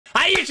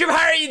Hey YouTube,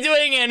 how are you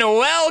doing? And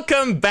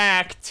welcome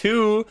back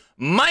to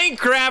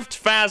Minecraft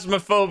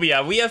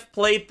Phasmophobia. We have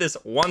played this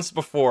once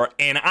before,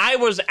 and I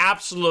was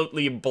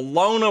absolutely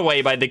blown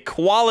away by the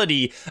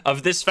quality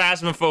of this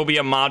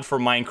Phasmophobia mod for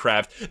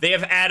Minecraft. They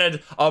have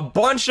added a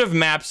bunch of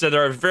maps that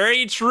are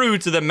very true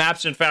to the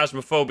maps in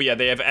Phasmophobia.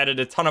 They have added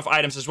a ton of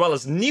items as well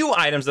as new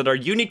items that are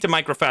unique to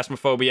Minecraft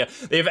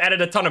Phasmophobia. They have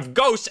added a ton of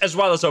ghosts as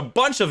well as a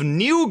bunch of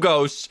new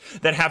ghosts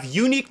that have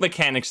unique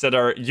mechanics that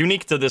are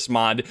unique to this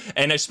mod.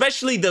 And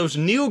especially those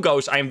new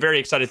ghosts I am very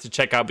excited to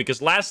check out,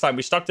 because last time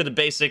we stuck to the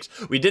basics.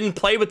 We didn't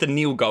play with the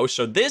new ghosts,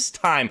 so this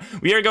time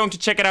we are going to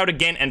check it out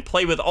again and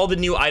play with all the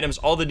new items,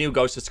 all the new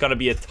ghosts. It's gonna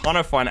be a ton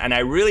of fun, and I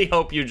really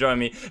hope you join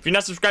me. If you're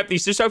not subscribed,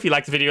 please do so. If you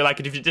like the video, like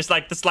it. If you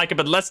dislike it,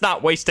 but let's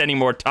not waste any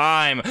more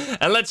time,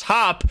 and let's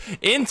hop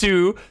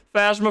into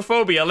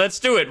Phasmophobia. Let's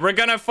do it. We're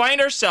gonna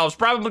find ourselves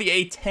probably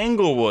a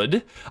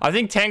Tanglewood. I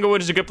think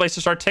Tanglewood is a good place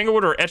to start.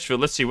 Tanglewood or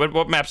Edgefield? Let's see.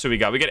 What maps do we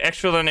got? We got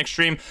Edgefield on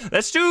Extreme.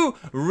 Let's do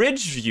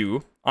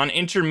Ridgeview on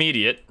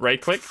Intermediate.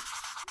 Right click.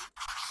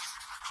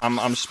 I'm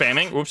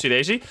spamming. Whoopsie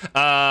daisy.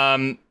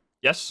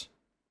 Yes.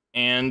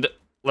 And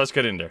let's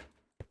get in there.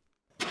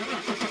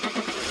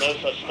 No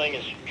such thing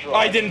as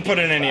I didn't put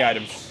in any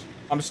items.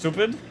 I'm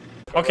stupid.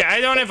 Okay,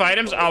 I don't have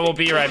items. I will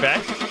be right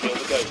back.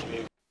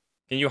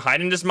 Can you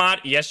hide in this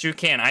mod? Yes, you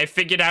can. I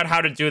figured out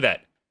how to do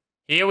that.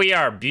 Here we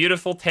are.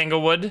 Beautiful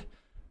Tanglewood.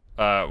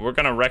 We're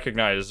gonna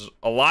recognize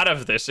a lot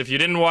of this. If you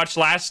didn't watch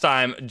last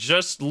time,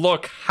 just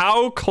look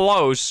how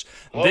close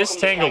this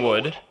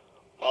Tanglewood.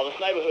 While this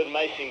neighborhood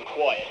may seem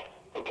quiet,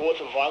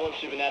 reports of violent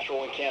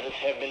supernatural encounters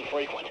have been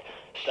frequent.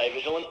 Stay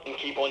vigilant and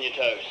keep on your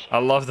toes. I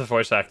love the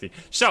voice acting.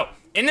 So,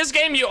 in this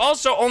game, you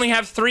also only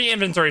have 3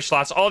 inventory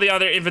slots. All the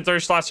other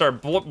inventory slots are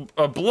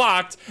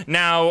blocked.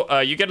 Now,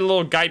 you get a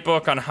little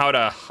guidebook on how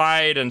to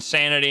hide and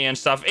sanity and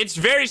stuff. It's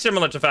very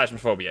similar to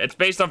Phasmophobia. It's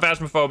based on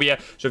Phasmophobia,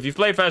 so if you've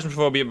played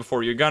Phasmophobia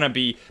before, you're gonna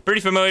be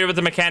pretty familiar with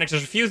the mechanics.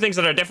 There's a few things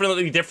that are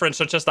definitely different,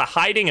 such as the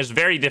hiding is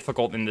very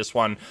difficult in this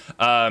one.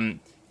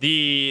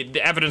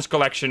 The evidence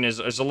collection is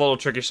a little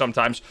tricky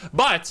sometimes,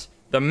 but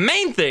the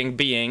main thing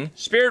being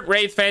Spirit,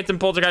 Wraith, Phantom,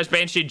 Poltergeist,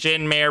 Banshee,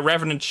 Jinn, Mare,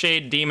 Revenant,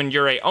 Shade, Demon,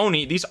 Yurei,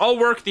 Oni. These all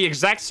work the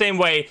exact same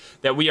way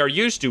that we are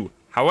used to.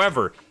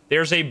 However,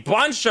 there's a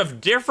bunch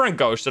of different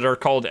ghosts that are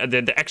called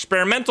the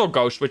experimental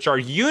ghosts, which are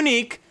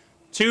unique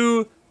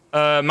to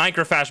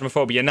Minecraft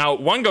Phasmophobia. Now,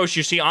 one ghost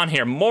you see on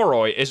here,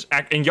 Moroi,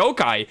 and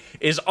Yokai,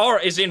 is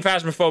in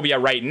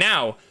Phasmophobia right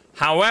now.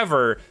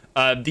 However,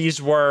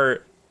 these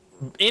were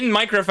in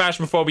Minecraft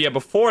Phasmophobia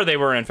before they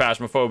were in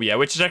Phasmophobia,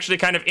 which is actually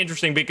kind of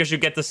interesting because you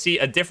get to see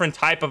a different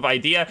type of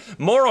idea.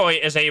 Moroi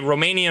is a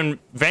Romanian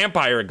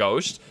vampire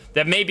ghost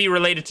that may be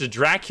related to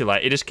Dracula.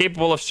 It is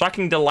capable of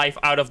sucking the life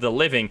out of the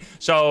living.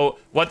 So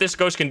what this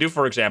ghost can do,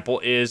 for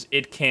example, is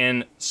it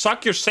can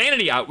suck your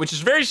sanity out, which is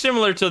very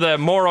similar to the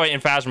Moroi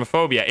in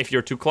Phasmophobia if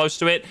you're too close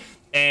to it,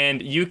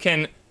 and you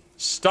can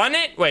stun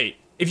it. Wait,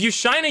 if you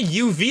shine a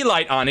UV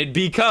light on it,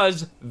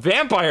 because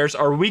vampires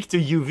are weak to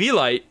UV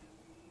light,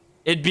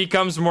 it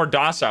becomes more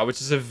docile,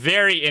 which is a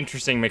very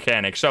interesting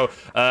mechanic. So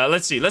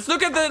let's see. Let's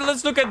look at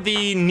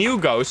the new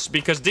ghosts,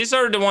 because these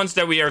are the ones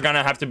that we are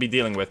gonna have to be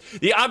dealing with.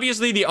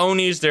 Obviously the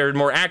Onis, they're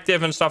more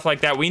active and stuff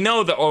like that. We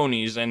know the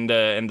Onis and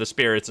the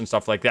spirits and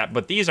stuff like that,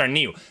 but these are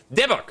new.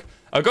 Dibuk,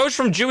 a ghost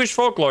from Jewish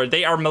folklore.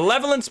 They are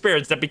malevolent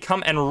spirits that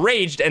become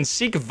enraged and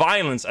seek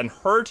violence and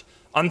hurt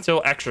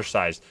until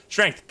exercised.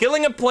 Strength.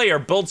 Killing a player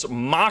builds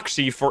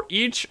moxie for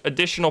each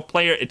additional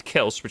player it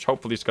kills, which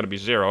hopefully is going to be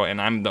 0,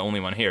 and I'm the only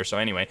one here, so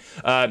anyway.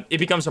 It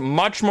becomes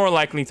much more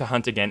likely to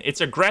hunt again. Its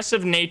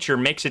aggressive nature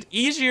makes it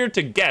easier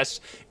to guess.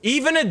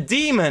 Even a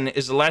demon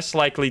is less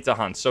likely to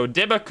hunt. So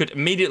Dibba could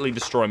immediately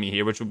destroy me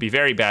here, which would be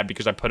very bad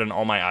because I put in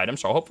all my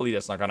items, so hopefully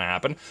that's not going to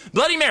happen.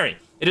 Bloody Mary.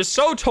 It is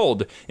so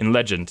told in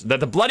legend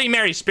that the Bloody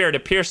Mary spirit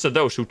appears to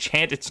those who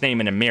chant its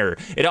name in a mirror.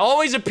 It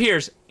always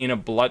appears in a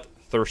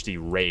bloodthirsty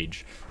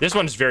rage. This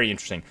one is very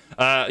interesting.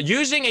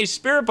 Using a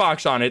spirit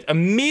box on it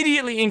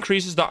immediately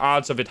increases the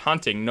odds of it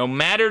hunting, no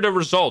matter the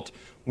result.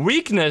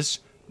 Weakness.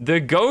 The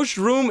ghost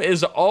room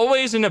is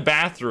always in a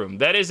bathroom.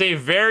 That is a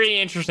very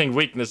interesting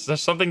weakness.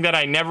 That's something that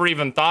I never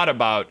even thought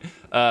about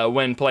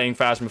when playing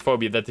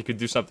Phasmophobia, that they could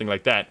do something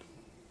like that.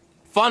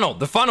 Funnel.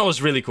 The funnel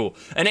is really cool.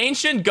 An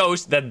ancient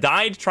ghost that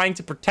died trying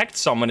to protect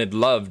someone it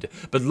loved.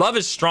 But love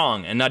is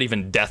strong, and not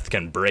even death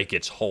can break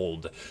its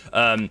hold.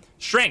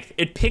 Strength.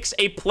 It picks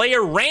a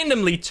player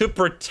randomly to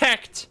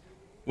protect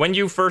when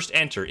you first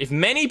enter. If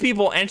many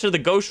people enter the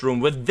ghost room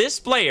with this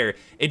player,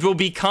 it will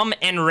become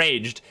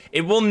enraged.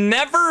 It will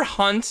never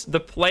hunt the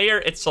player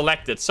it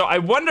selected. So I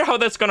wonder how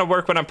that's going to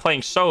work when I'm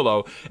playing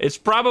solo. It's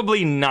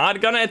probably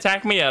not going to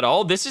attack me at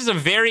all. This is a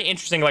very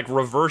interesting, like,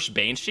 reverse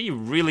Banshee.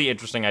 Really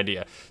interesting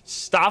idea.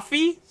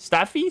 Staffy?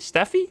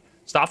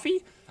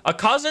 A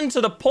cousin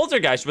to the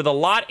Poltergeist with a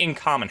lot in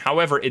common.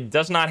 However, it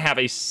does not have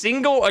a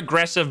single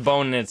aggressive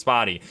bone in its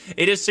body.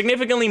 It is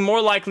significantly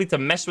more likely to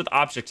mess with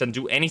objects and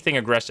do anything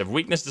aggressive.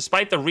 Weakness,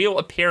 despite the real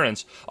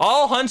appearance.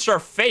 All hunts are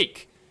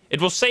fake.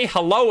 It will say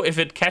hello if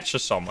it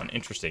catches someone.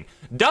 Interesting.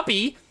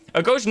 Duppy,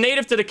 A ghost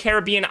native to the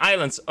Caribbean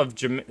islands of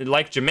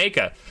like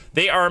Jamaica.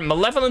 They are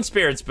malevolent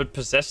spirits but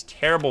possess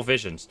terrible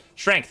visions.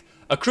 Strength.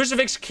 A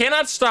crucifix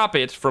cannot stop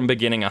it from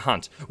beginning a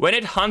hunt. When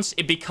it hunts,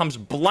 it becomes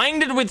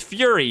blinded with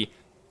fury.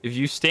 If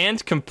you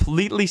stand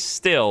completely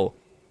still,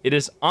 it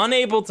is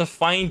unable to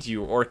find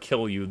you or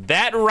kill you.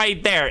 That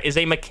right there is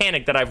a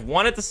mechanic that I've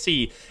wanted to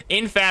see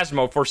in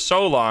Phasmo for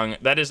so long.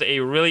 That is a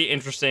really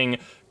interesting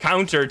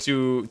counter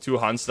to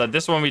hunts.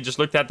 This one we just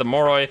looked at, the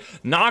Moroi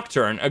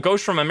Nocturne, a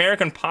ghost from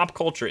American pop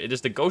culture. It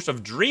is the ghost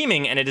of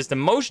dreaming, and it is the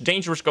most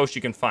dangerous ghost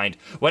you can find.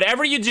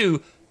 Whatever you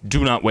do,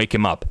 do not wake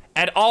him up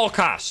at all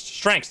costs.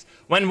 Strength.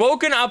 When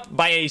woken up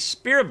by a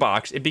spirit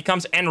box, it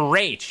becomes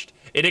enraged.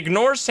 It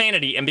ignores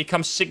sanity and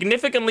becomes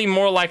significantly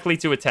more likely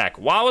to attack.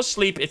 While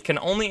asleep, it can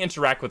only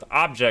interact with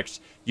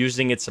objects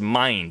using its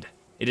mind.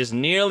 It is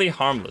nearly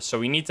harmless, so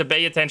we need to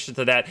pay attention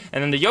to that.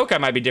 And then the yokai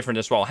might be different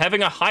as well.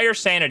 Having a higher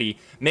sanity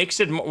makes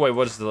it more... Wait,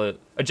 what is the...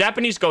 A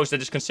Japanese ghost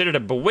that is considered a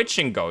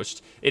bewitching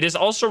ghost. It is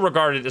also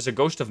regarded as a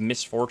ghost of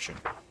misfortune.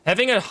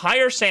 Having a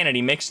higher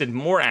sanity makes it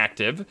more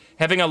active.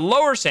 Having a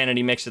lower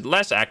sanity makes it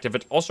less active.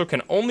 It also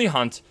can only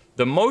hunt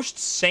the most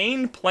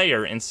sane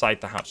player inside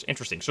the house.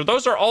 Interesting. So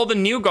those are all the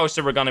new ghosts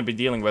that we're going to be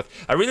dealing with.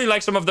 I really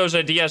like some of those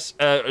ideas,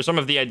 some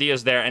of the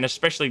ideas there, and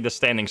especially the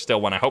standing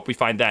still one. I hope we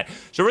find that.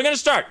 So we're going to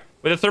start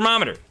with a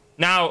thermometer.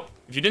 Now,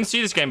 if you didn't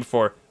see this game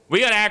before, we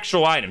got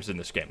actual items in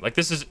this game. Like,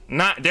 this is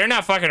not... They're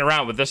not fucking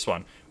around with this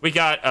one. We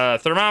got a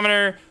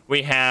thermometer.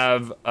 We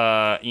have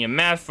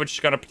EMF, which is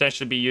going to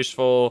potentially be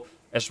useful,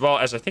 as well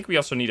as I think we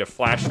also need a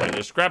flashlight.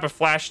 Just grab a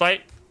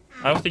flashlight.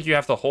 I don't think you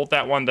have to hold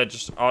that one. That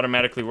just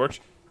automatically works.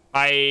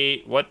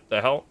 What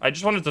the hell? I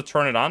just wanted to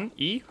turn it on.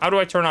 E? How do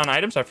I turn on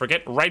items? I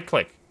forget. Right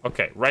click.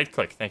 Okay, right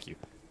click. Thank you.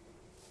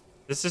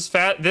 This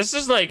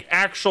is like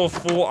actual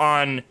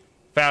full-on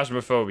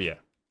Phasmophobia.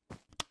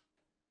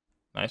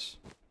 Nice.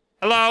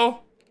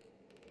 Hello?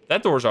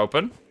 That door's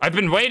open. I've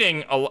been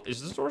waiting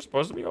Is this door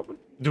supposed to be open?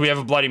 Do we have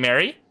a Bloody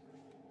Mary?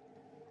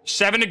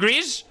 7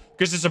 degrees?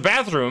 Because it's a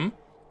bathroom.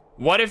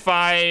 What if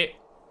I...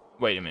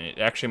 Wait a minute.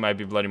 It actually might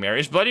be Bloody Mary.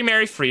 Is Bloody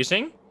Mary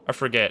freezing? I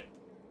forget.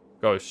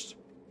 Ghost.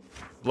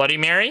 Bloody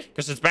Mary?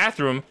 Because it's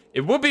bathroom.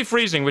 It would be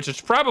freezing, which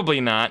it's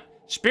probably not.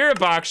 Spirit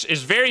box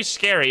is very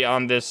scary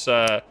on this,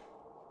 let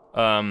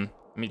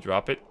me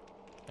drop it.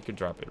 I could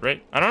drop it,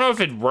 right? I don't know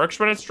if it works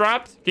when it's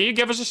dropped. Can you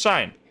give us a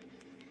sign?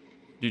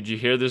 Did you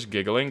hear this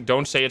giggling?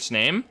 Don't say its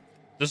name.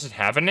 Does it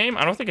have a name?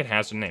 I don't think it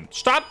has a name.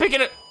 Stop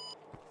picking it.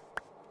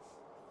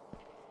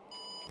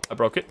 I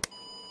broke it.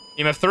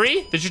 EMF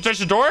 3? Did you touch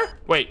the door?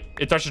 Wait,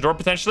 it touched the door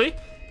potentially?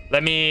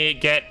 Let me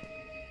get...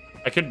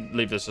 I could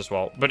leave this as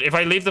well. But if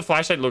I leave the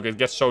flashlight, look, it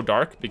gets so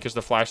dark because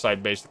the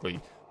flashlight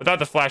basically... Without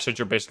the flashlight,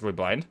 you're basically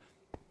blind.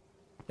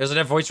 Does it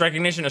have voice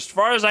recognition? As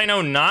far as I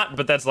know, not.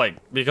 But that's like...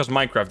 Because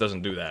Minecraft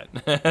doesn't do that.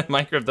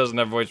 Minecraft doesn't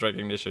have voice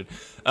recognition.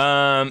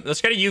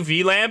 Let's get a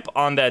UV lamp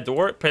on that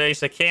door.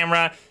 Place a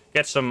camera.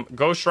 Get some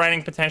ghost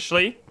writing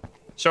potentially.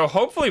 So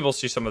hopefully we'll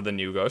see some of the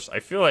new ghosts.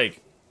 I feel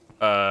like...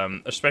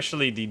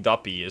 especially the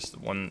Duppy is the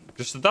one...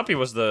 Because the Duppy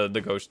was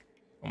the ghost...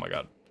 Oh my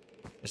god.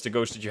 It's the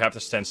ghost that you have to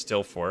stand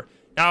still for.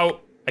 Now,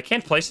 I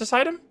can't place this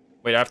item?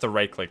 Wait, I have to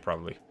right-click,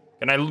 probably.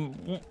 Can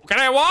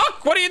I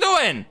walk? What are you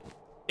doing?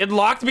 It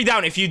locked me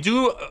down. If you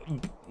do,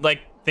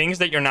 like, things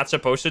that you're not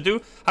supposed to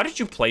do... How did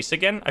you place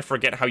again? I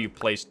forget how you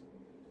placed...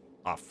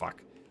 Oh,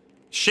 fuck.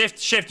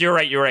 Shift. You're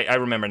right. I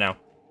remember now.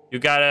 You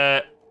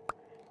gotta...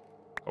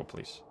 Oh,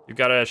 please. You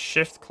gotta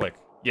shift-click.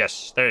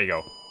 Yes, there you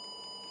go.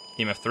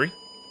 EMF 3?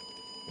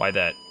 Why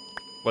that?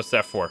 What's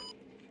that for?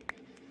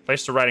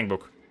 Place the writing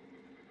book.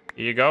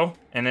 Here you go.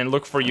 And then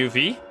look for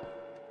UV.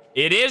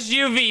 It is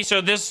UV,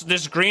 so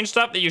this green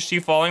stuff that you see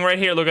falling right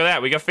here, look at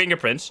that. We got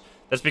fingerprints.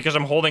 That's because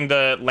I'm holding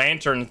the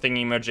lantern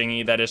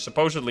thingy-majingy that is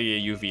supposedly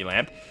a UV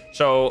lamp.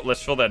 So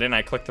let's fill that in.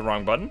 I clicked the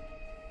wrong button.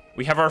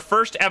 We have our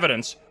first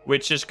evidence,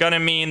 which is gonna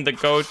mean the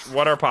ghost...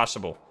 What are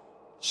possible?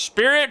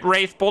 Spirit,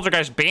 Wraith,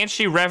 Poltergeist,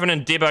 Banshee,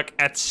 Revenant, Dybbuk,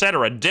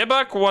 etc.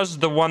 Dybbuk was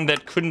the one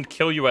that couldn't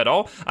kill you at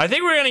all. I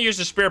think we're gonna use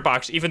the Spirit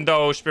Box, even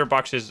though Spirit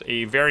Box is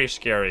a very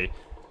scary...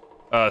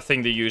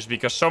 thing to use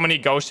because so many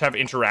ghosts have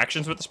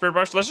interactions with the spirit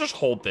box. Let's just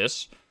hold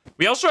this.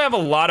 We also have a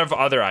lot of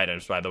other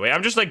items, by the way.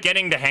 I'm just like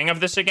getting the hang of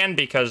this again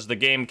because the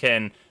game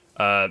can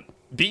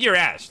beat your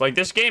ass. Like,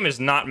 this game is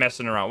not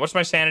messing around. What's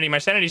my sanity? My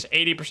sanity's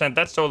 80%.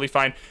 That's totally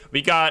fine.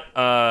 We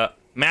got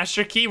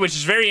master key, which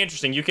is very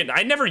interesting. You can...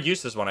 I never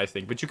used this one, I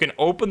think, but you can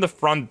open the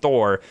front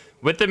door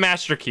with the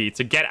master key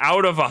to get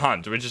out of a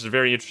hunt, which is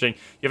very interesting.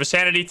 You have a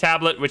sanity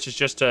tablet, which is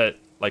just to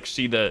like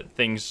see the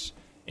things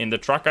in the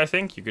truck. I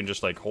think you can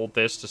just like hold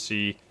this to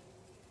see.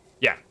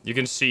 Yeah, you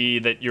can see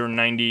that you're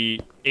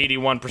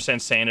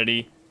 81%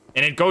 sanity,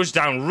 and it goes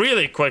down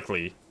really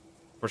quickly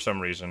for some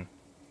reason.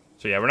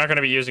 So yeah, we're not going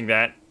to be using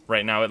that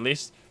right now, at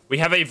least. We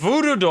have a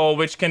voodoo doll,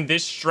 which can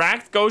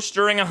distract ghosts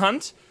during a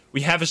hunt.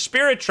 We have a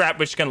spirit trap,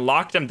 which can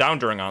lock them down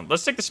during a hunt.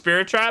 Let's take the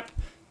spirit trap.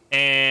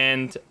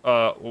 And,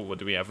 what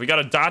do we have? We got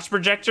a dots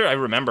projector. I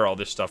remember all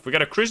this stuff. We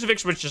got a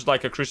crucifix, which is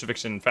like a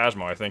crucifix in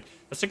Phasmo, I think.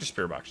 Let's take the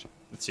spirit box.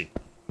 Let's see.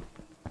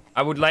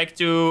 I would like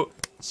to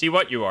see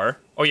what you are.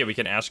 Oh yeah, we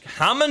can ask.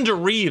 Hammond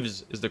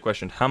Reeves is the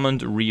question.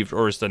 Hammond Reeves,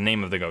 or is the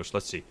name of the ghost?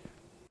 Let's see.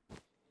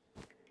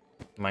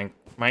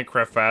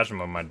 MINECRAFT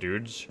PHASMO, my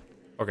dudes.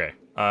 Okay.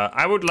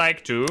 I would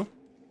like to.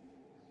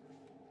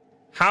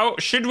 How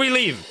should we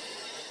leave?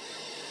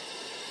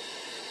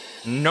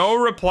 No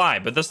reply.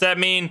 But does that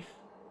mean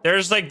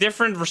there's like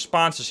different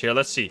responses here?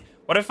 Let's see.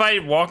 What if I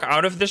walk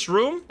out of this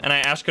room and I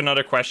ask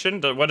another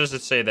question? What does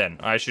it say then?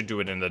 I should do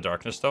it in the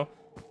darkness though.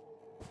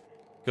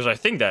 Because I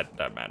think that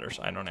matters.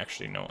 I don't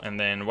actually know. And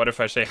then what if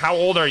I say, how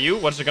old are you?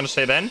 What's it going to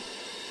say then?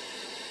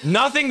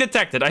 Nothing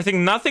detected. I think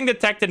nothing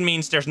detected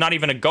means there's not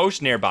even a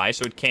ghost nearby,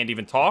 so it can't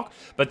even talk.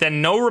 But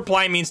then no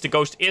reply means the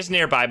ghost is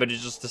nearby, but it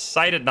just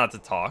decided not to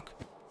talk.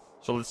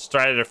 So let's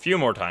try it a few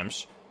more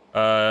times.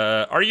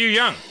 Are you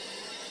young?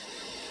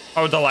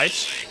 Oh, the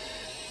lights.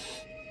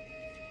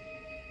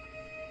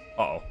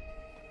 Uh-oh.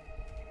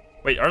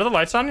 Wait, are the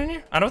lights on in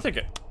here? I don't think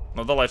it...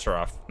 No, the lights are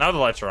off. Now the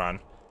lights are on.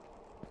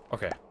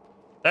 Okay.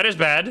 That is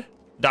bad.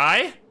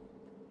 Die?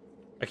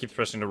 I keep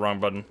pressing the wrong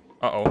button.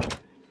 Uh-oh.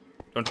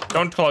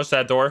 Don't close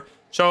that door.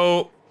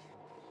 So,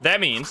 that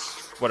means...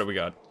 What do we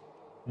got?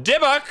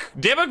 Dybbuk!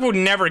 Dybbuk would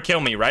never kill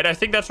me, right? I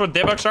think that's what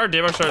Dybbuks are.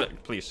 Dybbuks are...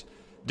 Please.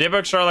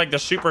 Dybbuks are like the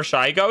super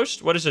shy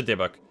ghost. What is a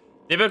Dybbuk?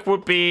 Dybbuk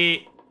would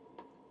be...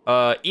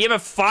 EMF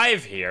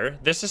 5 here.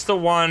 This is the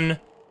one...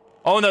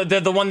 Oh, no,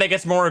 the one that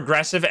gets more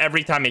aggressive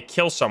every time it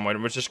kills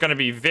someone, which is going to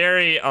be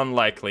very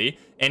unlikely.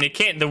 And it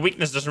can't... The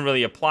weakness doesn't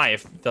really apply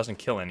if it doesn't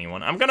kill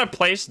anyone. I'm going to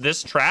place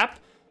this trap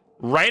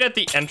right at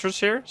the entrance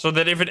here, so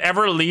that if it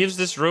ever leaves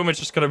this room, it's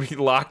just going to be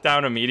locked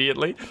down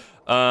immediately.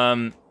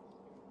 All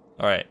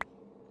right.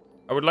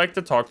 I would like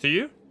to talk to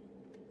you.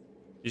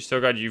 You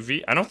still got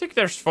UV? I don't think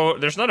there's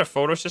not a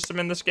photo system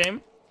in this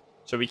game,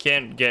 so we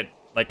can't get...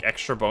 like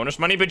extra bonus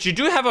money, but you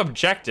do have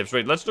objectives.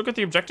 Wait, let's look at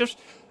the objectives.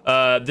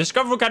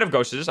 Discover what kind of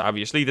ghost it is,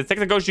 obviously.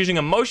 Detect a ghost using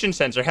a motion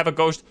sensor. Have a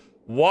ghost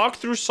walk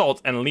through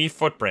salt and leave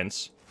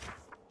footprints.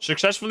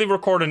 Successfully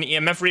record an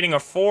EMF reading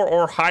of 4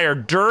 or higher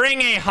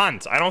during a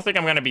hunt. I don't think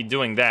I'm going to be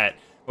doing that,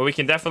 but we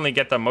can definitely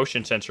get the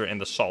motion sensor in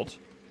the salt.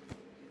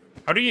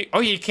 How do you... Oh,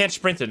 you can't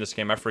sprint in this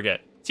game. I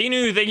forget.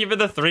 Tinu, thank you for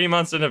the 3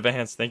 months in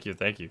advance. Thank you,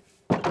 thank you.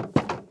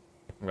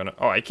 I'm gonna...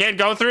 Oh, I can't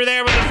go through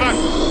there. What the fuck?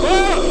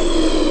 Ah!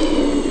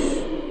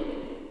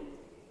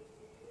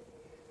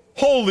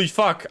 Holy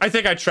fuck. I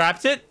think I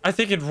trapped it. I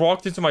think it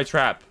walked into my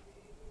trap.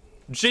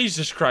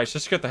 Jesus Christ.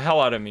 That scared the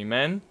hell out of me,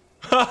 man.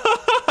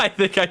 I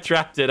think I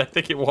trapped it. I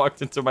think it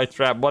walked into my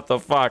trap. What the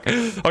fuck?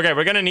 Okay,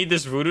 we're gonna need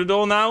this voodoo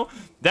doll now.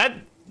 That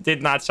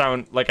did not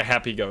sound like a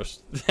happy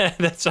ghost.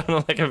 That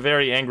sounded like a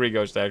very angry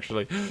ghost,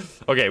 actually.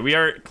 Okay, we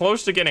are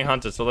close to getting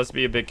hunted, so let's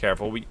be a bit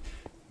careful. We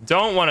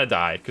don't want to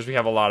die, because we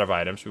have a lot of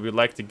items. We would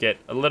like to get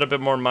a little bit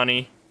more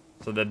money,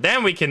 so that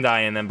then we can die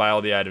and then buy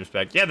all the items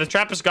back. Yeah, the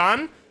trap is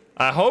gone.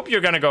 I hope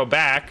you're gonna go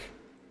back.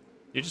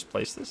 You just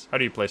place this? How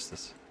do you place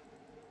this?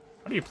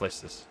 How do you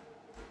place this?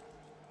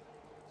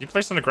 Do you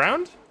place on the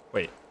ground?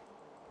 Wait.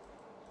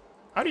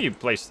 How do you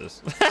place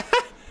this?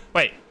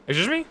 Wait,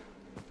 excuse me?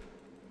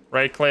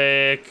 Right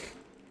click.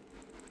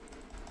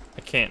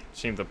 I can't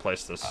seem to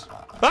place this.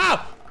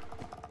 Ah!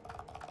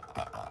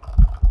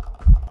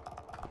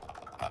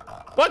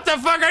 What the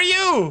fuck are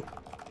you?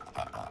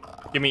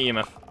 Give me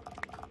EMF.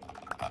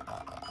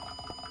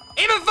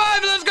 EMF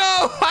 5, let's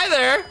go! Hi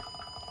there!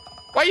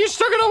 Why are you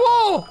stuck in a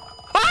wall?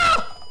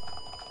 Ah!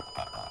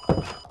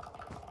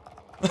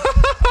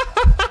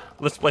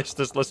 Let's place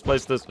this. Let's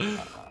place this.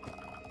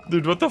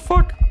 Dude, what the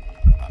fuck?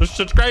 This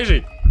shit's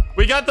crazy.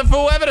 We got the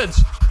full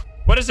evidence.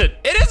 What is it?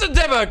 It is a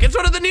Dybbuk. It's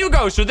one of the new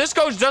ghosts. So this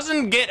ghost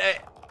doesn't get a...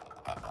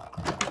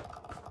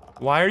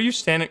 Why are you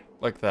standing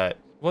like that?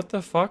 What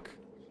the fuck?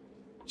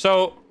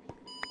 So...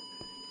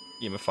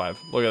 EMF 5.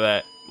 Look at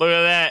that. Look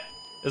at that.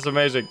 It's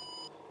amazing.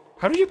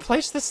 How do you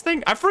place this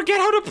thing? I forget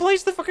how to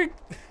place the fucking...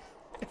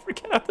 I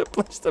forget how to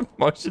place the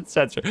motion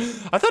sensor.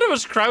 I thought it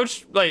was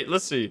crouched. Wait,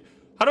 let's see.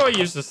 How do I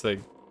use this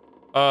thing?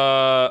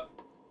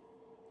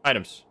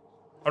 Items.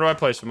 How do I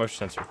place the motion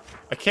sensor?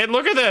 I can't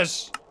look at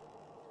this.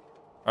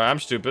 All right, I'm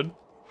stupid.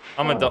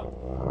 I'm a dumb.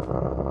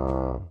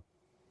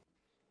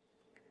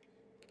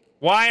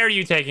 Why are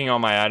you taking all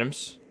my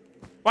items?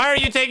 Why are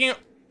you taking...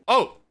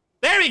 Oh,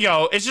 there we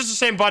go. It's just the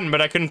same button,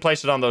 but I couldn't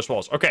place it on those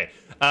walls. Okay.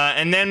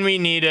 And then we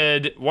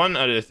needed one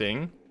other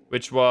thing,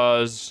 which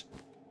was...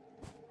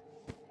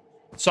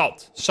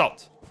 Salt.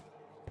 Salt.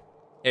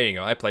 There you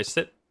go. I placed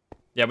it.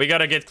 Yeah, we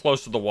gotta get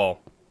close to the wall.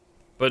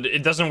 But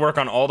it doesn't work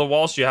on all the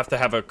walls. So you have to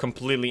have a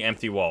completely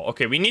empty wall.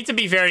 Okay, we need to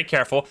be very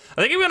careful.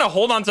 I think I'm gonna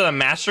hold on to the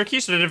master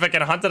key so that if I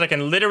get hunted, I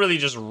can literally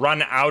just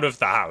run out of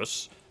the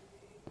house.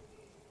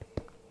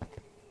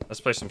 Let's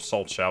play some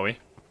salt, shall we?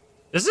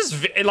 This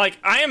is, like,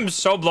 I am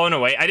so blown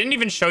away. I didn't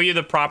even show you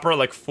the proper,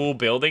 like, full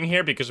building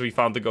here because we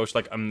found the ghost,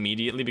 like,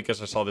 immediately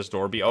because I saw this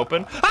door be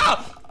open.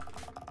 Ah!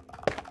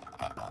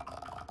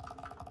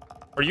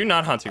 Are you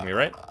not hunting me,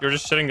 right? You're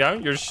just sitting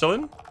down? You're just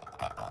chilling?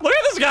 Look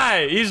at this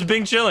guy! He's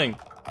being chilling.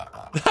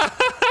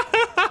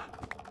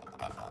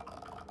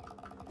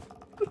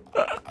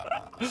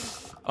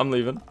 I'm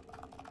leaving.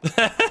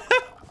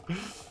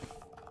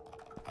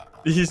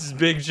 He's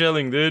big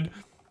chilling, dude.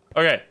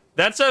 Okay,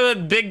 that's a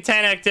big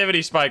 10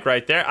 activity spike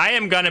right there. I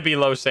am gonna be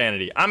low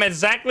sanity. I'm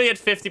exactly at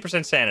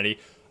 50% sanity.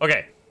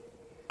 Okay,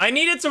 I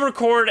needed to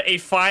record a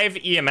 5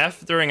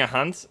 EMF during a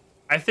hunt.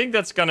 I think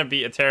that's gonna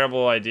be a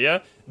terrible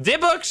idea.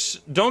 Dibbooks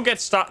don't get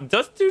stopped.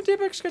 Do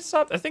Dibbooks get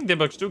stopped? I think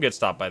Dibbooks do get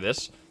stopped by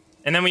this.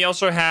 And then we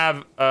also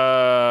have,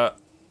 I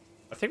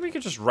think we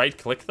could just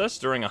right-click this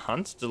during a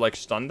hunt to, like,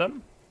 stun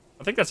them.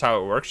 I think that's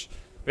how it works.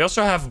 We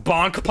also have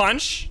Bonk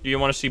Punch. Do you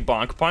want to see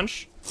Bonk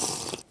Punch?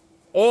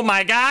 Oh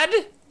my god!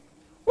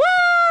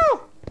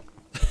 Woo!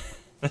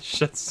 That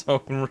shit's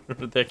so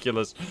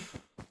ridiculous.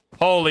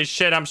 Holy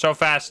shit, I'm so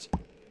fast.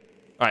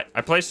 Alright,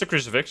 I placed the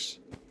crucifix.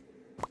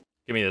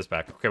 Give me this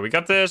back. Okay, we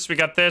got this, we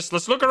got this.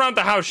 Let's look around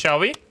the house, shall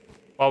we?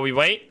 While we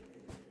wait.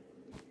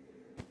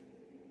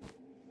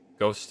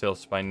 Ghost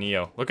Hills by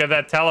Neo. Look at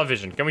that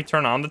television. Can we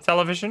turn on the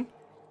television?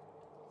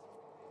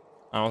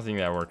 I don't think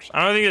that works.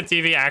 I don't think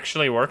the TV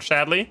actually works,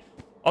 sadly.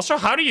 Also,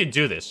 how do you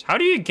do this? How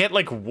do you get,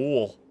 like,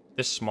 wool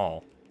this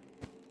small?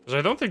 Because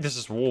I don't think this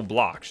is wool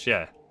blocks.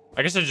 Yeah.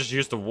 I guess I just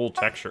used the wool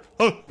texture.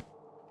 Oh!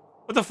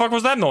 What the fuck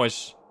was that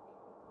noise?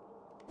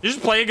 Did you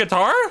just play a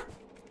guitar?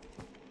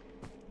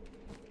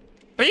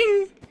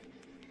 Ping!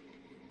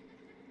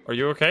 Are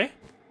you okay?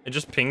 It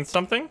just pinged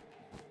something?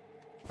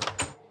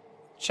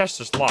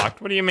 Chest is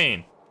locked. What do you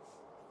mean?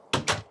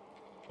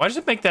 Why does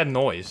it make that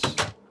noise?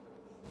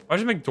 Why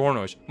does it make door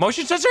noise?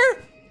 Motion sensor?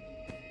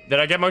 Did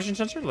I get motion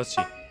sensor? Let's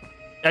see.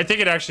 I think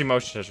it actually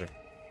motion sensor.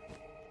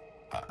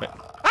 Wait.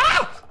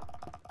 Ah!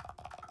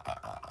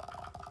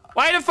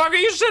 Why the fuck are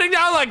you sitting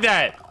down like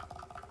that?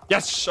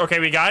 Yes.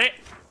 Okay, we got it.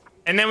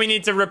 And then we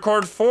need to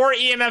record 4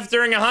 EMF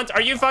during a hunt.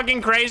 Are you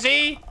fucking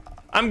crazy?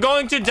 I'm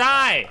going to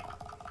die.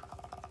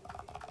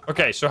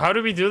 Okay, so how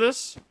do we do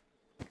this?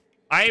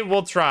 I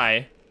will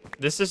try.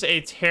 This is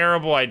a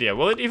terrible idea.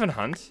 Will it even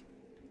hunt?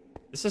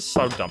 This is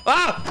so dumb.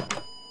 Ah!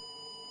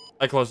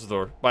 I closed the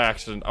door by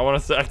accident. I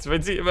wanted to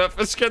activate the EMF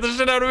and scare the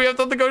shit out of me. I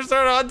thought the ghost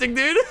started hunting,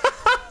 dude.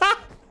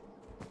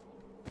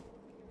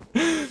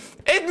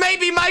 It may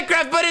be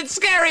Minecraft, but it's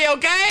scary,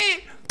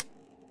 okay?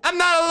 I'm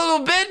not a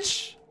little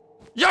bitch.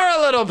 You're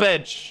a little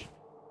bitch.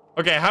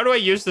 Okay, how do I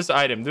use this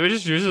item? Do I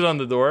just use it on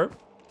the door?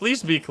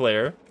 Please be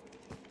clear.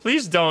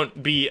 Please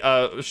don't be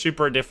a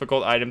super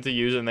difficult item to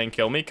use and then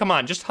kill me. Come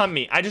on, just hunt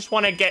me. I just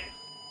want to get...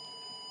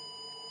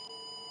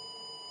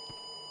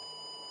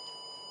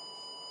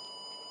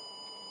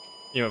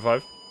 EMF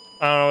 5.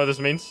 I don't know what this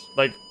means.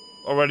 Like,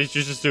 or what did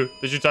you just do?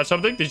 Did you touch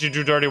something? Did you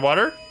do dirty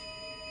water?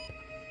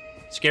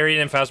 Scary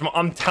and Phasmo.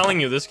 I'm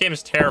telling you, this game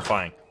is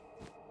terrifying.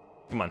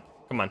 Come on.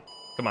 Come on.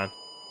 Come on.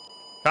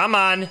 Come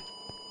on.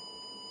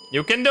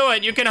 You can do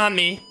it. You can hunt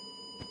me.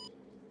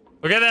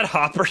 Look at that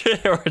hopper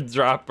or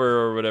dropper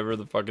or whatever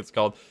the fuck it's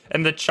called.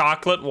 And the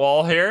chocolate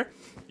wall here.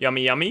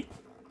 Yummy, yummy.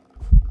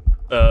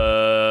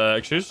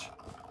 Excuse?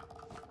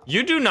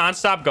 You do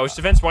non-stop ghost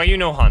events? Why you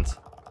no hunt?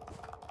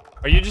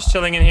 Are you just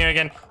chilling in here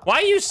again? Why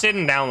are you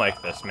sitting down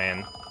like this,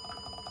 man?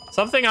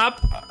 Something up?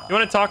 You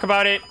want to talk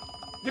about it?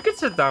 You can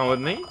sit down with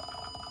me.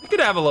 We could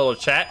have a little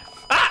chat.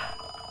 Ah!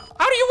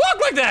 How do you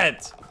walk like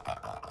that?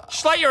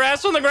 Slide your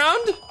ass on the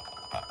ground?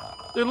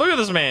 Dude, look at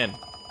this man.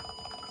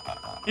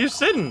 He's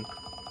sitting.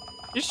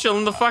 He's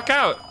chilling the fuck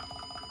out.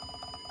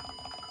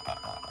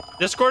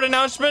 Discord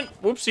announcement?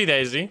 Whoopsie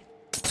daisy.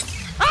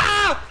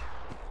 Ah!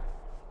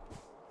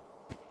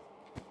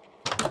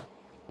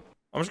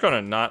 I'm just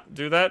gonna not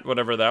do that,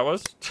 whatever that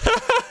was.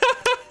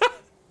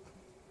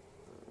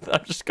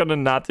 I'm just gonna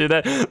not do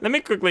that. Let me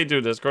quickly do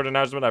Discord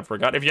announcement. I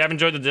forgot. If you haven't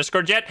joined the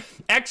Discord yet,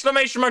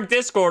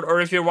 !Discord,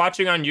 or if you're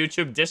watching on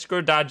YouTube,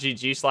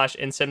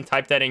 discord.gg/insim.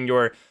 Type that in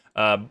your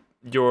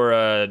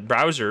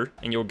browser,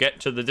 and you'll get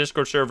to the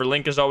Discord server.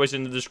 Link is always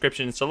in the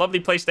description. It's a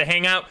lovely place to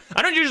hang out.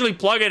 I don't usually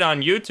plug it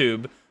on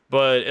YouTube,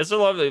 but it's a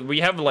lovely...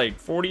 We have like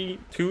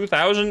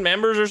 42,000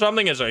 members or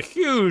something. It's a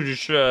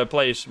huge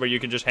place where you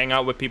can just hang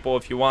out with people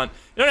if you want.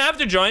 You don't have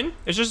to join.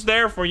 It's just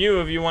there for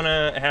you if you want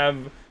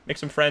to make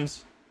some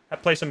friends,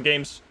 play some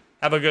games,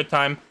 have a good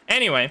time.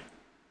 Anyway,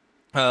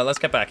 let's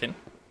get back in.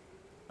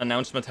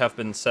 Announcement have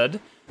been said.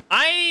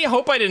 I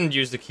hope I didn't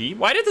use the key.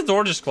 Why did the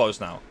door just close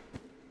now?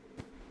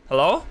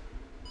 Hello?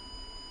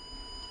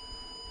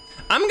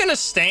 I'm gonna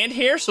stand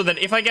here so that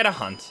if I get a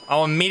hunt,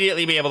 I'll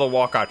immediately be able to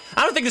walk out.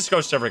 I don't think this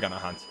ghost's ever gonna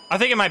hunt. I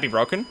think it might be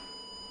broken.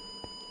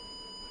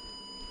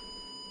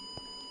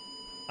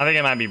 I think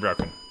it might be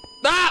broken.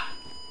 Ah!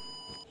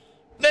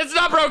 It's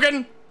not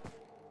broken!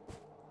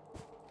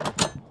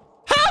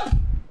 Help!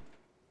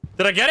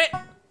 Did I get it?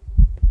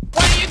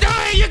 What are you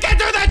doing? You can't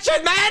do that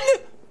shit, man!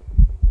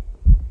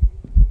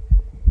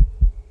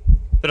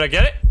 Did I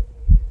get it?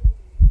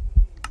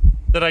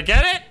 Did I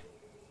get it?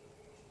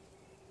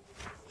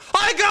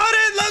 I got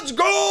it! Let's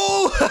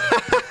go!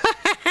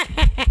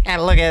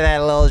 Look at that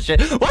little shit.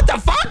 What the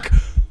fuck?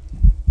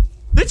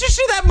 Did you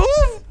see that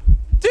move?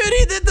 Dude,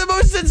 he did the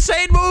most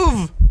insane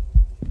move.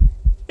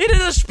 He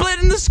did a split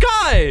in the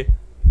sky.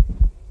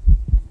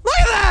 Look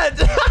at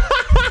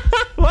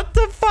that! What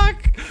the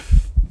fuck?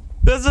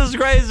 This is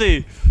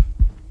crazy.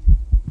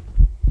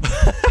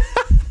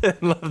 I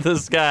love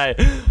this guy.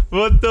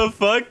 What the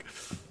fuck?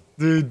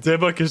 Dude,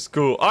 Debug is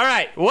cool. All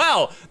right,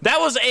 well, that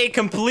was a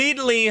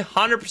completely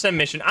 100%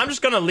 mission. I'm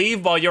just gonna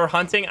leave while you're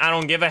hunting. I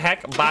don't give a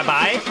heck.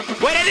 Bye-bye.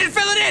 Wait, I didn't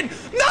fill it in!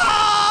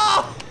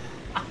 No!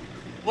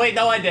 Wait,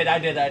 no, I did.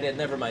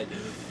 Never mind.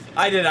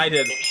 I did. I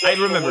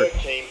remember.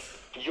 Team,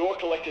 your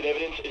collected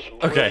evidence is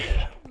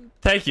okay.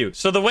 Thank you.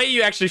 So the way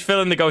you actually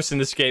fill in the ghost in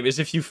this game is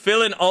if you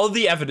fill in all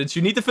the evidence,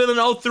 you need to fill in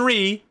all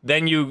 3,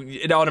 then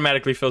it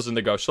automatically fills in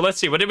the ghost. So let's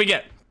see, what did we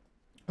get?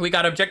 We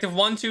got objective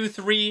 1, 2,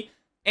 3,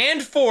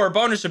 and 4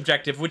 bonus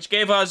objective, which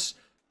gave us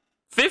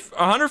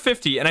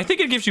 150, and I think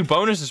it gives you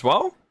bonus as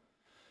well.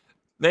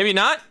 Maybe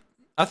not.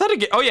 I thought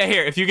it oh yeah,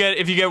 here, if you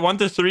get 1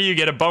 to 3, you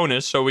get a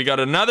bonus. So we got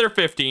another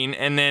 15,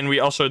 and then we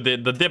also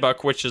did the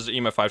debug, which is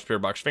EMF 5 spirit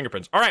box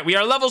fingerprints. All right, we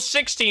are level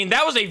 16.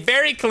 That was a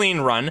very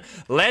clean run.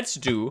 Let's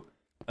do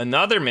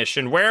another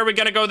mission. Where are we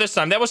gonna go this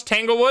time? That was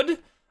Tanglewood.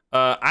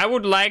 I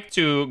would like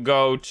to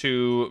go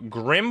to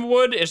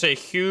Grimwood. Is a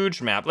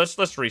huge map.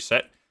 Let's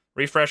reset.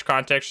 Refresh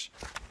context.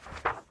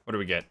 What do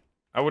we get?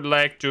 I would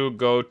like to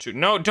go to...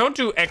 No, don't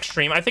do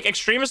Extreme. I think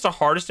Extreme is the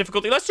hardest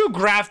difficulty. Let's do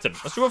Grafton.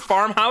 Let's do a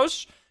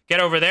farmhouse. Get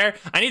over there.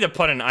 I need to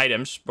put in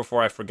items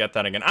before I forget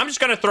that again. I'm just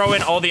gonna throw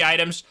in all the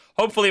items.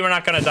 Hopefully we're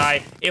not gonna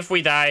die. If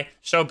we die,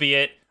 so be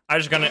it. I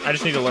just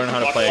need to learn how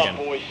to play again.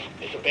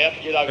 It's about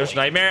to get ugly. There's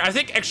Nightmare. I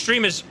think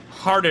Extreme is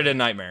harder than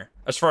Nightmare,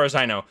 as far as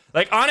I know.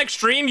 Like, on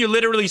Extreme, you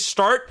literally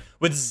start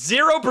with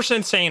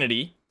 0%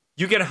 sanity.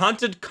 You get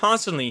hunted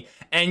constantly,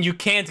 and you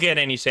can't get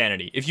any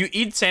sanity. If you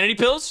eat sanity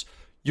pills,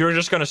 you're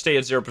just gonna stay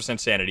at 0%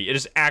 sanity. It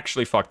is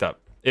actually fucked up.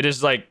 It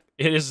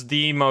is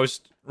the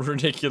most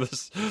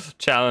ridiculous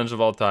challenge of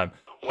all time.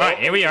 Well, all right,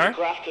 here we are.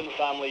 Grafton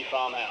family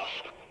farmhouse.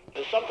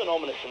 There's something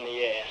ominous in the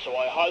air, so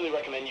I highly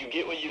recommend you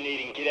get what you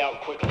need and get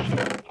out quickly.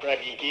 Grab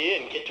your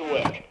gear and get to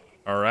work.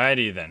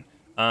 Alrighty then.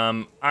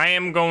 I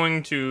am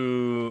going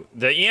to...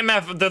 The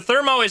EMF... The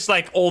thermo is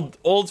like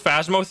old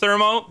Phasmo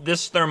thermo.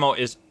 This thermo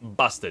is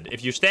busted.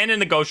 If you stand in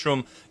the ghost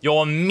room,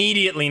 you'll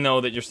immediately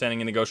know that you're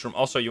standing in the ghost room.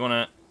 Also, you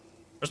wanna...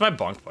 Where's my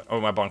bonk punch? Oh,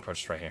 my bonk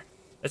punch is right here.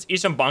 Let's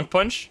eat some bonk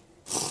punch.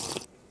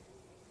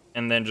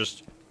 And then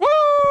just...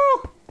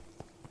 Woo!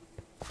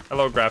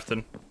 Hello,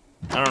 Grafton.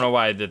 I don't know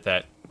why I did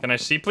that. Can I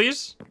see,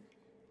 please?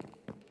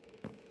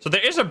 So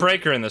there is a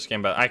breaker in this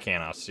game, but I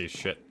cannot see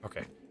shit.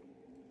 Okay.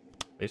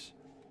 Please.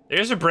 There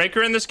is a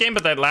breaker in this game,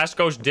 but that last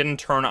ghost didn't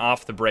turn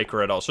off the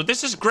breaker at all. So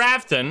this is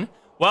Grafton.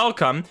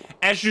 Welcome.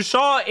 As you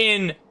saw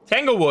in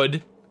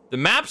Tanglewood, the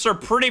maps are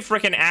pretty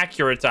freaking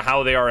accurate to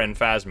how they are in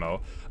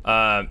Phasmo.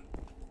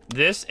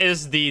 This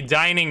is the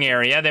dining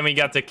area. Then we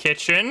got the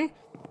kitchen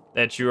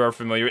that you are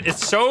familiar with.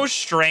 It's so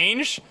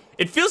strange.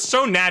 It feels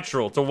so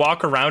natural to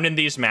walk around in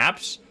these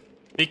maps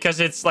because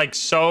it's like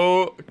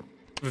so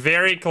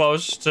very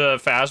close to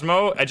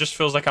Phasmo. It just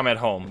feels like I'm at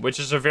home, which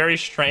is a very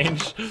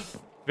strange,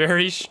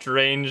 very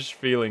strange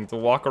feeling to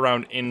walk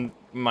around in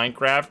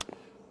Minecraft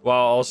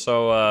while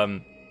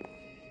also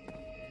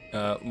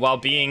while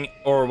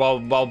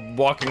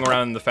walking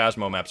around in the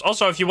Phasmo maps.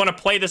 Also, if you want to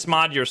play this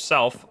mod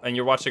yourself and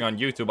you're watching on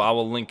YouTube, I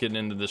will link it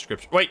in the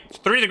description. Wait,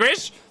 3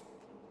 degrees?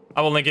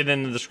 I will link it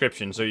in the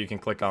description so you can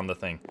click on the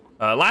thing.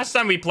 Last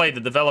time we played,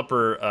 the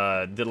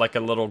developer did like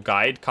a little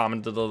guide,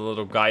 commented a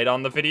little guide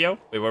on the video.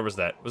 Wait, where was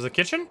that? Was it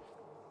kitchen?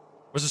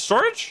 Was it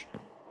storage?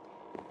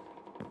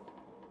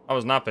 I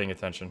was not paying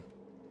attention.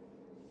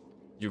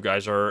 You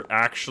guys are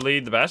actually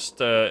the best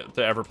to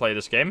ever play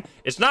this game.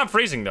 It's not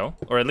freezing though,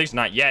 or at least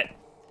not yet.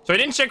 So I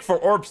didn't check for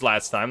orbs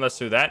last time. Let's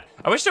do that.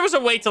 I wish there was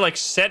a way to like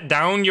set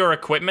down your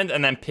equipment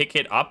and then pick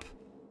it up.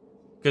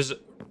 Because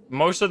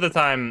most of the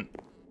time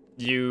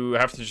you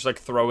have to just like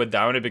throw it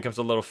down. It becomes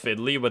a little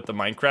fiddly with the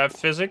Minecraft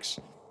physics.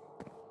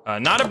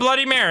 Not a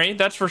Bloody Mary,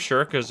 that's for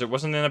sure, because it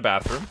wasn't in a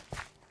bathroom.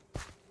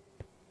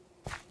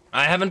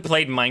 I haven't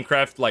played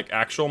Minecraft, like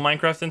actual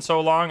Minecraft in so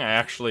long.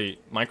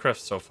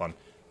 Minecraft's so fun.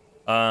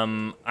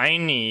 I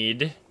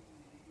need...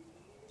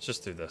 Let's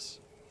just do this.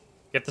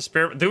 Get the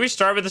spirit... Do we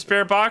start with the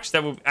spirit box?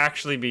 That would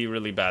actually be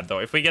really bad, though.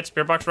 If we get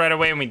spirit box right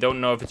away and we don't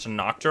know if it's a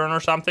nocturne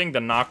or something, the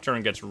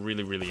nocturne gets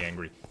really, really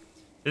angry.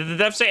 Did the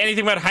dev say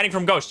anything about hiding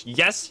from ghosts?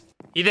 Yes,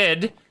 he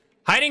did.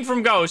 Hiding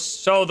from ghosts.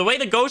 So the way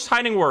the ghost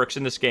hiding works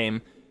in this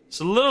game, it's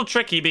a little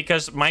tricky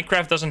because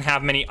Minecraft doesn't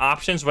have many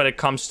options when it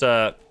comes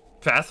to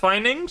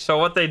pathfinding. So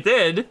what they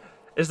did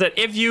is that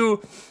if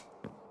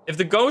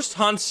the ghost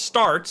hunt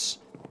starts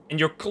and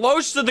you're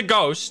close to the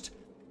ghost,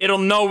 it'll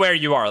know where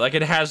you are. Like,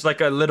 it has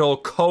like a little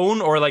cone,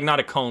 or like not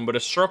a cone, but a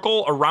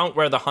circle around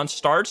where the hunt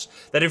starts,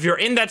 that if you're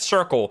in that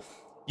circle,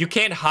 you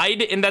can't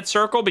hide in that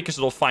circle because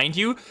it'll find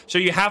you. So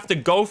you have to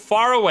go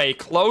far away,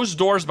 close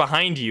doors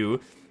behind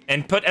you,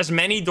 and put as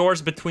many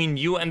doors between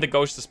you and the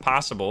ghost as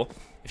possible.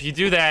 If you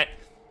do that,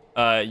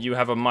 you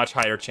have a much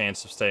higher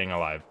chance of staying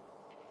alive.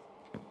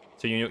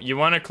 So you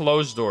want to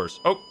close doors.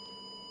 Oh.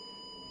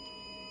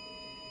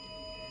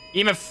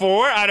 EMF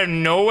 4 out of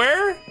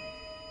nowhere?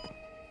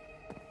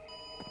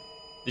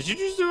 Did you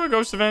just do a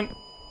ghost event?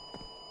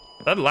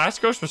 That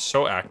last ghost was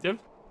so active.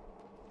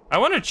 I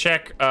want to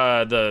check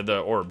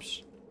the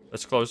orbs.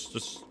 Let's close.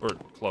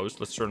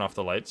 Let's turn off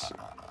the lights.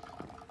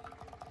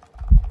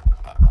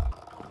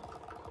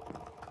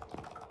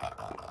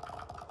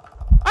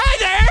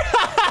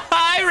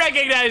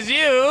 recognize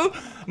you,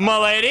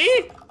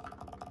 m'lady.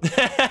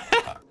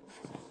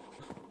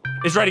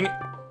 It's writing.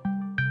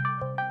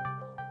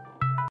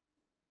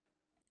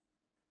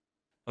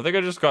 I think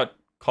I just got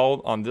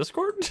called on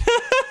Discord.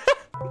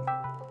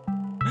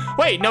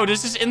 Wait, no,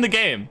 this is in the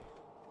game.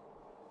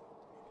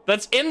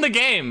 That's in the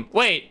game.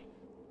 Wait.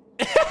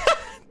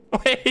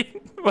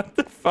 Wait, what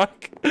the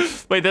fuck?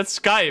 Wait, that's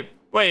Skype.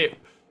 Wait,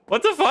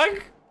 what the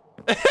fuck?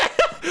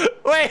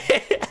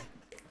 Wait.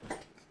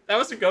 That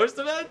was a ghost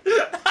event?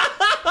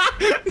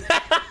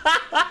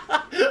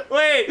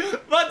 Wait,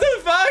 what the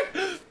fuck?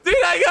 Dude,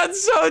 I got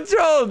so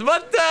trolled.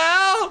 What the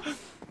hell?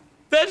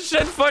 That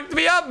shit fucked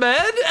me up,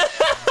 man.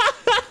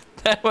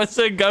 That was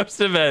a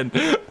ghost event.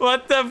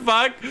 What the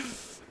fuck?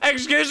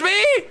 Excuse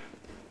me?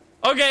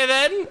 Okay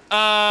then.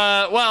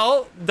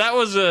 Well,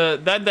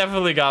 that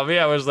definitely got me.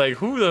 I was like,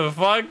 who the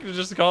fuck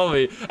just called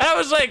me? And I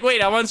was like,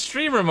 wait, I'm on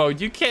streamer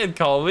mode. You can't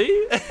call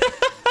me.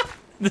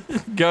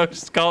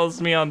 Ghost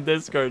calls me on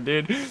Discord,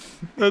 dude.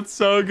 That's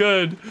so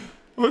good.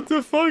 What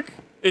the fuck?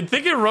 I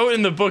think it wrote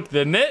in the book,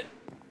 didn't it?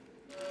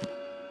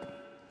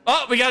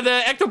 Oh, we got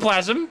the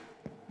ectoplasm.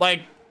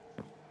 Like,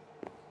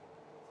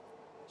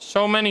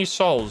 so many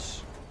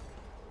souls.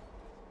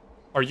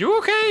 Are you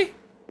okay?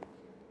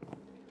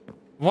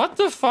 What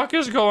the fuck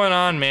is going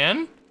on,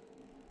 man?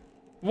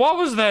 What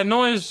was that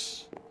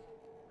noise?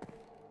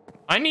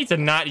 I need to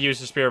not use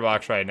the spirit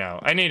box right now.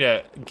 I need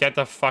to get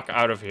the fuck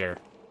out of here.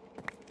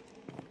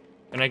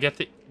 Can I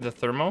get the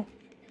thermo?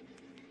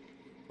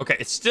 Okay,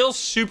 it's still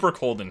super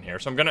cold in here,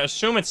 so I'm gonna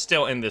assume it's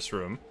still in this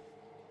room.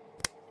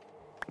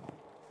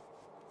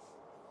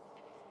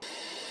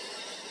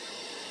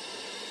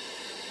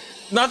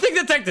 Nothing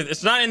detected.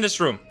 It's not in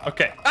this room.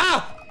 Okay.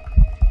 Ah!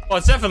 Well,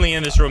 it's definitely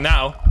in this room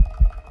now.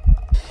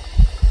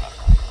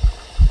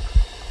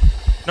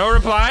 No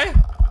reply?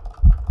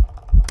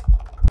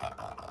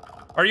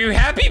 Are you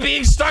happy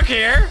being stuck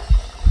here?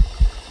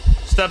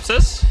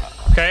 Stepsis?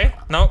 Okay.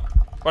 Nope.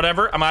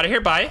 Whatever. I'm out of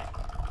here. Bye.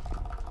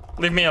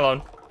 Leave me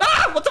alone.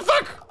 Ah! What the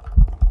fuck?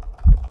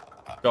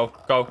 Go,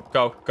 go,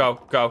 go,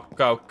 go, go,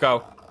 go,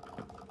 go.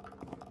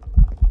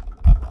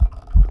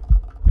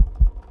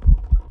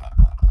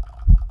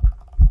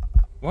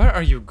 Where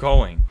are you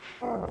going?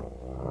 What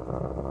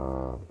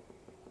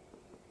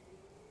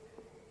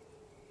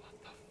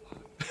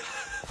the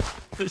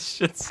fuck? This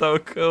shit's so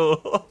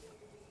cool.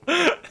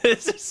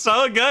 This is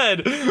so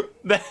good.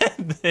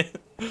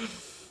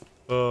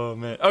 Oh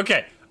man.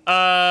 Okay.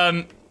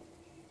 What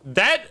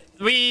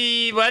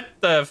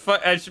the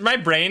fuck? My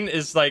brain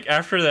is like,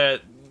 after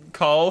that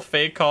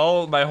fake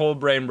call, my whole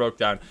brain broke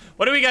down.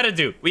 What do we gotta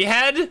do? We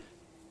had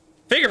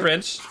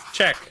fingerprints,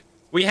 check.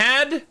 We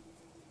had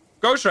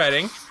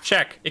ghostwriting,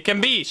 check. It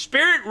can be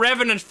spirit,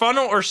 revenant,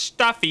 funnel, or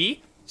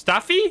stuffy.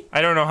 Stuffy?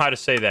 I don't know how to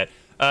say that.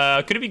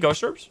 Could it be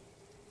ghost orbs?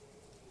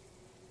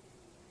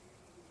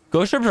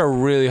 Ghost orbs are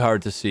really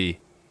hard to see.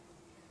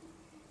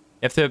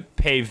 You have to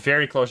pay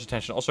very close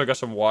attention. Also, I got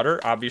some water.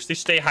 Obviously,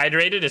 stay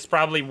hydrated. It's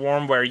probably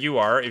warm where you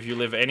are if you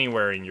live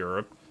anywhere in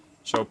Europe.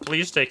 So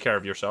please take care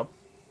of yourself.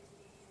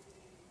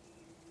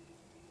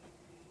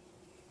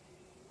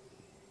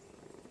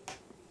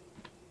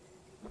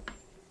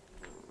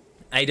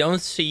 I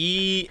don't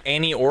see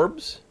any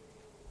orbs.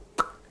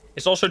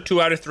 It's also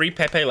 2 out of 3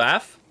 Pepe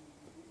Laugh.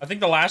 I think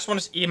the last one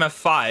is EMF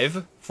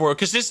 5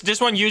 because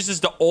this one uses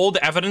the old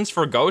evidence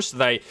for ghosts.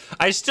 That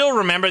I still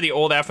remember the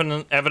old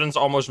evidence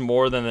almost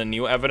more than the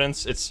new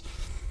evidence.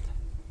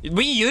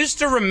 We used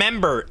to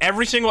remember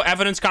every single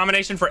evidence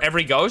combination for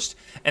every ghost,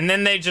 and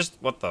then they just,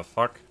 what the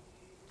fuck?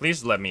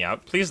 Please let me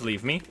out. Please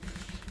leave me.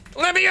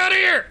 Let me out of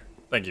here.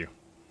 Thank you.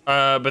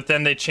 But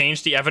then they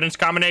changed the evidence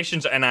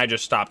combinations, and I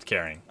just stopped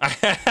caring.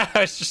 I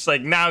was just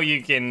like, now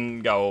you can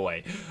go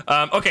away.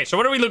 Okay, so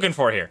what are we looking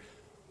for here?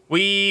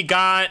 We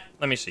got,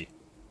 let me see.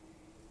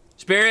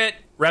 Spirit,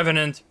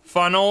 revenant,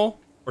 funnel,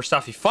 or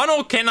stuffy.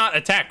 Funnel cannot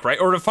attack, right?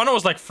 Or the funnel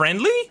is like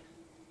friendly?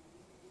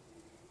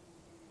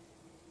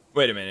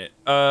 Wait a minute.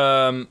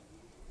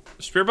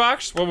 Spirit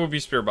box? What would be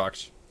spirit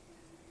box?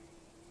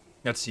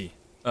 Let's see.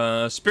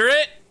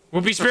 Spirit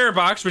would be spirit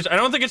box, which I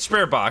don't think it's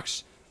spirit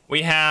box.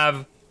 We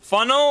have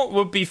funnel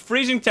would be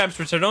freezing temps,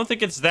 which I don't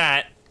think it's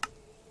that.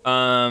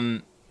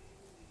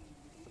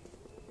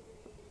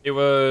 It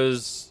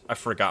was, I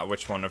forgot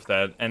which one of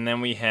that. And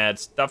then we had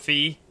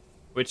stuffy,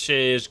 which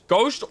is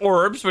ghost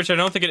orbs, which I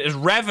don't think it is.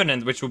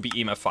 Revenant, which would be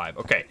EMF 5.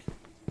 Okay,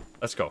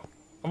 let's go.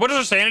 What is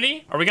our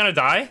sanity? Are we gonna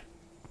die?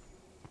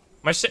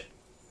 I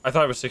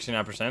thought it was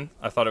 69%.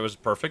 I thought it was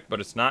perfect, but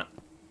it's not.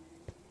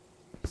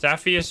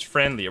 Staffy is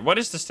friendlier. What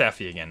is the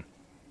Staffy again?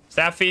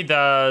 Staffy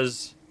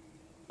does...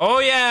 Oh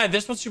yeah,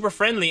 this one's super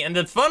friendly, and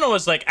the funnel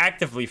is like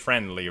actively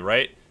friendly,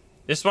 right?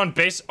 This one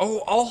oh,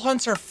 all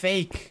hunts are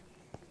fake.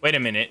 Wait a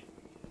minute.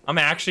 I'm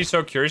actually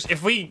so curious.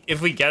 If we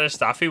get a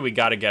Staffy, we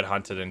gotta get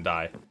hunted and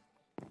die.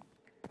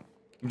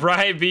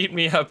 Bri beat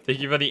me up.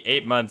 Thank you for the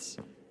 8 months.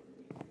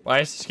 Why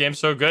is this game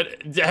so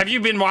good? Have you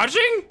been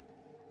watching?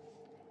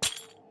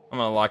 I'm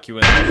gonna lock you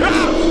in. Oh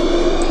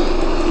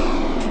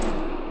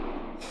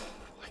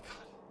my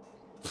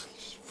god.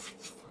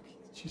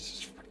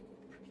 Jesus fucking.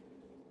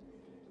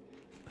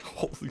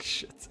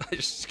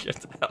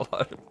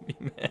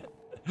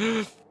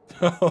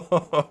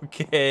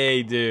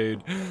 Okay,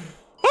 dude.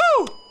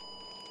 Woo!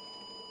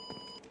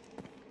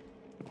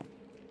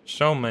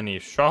 So many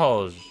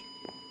shawls.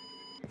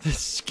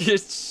 This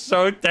gets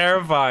so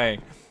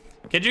terrifying.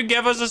 Could you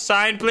give us a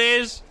sign,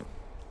 please?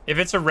 If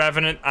it's a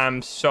Revenant,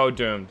 I'm so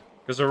doomed.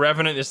 Because a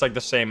Revenant is like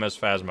the same as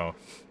Phasmo.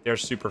 They're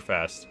super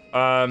fast.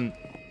 I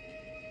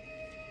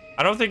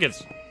don't think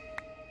it's...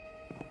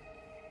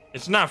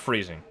 It's not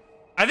freezing.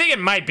 I think it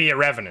might be a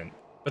Revenant.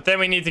 But then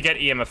we need to get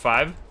EMF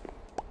 5.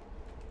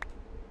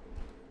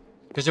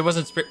 Because it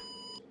wasn't spirit...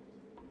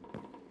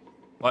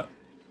 What?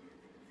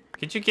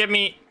 Could you give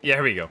me... Yeah,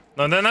 here we go.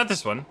 No, not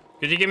this one.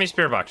 Could you give me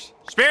Spirit Box?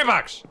 Spirit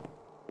Box!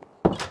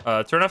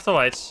 Turn off the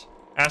lights.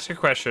 Ask a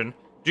question.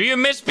 Do you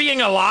miss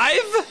being alive?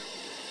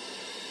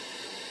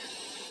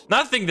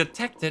 Nothing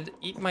detected.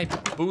 Eat my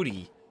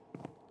booty.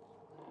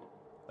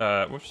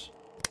 Whoops.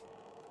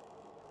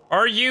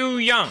 Are you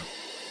young?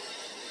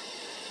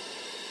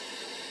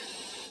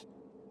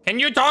 Can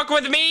you talk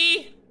with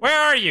me? Where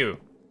are you?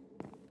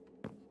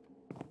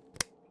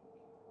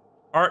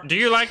 Do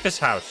you like this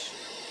house?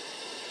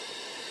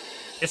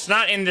 It's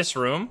not in this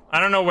room. I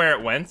don't know where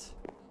it went.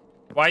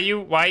 Why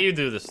you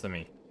do this to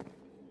me?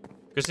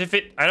 Because if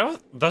it...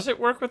 Does it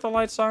work with the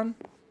lights on?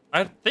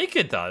 I think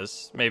it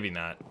does. Maybe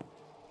not.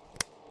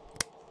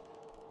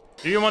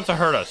 Do you want to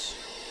hurt us?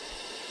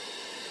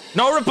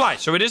 No reply.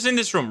 So it is in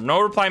this room.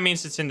 No reply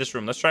means it's in this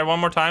room. Let's try one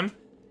more time.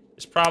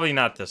 It's probably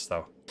not this,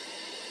 though.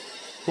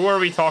 Who are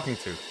we talking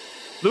to?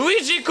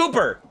 Luigi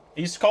Cooper.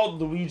 He's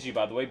called Luigi,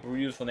 by the way.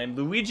 Beautiful name.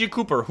 Luigi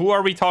Cooper. Who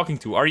are we talking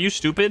to? Are you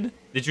stupid?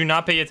 Did you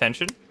not pay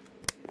attention?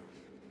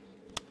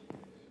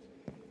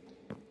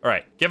 All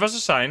right. Give us a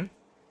sign.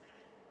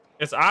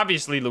 It's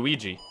obviously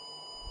Luigi.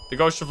 The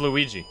ghost of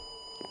Luigi.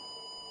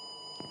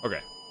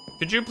 Okay.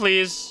 Could you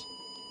please,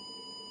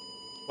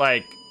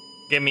 like,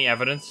 give me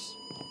evidence?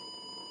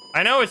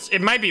 I know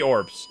it might be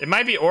orbs. It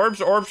might be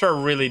orbs. Orbs are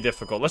really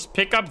difficult. Let's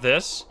pick up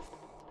this.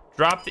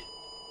 Drop the...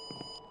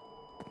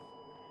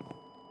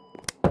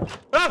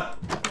 Ah!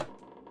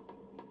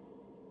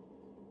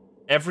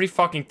 Every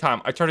fucking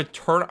time I try to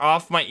turn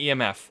off my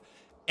EMF,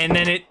 and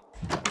then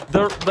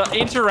the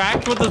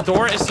interact with the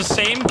door is the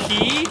same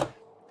key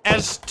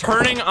as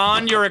turning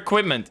on your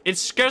equipment. It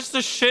scares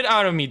the shit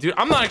out of me, dude.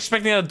 I'm not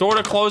expecting the door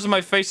to close in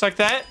my face like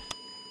that.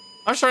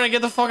 I'm trying to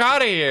get the fuck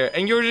out of here,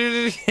 and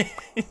you're...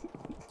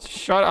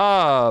 Shut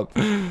up.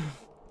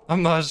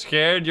 I'm not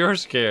scared. You're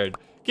scared.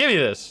 Give me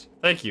this.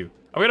 Thank you.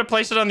 I'm gonna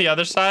place it on the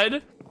other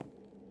side.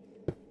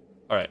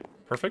 All right.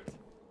 Perfect.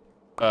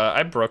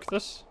 I broke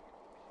this.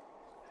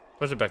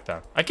 Put it back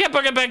down. I can't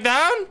put it back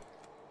down?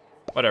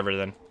 Whatever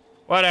then.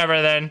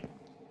 Whatever then.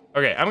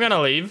 Okay, I'm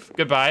gonna leave.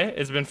 Goodbye.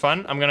 It's been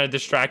fun. I'm gonna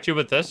distract you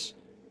with this.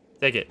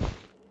 Take it.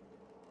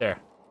 There.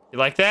 You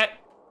like that?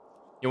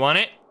 You want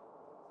it?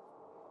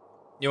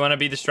 You want to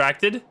be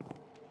distracted?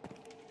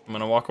 I'm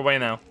gonna walk away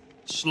now.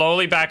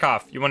 Slowly back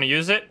off. You want to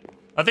use it?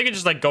 I think it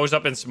just like goes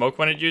up in smoke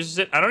when it uses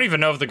it. I don't even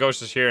know if the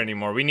ghost is here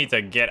anymore. We need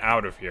to get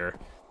out of here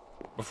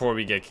before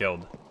we get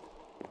killed.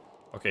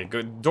 Okay,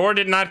 good. Door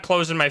did not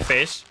close in my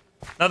face.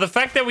 Now, the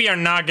fact that we are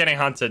not getting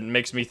hunted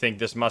makes me think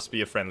this must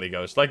be a friendly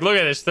ghost. Like, look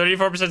at this.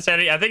 34%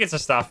 sanity. I think it's a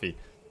Staffy.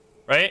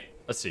 Right?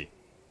 Let's see.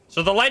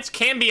 So the lights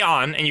can be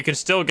on, and you can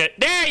still get...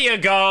 There you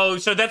go!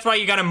 So that's why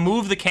you gotta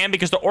move the cam,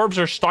 because the orbs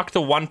are stuck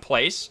to one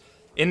place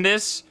in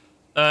this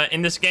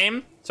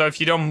game. So if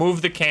you don't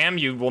move the cam,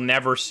 you will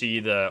never see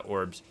the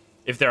orbs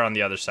if they're on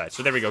the other side.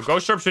 So there we go.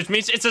 Ghost orbs, which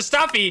means it's a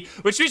Staffy,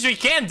 which means we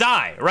can't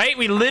die, right?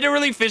 We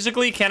literally,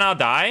 physically cannot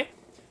die.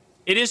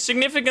 It is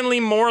significantly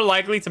more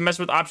likely to mess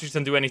with objects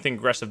than do anything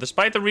aggressive.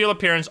 Despite the real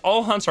appearance,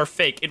 all hunts are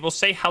fake. It will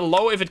say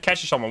hello if it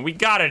catches someone. We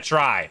gotta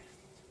try.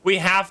 We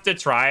have to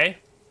try.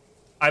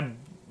 I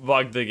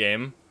bugged the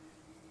game.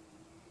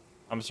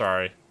 I'm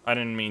sorry. I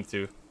didn't mean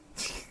to.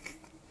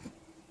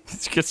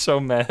 It gets so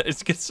mad.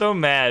 It gets so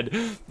mad.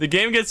 The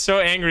game gets so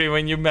angry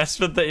when you mess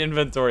with the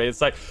inventory.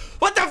 It's like,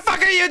 what the fuck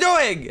are you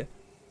doing?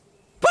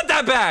 Put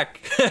that back.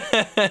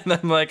 And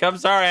I'm like, I'm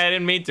sorry. I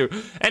didn't mean to.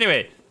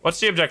 Anyway, what's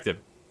the objective?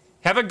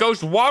 Have a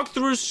ghost walk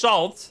through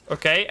salt,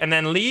 okay, and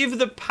then leave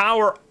the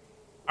power...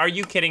 Are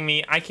you kidding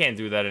me? I can't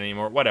do that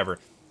anymore. Whatever.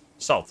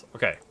 Salt,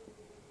 okay.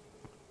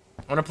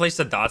 I want to place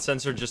the dot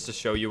sensor just to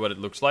show you what it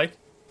looks like.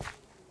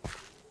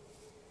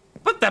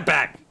 Put that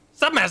back.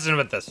 Stop messing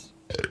with this.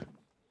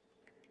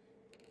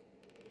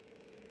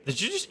 Did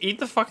you just eat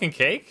the fucking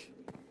cake?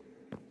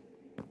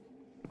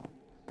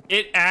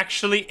 It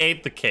actually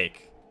ate the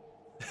cake.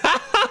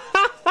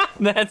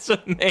 That's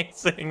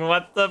amazing.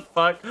 What the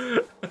fuck?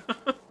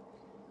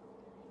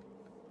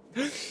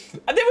 And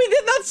then we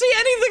did not see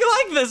anything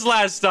like this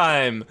last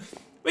time.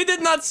 We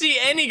did not see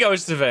any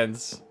ghost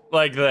events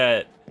like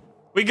that.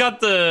 We got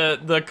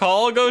the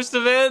call ghost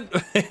event.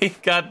 We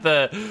got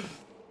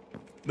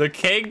the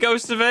cake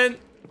ghost event.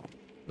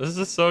 This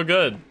is so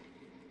good.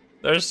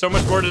 There's so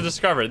much more to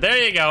discover.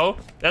 There you go.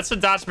 That's the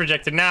dots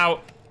projector.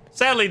 Now,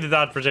 sadly, the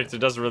dot projector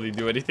doesn't really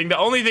do anything. The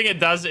only thing it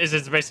does is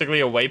it's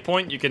basically a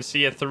waypoint. You can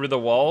see it through the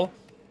wall.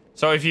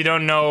 So if you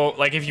don't know,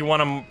 like if you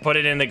want to put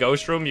it in the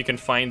ghost room, you can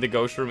find the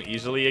ghost room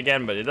easily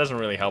again, but it doesn't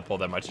really help all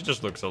that much. It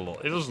just looks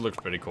it just looks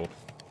pretty cool. All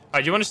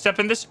right, do you want to step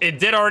in this? It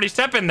did already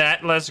step in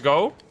that. Let's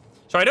go.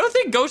 So I don't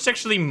think ghosts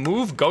actually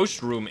move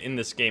ghost room in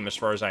this game as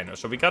far as I know.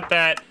 So we got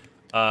that.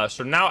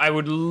 So now I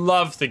would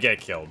love to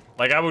get killed.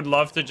 Like I would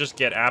love to just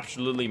get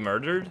absolutely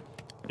murdered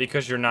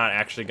because you're not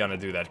actually gonna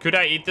do that. Could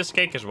I eat this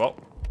cake as well?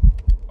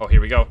 Oh, here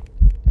we go.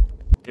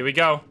 Here we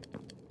go.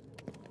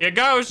 Here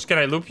goes. Can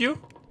I loop you?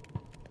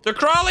 They're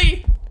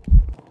crawling!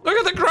 Look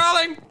at the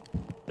crawling!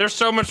 They're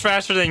so much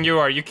faster than you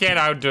are. You can't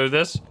outdo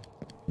this.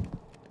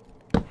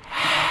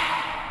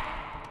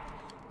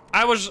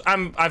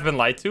 I've been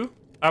lied to.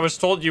 I was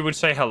told you would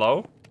say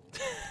hello.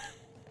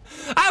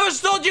 I was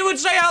told you would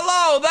say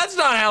hello! That's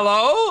not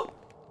hello!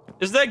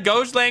 Is that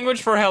ghost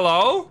language for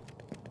hello?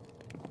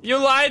 You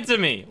lied to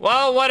me.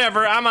 Well,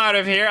 whatever. I'm out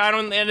of here. I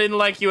didn't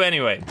like you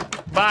anyway.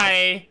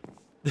 Bye.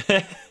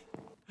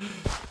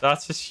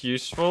 That's just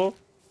useful.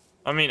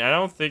 I mean, I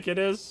don't think it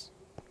is.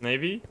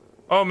 Maybe.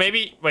 Oh,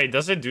 maybe. Wait,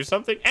 does it do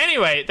something?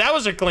 Anyway, that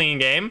was a clean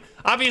game.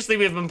 Obviously,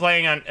 we've been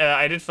playing on...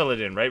 I did fill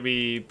it in, right?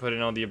 We put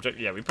in all the object...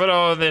 Yeah, we put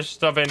all this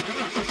stuff in.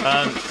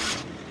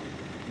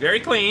 Very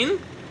clean.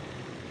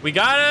 We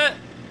gotta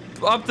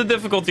up the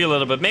difficulty a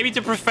little bit. Maybe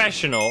to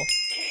professional.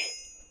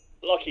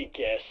 Lucky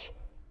guess.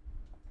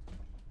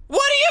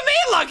 What do you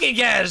mean, lucky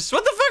guess?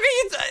 What the fuck are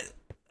you...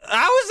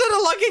 How is it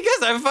a lucky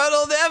guess? I found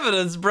all the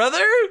evidence,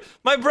 brother.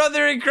 My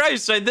brother in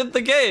Christ, I did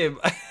the game.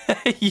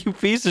 You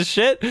piece of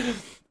shit.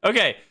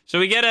 Okay, so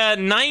we get a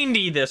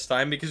 90 this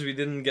time because we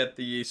didn't get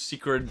the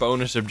secret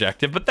bonus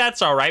objective, but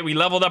that's all right. We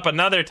leveled up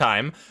another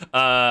time.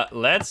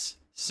 Let's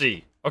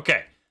see.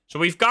 Okay, so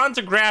we've gone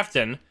to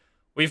Grafton.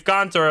 We've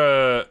gone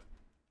to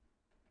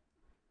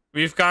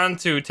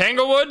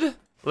Tanglewood.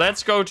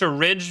 Let's go to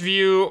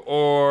Ridgeview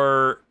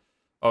or...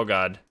 Oh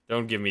God,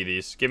 don't give me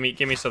these. Give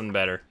me something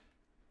better.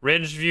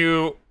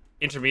 Ridgeview,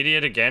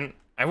 intermediate again.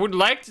 I would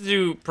like to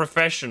do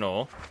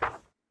professional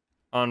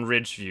on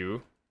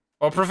Ridgeview.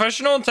 Oh,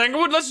 professional in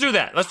Tanglewood? Let's do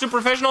that. Let's do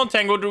professional in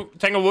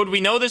Tanglewood. We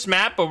know this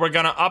map, but we're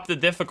gonna up the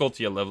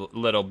difficulty a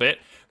little bit.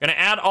 We're gonna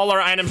add all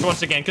our items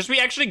once again, because we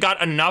actually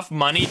got enough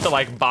money to,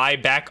 like, buy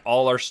back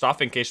all our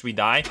stuff in case we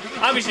die.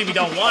 Obviously, we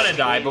don't want to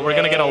die, but we're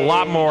gonna get a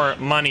lot more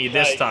money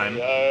this time.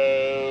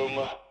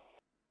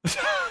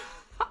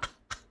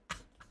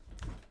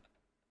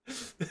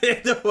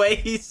 The way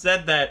he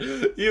said that,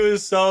 he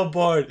was so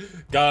bored.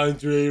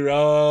 Country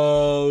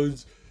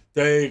roads,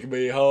 take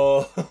me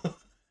home.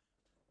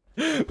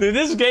 Dude,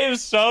 this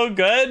game's so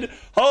good.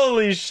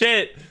 Holy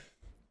shit.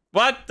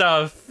 What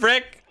the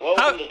frick?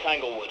 Welcome to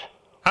Tanglewood.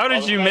 How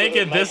did you make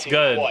it this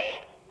good? Quiet.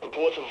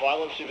 Reports of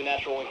violent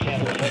supernatural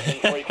encounters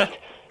have been frequent.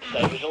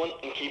 Stay vigilant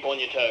and keep on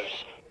your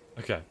toes.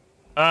 Okay.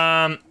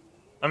 I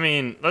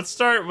mean, let's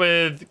start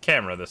with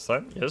camera this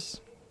time. Yes.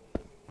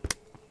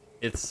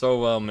 It's so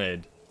well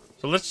made.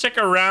 So let's check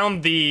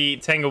around the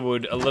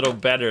Tanglewood a little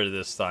better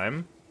this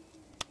time.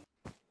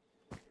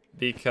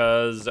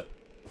 Because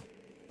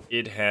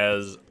it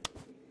has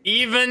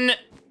even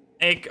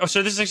a... Oh,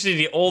 so this is actually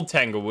the old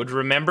Tanglewood.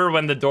 Remember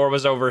when the door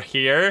was over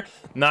here?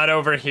 Not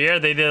over here?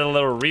 They did a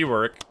little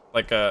rework.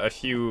 Like a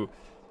few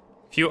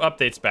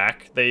updates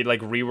back. They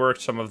like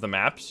reworked some of the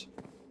maps.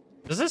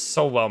 This is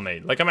so well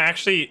made. Like I'm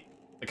actually...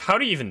 Like how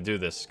do you even do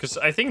this? Because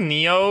I think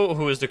Neo,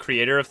 who is the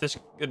creator of this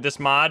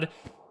mod,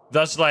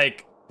 does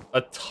like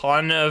a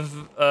ton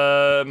of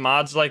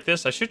mods like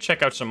this. I should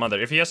check out some other.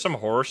 If he has some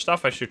horror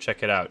stuff, I should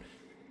check it out.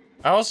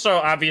 Also,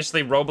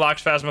 obviously,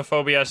 Roblox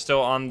Phasmophobia is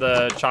still on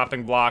the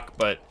chopping block,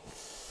 but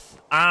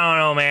I don't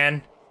know,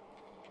 man.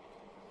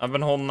 I've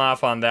been holding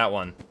off on that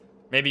one.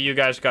 Maybe you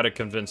guys got to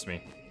convince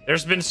me.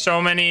 There's been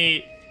so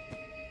many...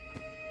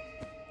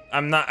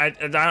 I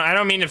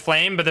don't mean to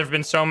flame, but there've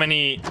been so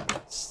many,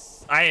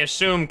 I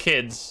assume,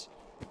 kids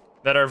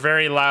that are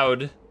very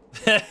loud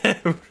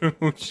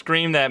who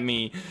screamed at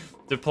me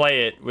to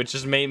play it, which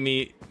has made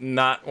me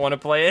not want to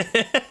play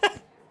it.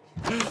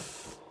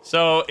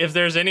 So if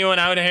there's anyone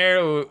out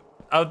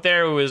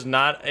there who is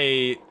not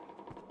a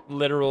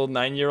literal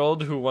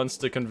 9-year-old who wants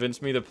to convince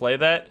me to play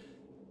that,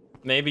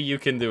 maybe you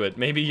can do it.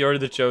 Maybe you're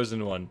the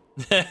chosen one.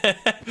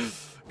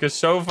 Because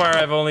so far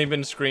I've only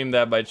been screamed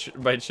at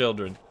by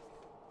children.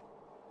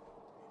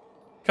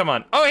 Come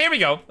on. Oh, here we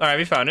go. All right,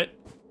 we found it.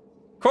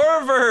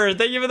 Corver,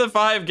 thank you for the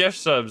 5 gift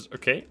subs.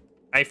 Okay,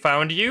 I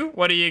found you.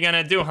 What are you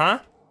gonna do, huh?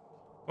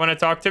 Want to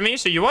talk to me?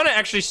 So you want to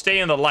actually stay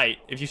in the light.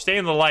 If you stay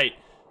in the light,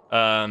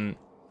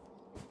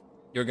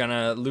 you're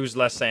gonna lose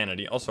less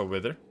sanity. Also,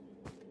 Wither.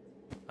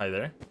 Hi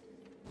there.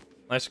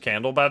 Nice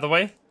candle, by the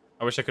way.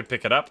 I wish I could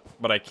pick it up,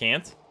 but I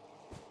can't.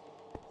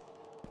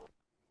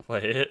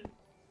 Play it.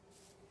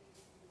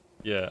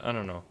 Yeah, I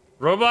don't know.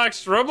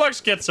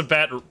 Roblox gets a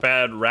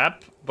bad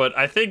rap, but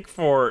I think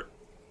for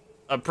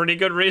a pretty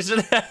good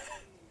reason.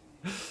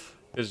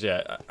 Because,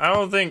 yeah, I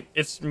don't think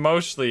it's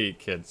mostly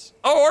kids.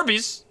 Oh,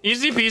 Orbeez.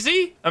 Easy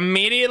peasy.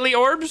 Immediately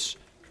orbs.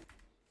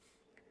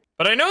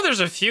 But I know there's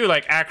a few,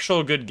 like,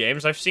 actual good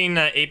games. I've seen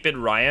 8-Bit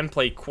Ryan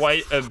play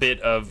quite a bit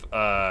of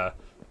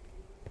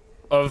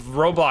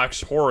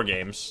Roblox horror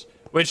games.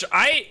 which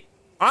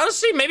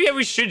honestly, maybe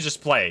we should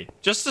just play,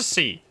 just to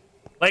see.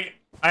 Like,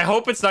 I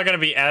hope it's not gonna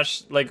be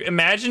Ash. Like,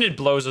 imagine it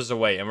blows us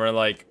away and we're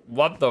like,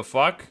 what the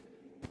fuck?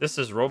 This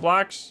is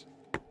Roblox?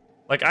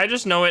 Like, I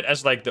just know it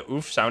as like the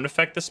oof sound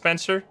effect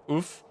dispenser.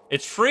 Oof.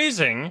 It's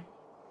freezing,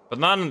 but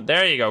not,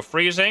 there you go,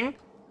 freezing.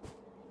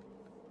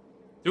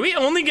 Do we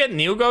only get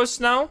new ghosts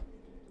now?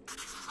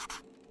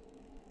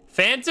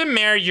 Phantom,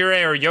 Mare,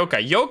 Yurei, or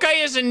Yokai.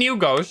 Yokai is a new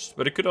ghost,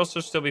 but it could also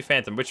still be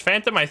Phantom. Which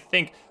Phantom, I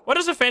think... What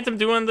does a Phantom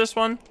do in this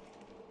one?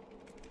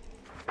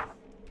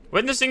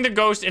 Witnessing the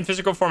ghost in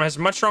physical form has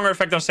much stronger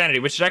effect on sanity,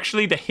 which is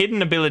actually the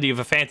hidden ability of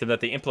a Phantom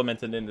that they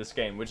implemented in this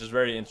game, which is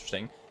very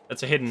interesting.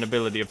 That's a hidden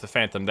ability of the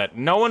Phantom that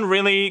no one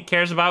really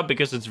cares about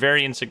because it's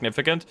very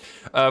insignificant.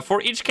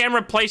 For each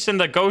camera placed in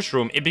the ghost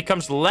room, it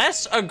becomes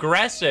less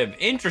aggressive.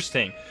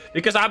 Interesting.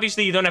 Because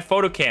obviously you don't have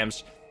photo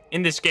cams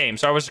in this game,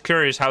 so I was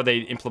curious how they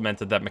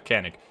implemented that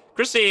mechanic.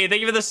 Chrissy,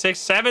 thank you for the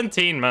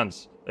 17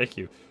 months. Thank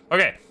you.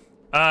 Okay.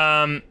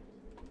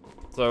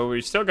 So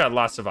we still got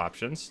lots of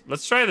options.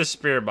 Let's try the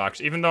spirit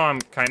box, even though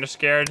I'm kind of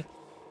scared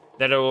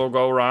that it will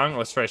go wrong.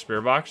 Let's try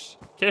spirit box.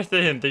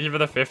 Kirsten, thank you for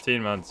the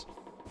 15 months.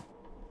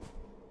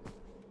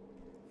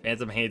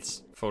 Phantom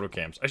hates photo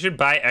cams. I should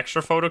buy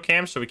extra photo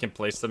cams so we can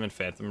place them in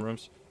Phantom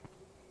rooms.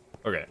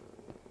 Okay.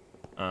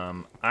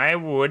 I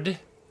would...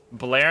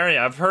 Blair,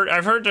 yeah, I've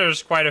heard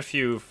there's quite a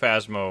few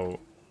Phasmo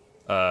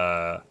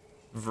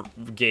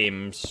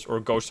games or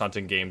ghost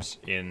hunting games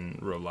in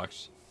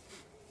Roblox.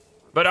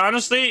 But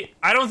honestly,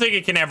 I don't think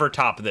it can ever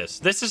top this.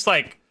 This is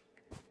like...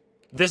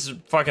 This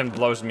fucking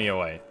blows me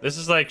away. This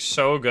is like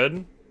so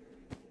good.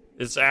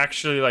 It's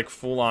actually like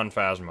full-on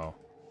Phasmo.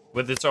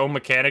 With its own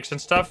mechanics and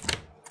stuff.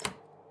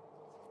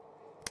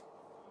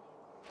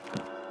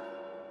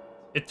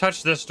 It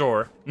touched this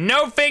door.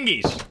 No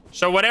fingies!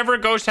 So whatever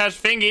ghost has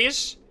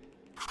fingies...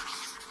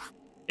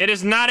 It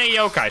is not a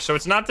yokai, so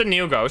it's not the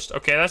new ghost.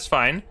 Okay, that's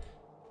fine.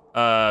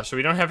 So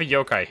we don't have a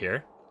yokai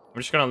here. I'm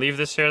just gonna leave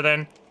this here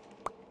then.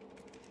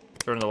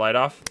 Turn the light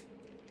off.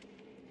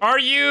 Are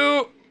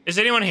you... Is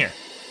anyone here?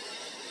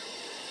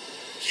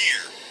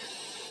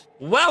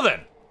 Well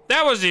then.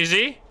 That was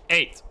easy.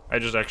 8. I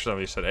just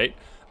accidentally said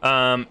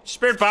 8.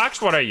 Spirit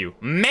box, what are you?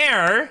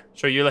 Mare.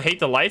 So you hate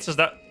the lights? Is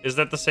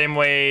that the same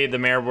way the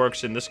mare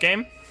works in this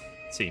game?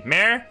 Let's see.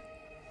 Mare.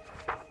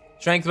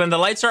 Strength, when the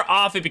lights are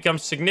off, it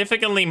becomes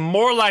significantly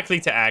more likely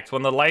to act.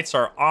 When the lights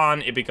are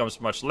on, it becomes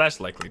much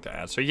less likely to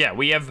act. So yeah,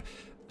 we have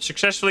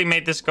successfully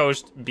made this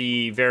ghost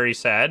be very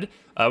sad.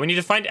 We need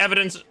to find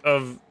evidence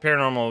of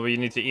paranormal. We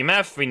need to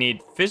EMF. We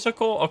need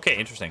physical. Okay,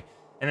 interesting.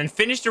 And then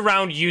finish the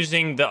round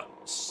using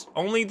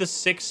only the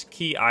 6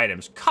 key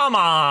items. Come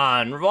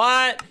on,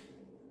 what?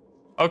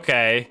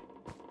 Okay.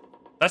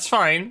 That's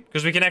fine,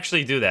 because we can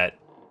actually do that.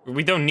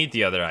 We don't need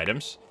the other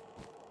items.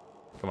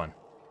 Come on.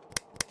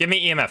 Give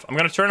me EMF. I'm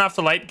gonna turn off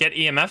the light, get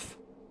EMF.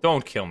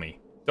 Don't kill me.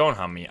 Don't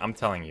harm me, I'm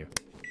telling you.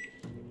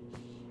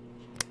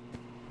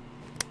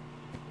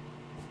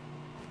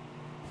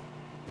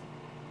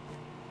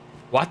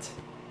 What?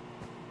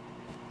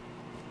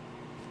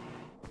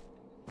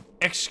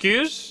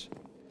 Excuse?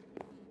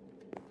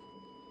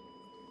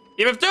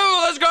 EMF 2,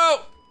 let's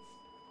go!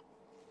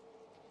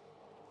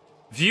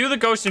 View the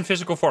ghost in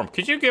physical form.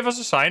 Could you give us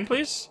a sign,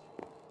 please?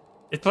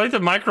 It played the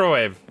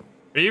microwave.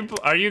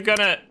 Are you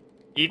gonna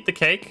eat the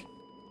cake?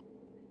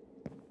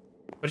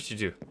 What did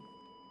you do?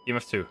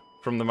 EMF 2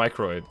 from the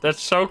microwave.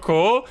 That's so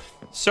cool.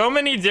 So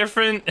many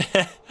different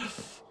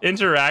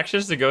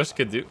interactions the ghost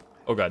could do.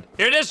 Oh god.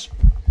 Here it is!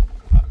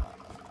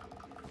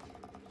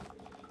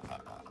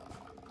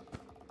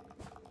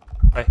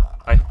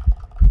 Hi.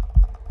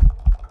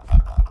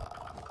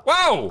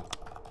 Whoa!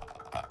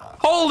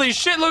 Holy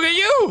shit, look at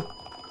you!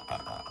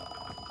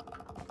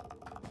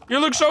 You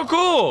look so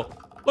cool!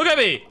 Look at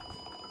me!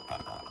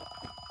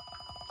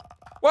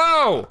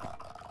 Whoa!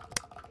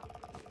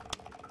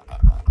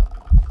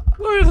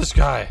 Look at this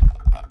guy.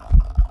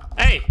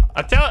 Hey,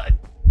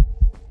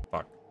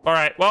 fuck.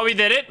 Alright, well, we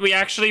did it. We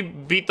actually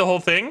beat the whole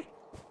thing.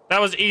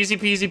 That was easy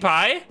peasy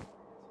pie.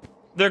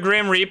 The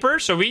Grim Reaper.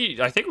 So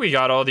I think we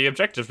got all the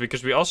objectives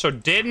because we also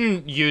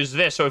didn't use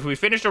this. So if we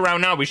finish the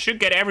round now, we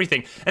should get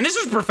everything. And this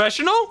is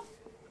professional?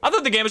 I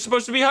thought the game was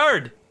supposed to be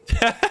hard.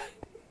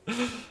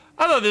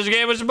 I thought this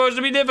game was supposed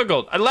to be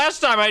difficult. And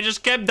last time I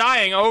just kept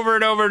dying over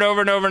and over and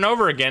over and over and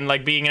over again,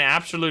 like being an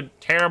absolute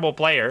terrible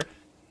player.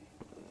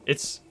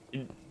 It's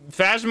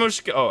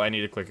Phasmo. Oh, I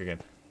need to click again.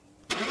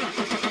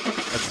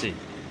 Let's see.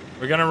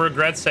 We're gonna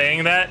regret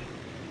saying that.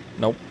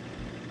 Nope.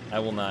 I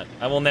will not.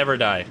 I will never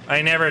die.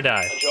 I never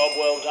die. A job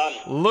well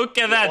done. Look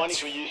at that.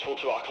 Findings were useful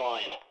to our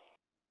client.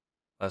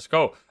 Let's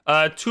go.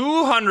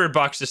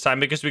 $200 this time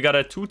because we got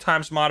a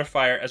 2x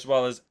modifier as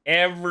well as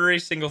every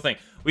single thing.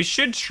 We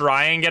should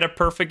try and get a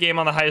perfect game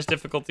on the highest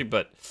difficulty,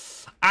 but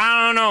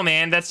I don't know,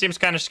 man. That seems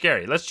kind of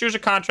scary. Let's choose a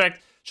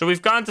contract. So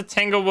we've gone to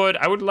Tanglewood.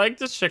 I would like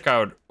to check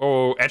out...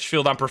 Oh,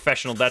 Edgefield on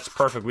Professional. That's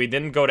perfect. We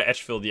didn't go to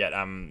Edgefield yet.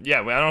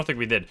 Yeah, I don't think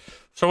we did.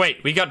 So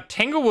wait, we got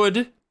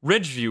Tanglewood,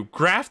 Ridgeview,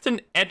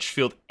 Grafton,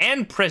 Edgefield,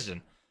 and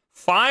Prison.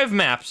 5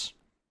 maps.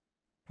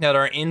 that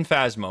are in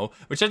Phasmo,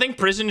 which I think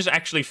prison is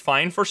actually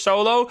fine for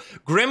solo.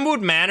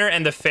 Grimwood Manor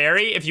and the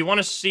Ferry, if you want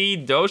to see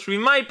those, we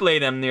might play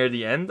them near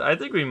the end. I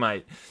think we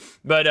might.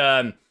 But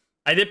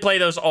I did play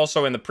those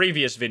also in the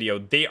previous video.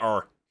 They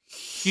are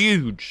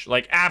huge,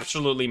 like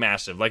absolutely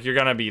massive. Like you're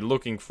gonna be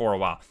looking for a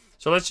while.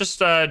 So let's just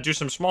do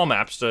some small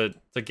maps to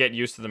get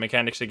used to the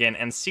mechanics again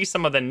and see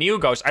some of the new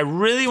ghosts. I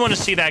really want to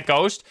see that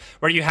ghost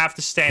where you have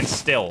to stand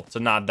still to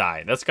not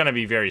die. That's gonna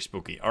be very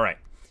spooky. All right,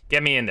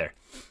 get me in there.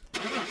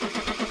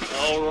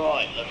 All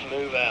right, let's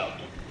move out.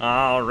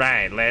 All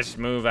right, let's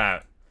move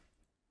out.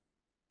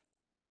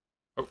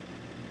 Oh.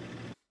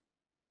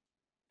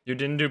 You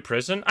didn't do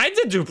prison? I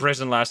did do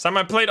prison last time.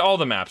 I played all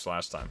the maps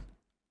last time.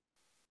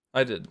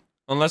 I did.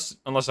 Unless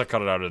I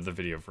cut it out of the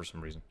video for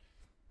some reason.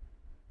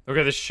 Look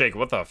at this shake.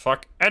 What the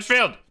fuck?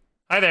 Edgefield!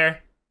 Hi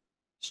there.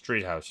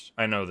 Street house.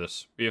 I know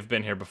this. We have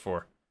been here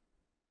before.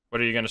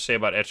 What are you going to say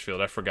about Edgefield?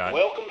 I forgot.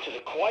 Welcome to the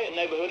quiet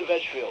neighborhood of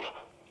Edgefield.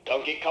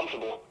 Don't get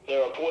comfortable.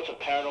 There are reports of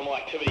paranormal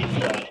activity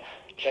inside.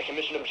 Check your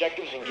mission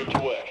objectives and get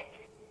to work.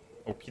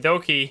 Okie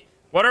dokie.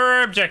 What are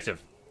our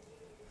objectives?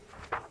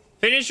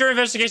 Finish your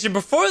investigation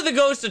before the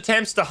ghost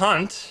attempts to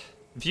hunt.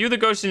 View the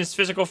ghost in its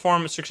physical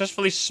form.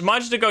 Successfully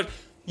smudge the ghost.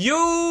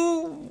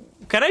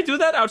 Can I do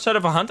that outside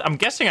of a hunt? I'm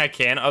guessing I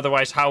can.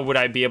 Otherwise, how would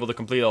I be able to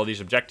complete all these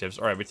objectives?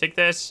 All right, we take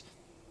this.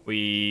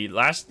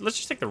 Let's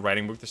just take the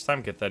writing book this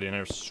time. Get that in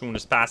as soon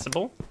as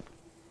possible.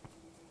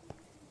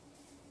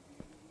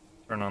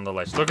 Turn on the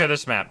lights. Look at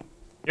this map.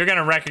 You're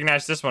gonna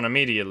recognize this one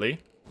immediately.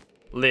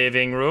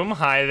 Living room.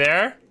 Hi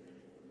there.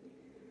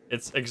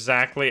 It's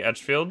exactly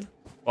Edgefield.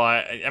 Well,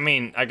 I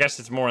mean, I guess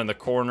it's more in the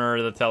corner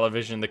of the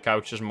television. The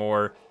couch is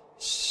more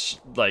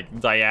like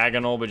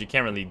diagonal, but you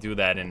can't really do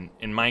that in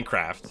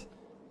Minecraft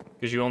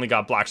because you only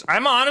got blocks.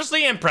 I'm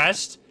honestly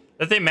impressed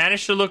that they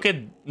managed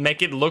to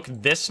make it look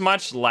this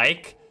much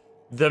like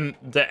the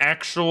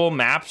actual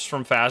maps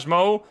from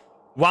Phasmo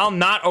while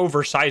not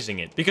oversizing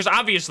it. Because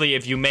obviously,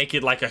 if you make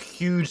it like a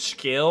huge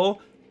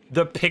scale,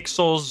 the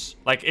pixels,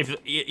 like if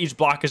each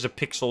block is a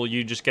pixel,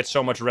 you just get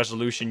so much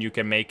resolution you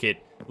can make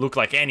it look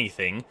like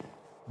anything.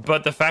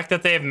 But the fact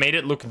that they have made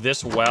it look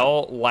this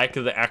well, like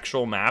the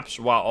actual maps,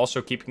 while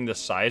also keeping the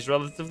size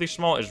relatively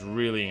small, is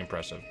really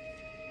impressive.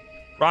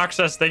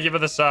 Roxas, thank you for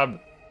the sub.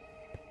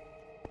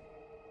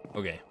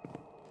 Okay.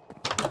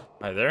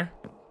 Hi there.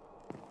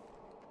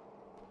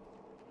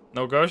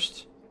 No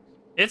ghost?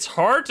 It's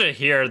hard to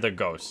hear the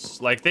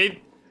ghosts. Like,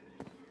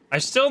 I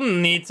still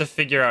need to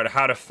figure out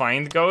how to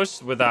find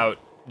ghosts without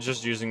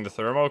just using the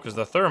thermo, because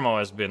the thermo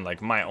has been,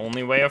 like, my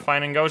only way of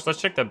finding ghosts.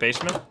 Let's check the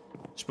basement.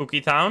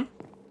 Spooky town.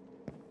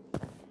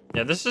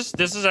 Yeah, this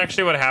is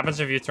actually what happens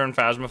if you turn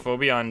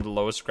Phasmophobia on the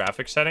lowest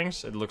graphic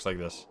settings. It looks like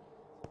this.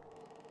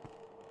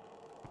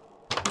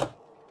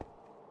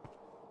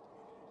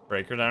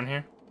 Breaker down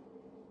here?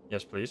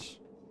 Yes, please.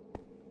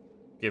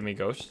 Give me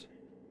ghost.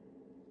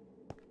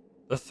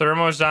 The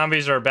thermo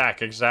zombies are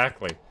back,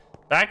 exactly.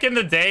 Back in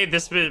the day,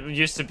 this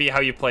used to be how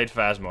you played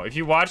Phasmo. If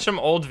you watch some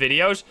old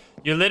videos,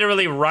 you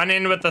literally run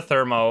in with the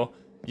thermo,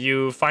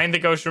 you find the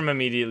ghost room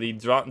immediately,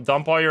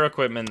 dump all your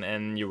equipment,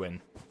 and you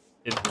win.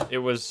 It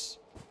was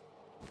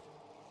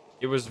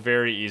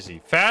very easy.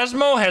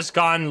 Phasmo has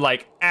gone,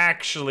 like,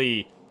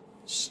 actually,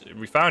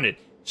 we found it,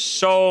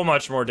 so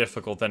much more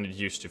difficult than it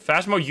used to.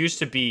 Phasmo used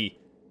to be,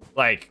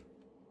 like,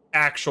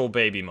 actual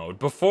baby mode.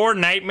 Before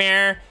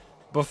Nightmare,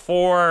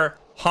 before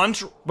Hunt,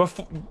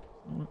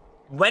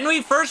 when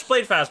we first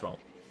played Phasmo.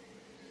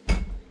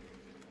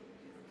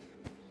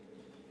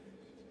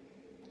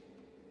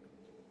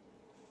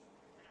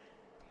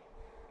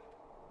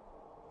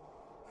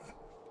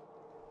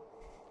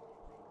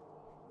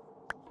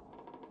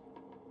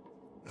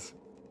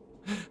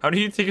 How do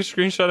you take a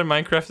screenshot of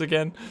Minecraft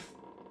again?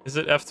 Is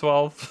it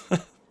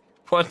F12?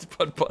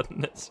 What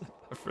button is it?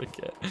 I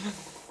forget.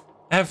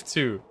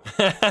 F2.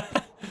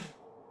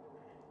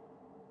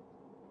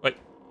 Wait.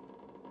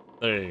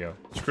 There you go.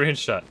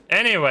 Screenshot.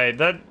 Anyway,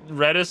 that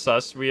red is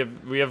sus. We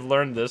have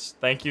learned this.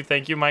 Thank you,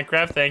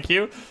 Minecraft. Thank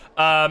you.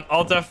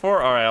 Alt F4.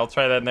 All right, I'll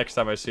try that next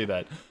time I see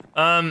that.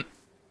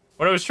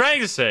 What I was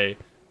trying to say is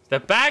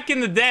that back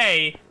in the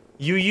day,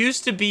 you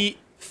used to be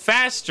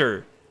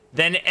faster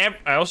than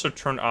I also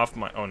turned off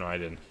my... Oh, no, I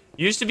didn't.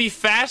 You used to be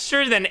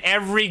faster than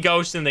every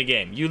ghost in the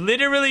game. You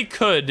literally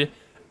could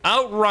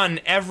outrun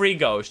every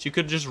ghost. You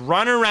could just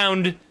run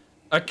around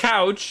a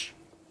couch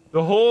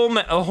a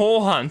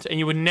whole hunt, and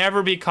you would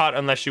never be caught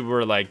unless you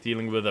were, like,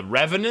 dealing with a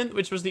revenant,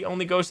 which was the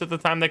only ghost at the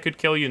time that could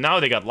kill you. Now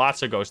they got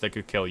lots of ghosts that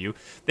could kill you.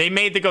 They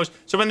made the ghosts...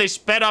 So when they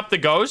sped up the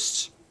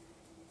ghosts,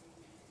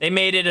 they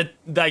made it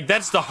like,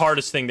 that's the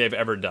hardest thing they've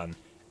ever done.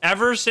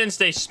 Ever since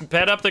they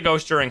sped up the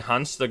ghost during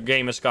hunts, the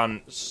game has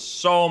gone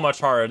so much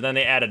harder. Then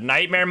they added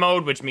nightmare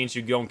mode, which means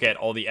you don't get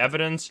all the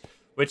evidence,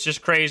 which is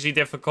crazy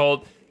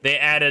difficult. They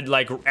added,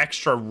 like,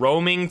 extra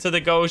roaming to the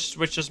ghosts,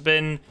 which has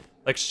been,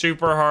 like,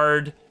 super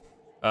hard.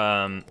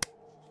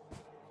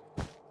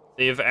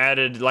 They've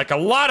added, like, a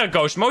lot of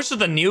ghosts. Most of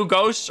the new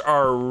ghosts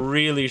are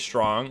really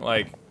strong,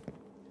 like,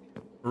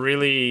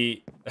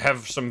 really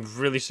have some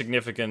really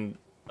significant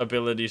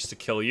abilities to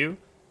kill you.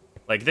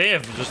 Like, they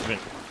have just been...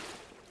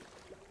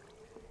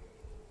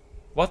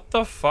 What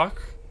the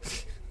fuck?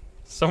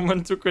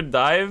 Someone took a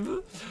dive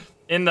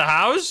in the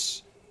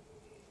house?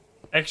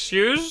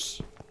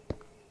 Excuse?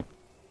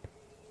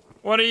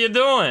 What are you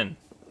doing?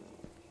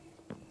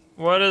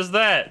 What is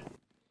that?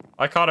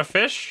 I caught a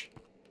fish?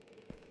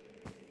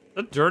 Is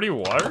that dirty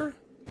water?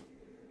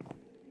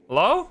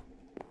 Hello?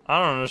 I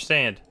don't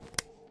understand.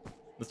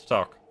 Let's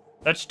talk.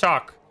 Let's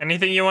talk.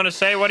 Anything you want to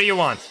say? What do you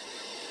want?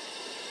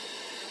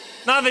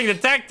 Nothing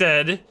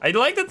detected. I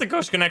like that the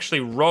ghosts can actually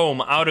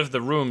roam out of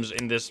the rooms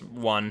in this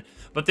one,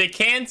 but they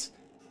can't.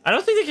 I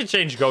don't think they can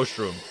change ghost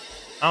room.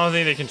 I don't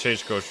think they can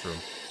change ghost room.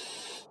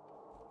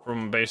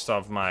 From based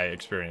off my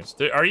experience.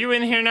 Are you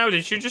in here now?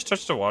 Did you just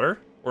touch the water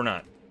or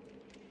not?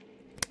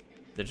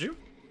 Did you?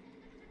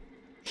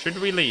 Should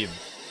we leave?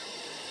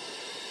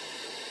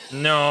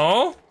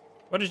 No.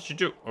 What did you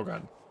do? Oh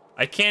god.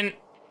 I can't.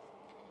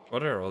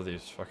 What are all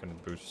these fucking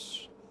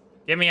boosts?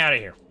 Get me out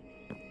of here.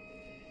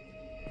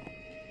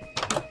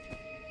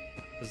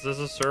 Is this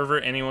a server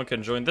anyone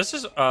can join? This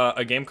is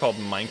a game called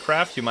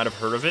Minecraft. You might have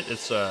heard of it.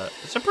 It's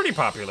a pretty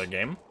popular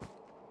game.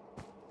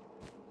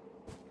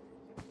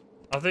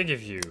 I think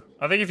if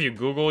you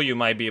Google, you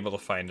might be able to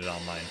find it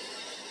online.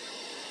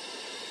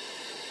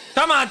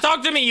 Come on,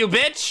 talk to me, you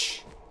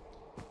bitch!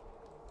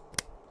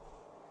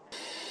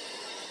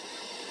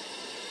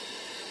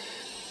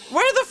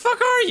 Where the fuck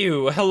are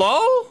you?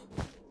 Hello?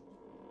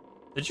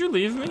 Did you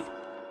leave me?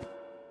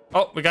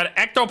 Oh, we got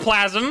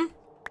ectoplasm.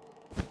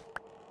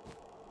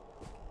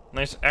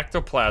 Nice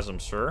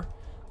ectoplasm, sir.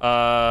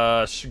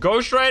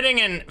 Ghostwriting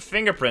and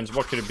fingerprints.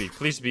 What could it be?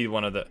 Please be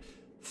one of the...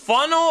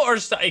 Funnel or...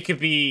 It could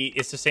be...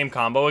 It's the same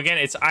combo again.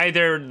 It's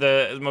either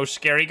the most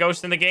scary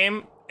ghost in the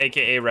game,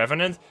 aka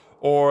Revenant,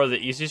 or the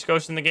easiest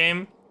ghost in the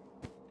game.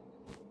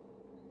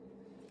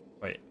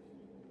 Wait.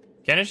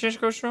 Can it change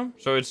ghost room?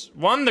 So it's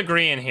 1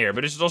 degree in here,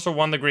 but it's also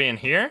 1 degree in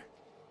here.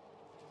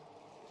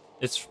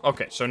 It's...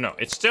 Okay, so no.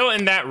 It's still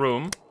in that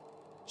room.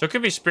 So it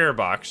could be spirit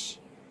box.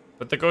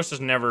 But the ghost has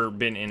never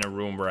been in a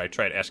room where I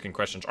tried asking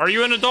questions. Are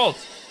you an adult?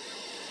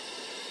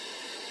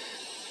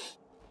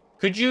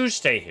 Could you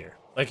stay here?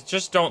 Like,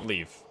 just don't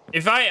leave.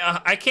 If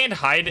I can't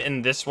hide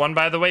in this one,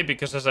 by the way,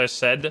 because as I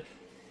said,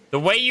 the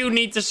way you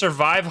need to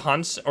survive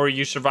hunts, or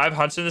you survive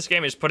hunts in this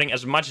game, is putting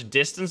as much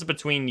distance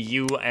between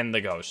you and the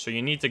ghost. So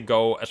you need to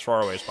go as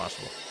far away as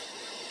possible.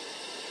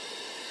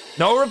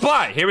 No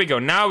reply. Here we go.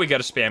 Now we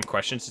gotta spam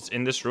questions. It's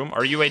in this room.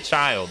 Are you a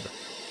child?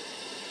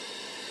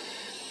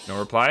 No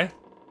reply.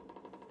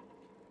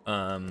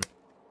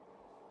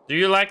 Do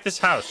you like this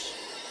house?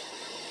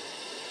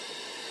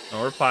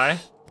 No reply.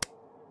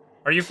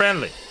 Are you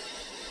friendly?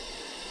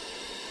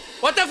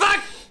 What the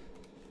fuck?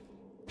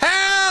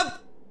 Help!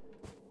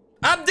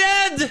 I'm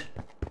dead!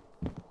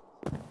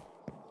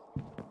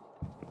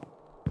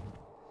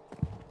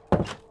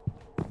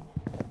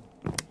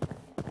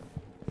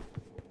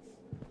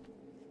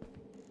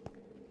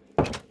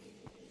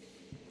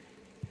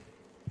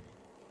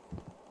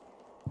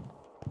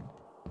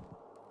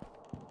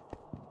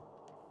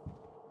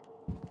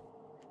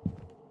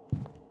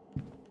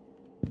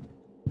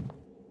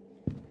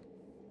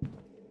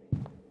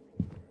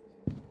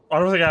 I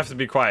don't think I have to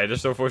be quiet.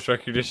 There's no voice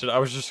recognition. I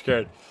was just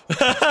scared.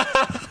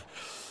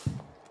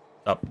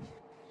 Stop.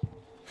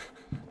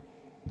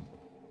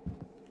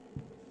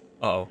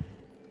 Uh-oh.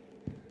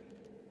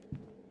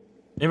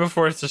 Even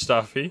before it's a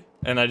stuffy,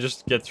 and I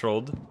just get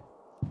trolled.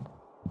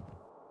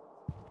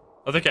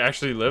 I think I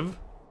actually live.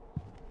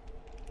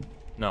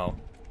 No.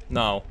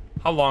 No.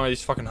 How long are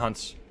these fucking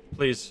hunts?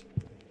 Please.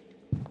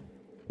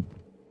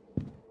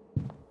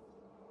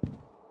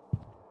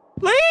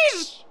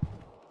 Please!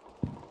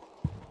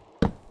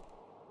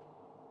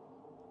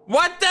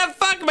 What the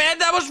fuck, man?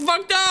 That was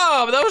fucked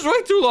up. That was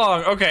way too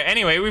long. Okay,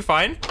 anyway, we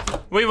fine.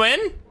 We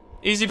win.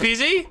 Easy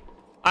peasy.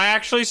 I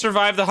actually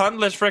survived the hunt.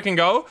 Let's freaking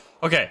go.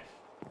 Okay,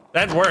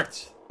 that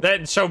worked.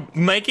 So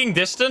making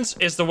distance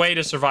is the way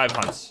to survive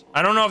hunts.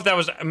 I don't know if that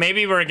was...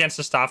 Maybe we're against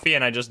a Staffy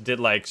and I just did,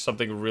 like,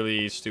 something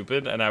really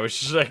stupid. And I was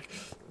just, like,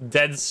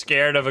 dead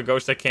scared of a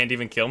ghost that can't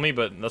even kill me.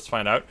 But let's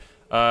find out.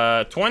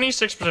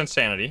 26%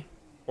 sanity.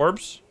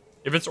 Orbs.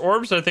 If it's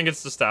orbs, I think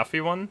it's the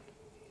Staffy one.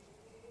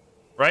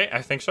 Right?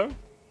 I think so.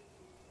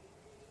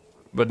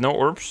 But no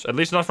orbs. At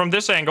least not from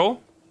this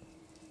angle.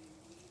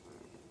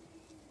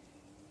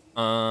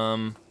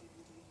 I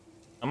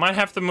might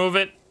have to move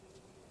it.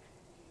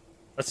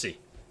 Let's see.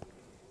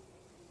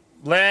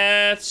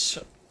 Let's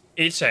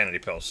eat sanity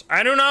pills.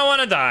 I do not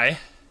want to die.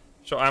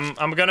 So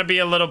I'm gonna be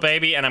a little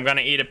baby and I'm gonna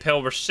eat a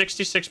pill. We're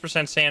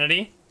 66%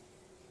 sanity.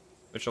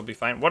 Which will be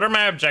fine. What are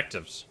my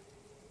objectives?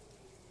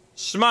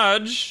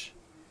 Smudge.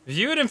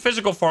 View it in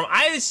physical form.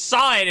 I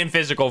saw it in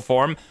physical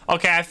form.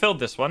 Okay, I filled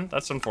this one.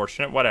 That's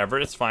unfortunate. Whatever.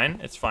 It's fine.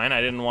 It's fine.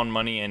 I didn't want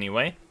money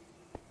anyway.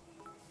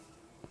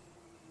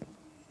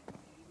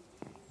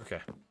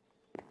 Okay.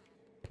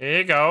 Here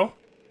you go.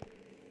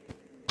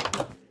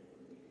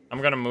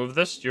 I'm gonna move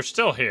this. You're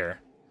still here.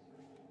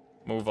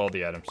 Move all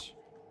the items.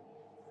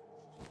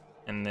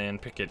 And then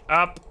pick it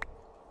up.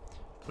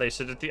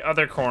 Place it at the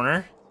other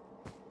corner.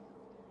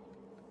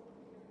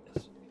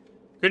 Yes.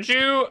 Could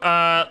you,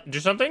 do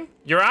something?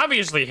 You're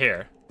obviously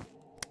here.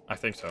 I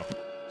think so.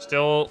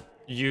 Still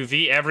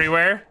UV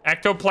everywhere.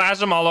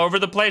 Ectoplasm all over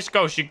the place.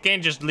 Ghost, you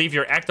can't just leave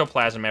your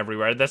ectoplasm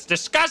everywhere. That's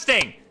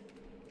disgusting!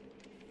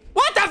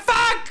 What the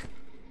fuck?!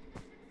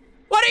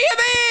 What do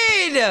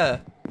you mean?!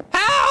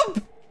 Help!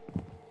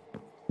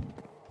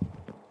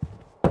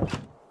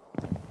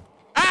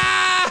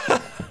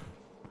 Ah!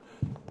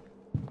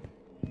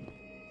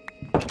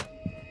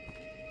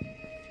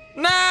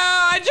 No,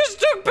 I just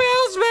took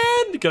pills,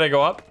 man! Can I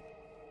go up?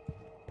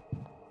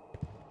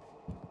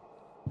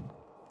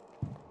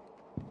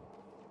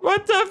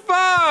 What the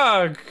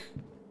fuck?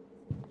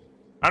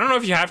 I don't know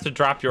if you have to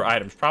drop your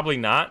items. Probably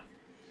not.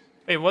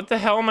 Wait, what the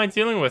hell am I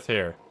dealing with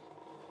here?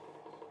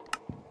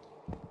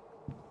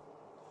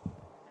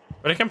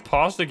 But I can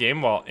pause the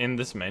game while in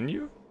this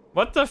menu?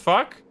 What the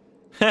fuck?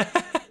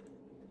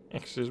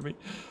 Excuse me.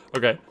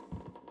 Okay.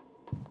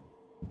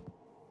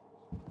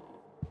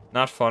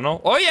 Not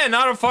funnel. Oh yeah,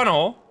 not a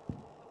funnel.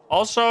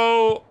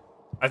 Also,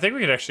 I think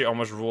we could actually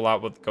almost rule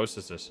out what the ghost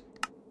is this.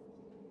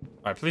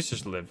 Alright, please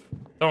just live.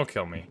 Don't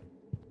kill me.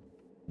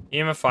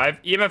 EMF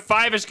 5. EMF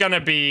 5 is gonna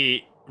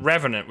be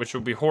Revenant, which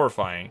will be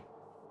horrifying.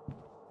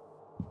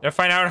 Did I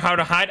find out how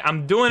to hide?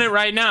 I'm doing it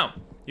right now.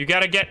 You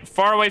gotta get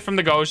far away from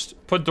the ghost,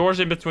 put doors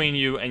in between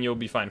you, and you'll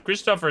be fine.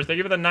 Christopher, thank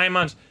you for the 9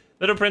 months.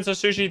 Little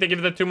Princess Sushi, thank you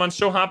for the 2 months.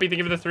 So Happy, thank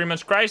you for the 3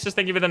 months. Crisis,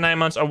 thank you for the 9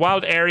 months. A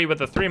Wild Airy with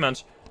the 3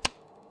 months.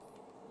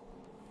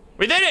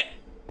 We did it!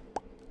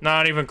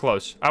 Not even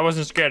close. I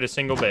wasn't scared a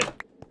single bit.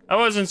 I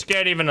wasn't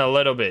scared even a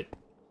little bit.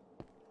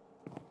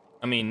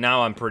 I mean,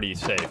 now I'm pretty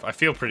safe. I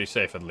feel pretty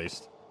safe, at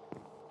least.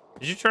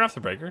 Did you turn off the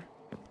breaker?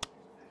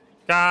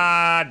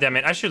 God damn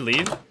it. I should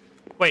leave.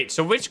 Wait,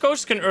 so which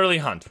ghost can early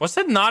hunt? Was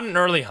that not an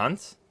early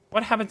hunt?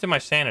 What happened to my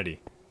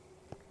sanity?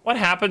 What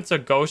happened to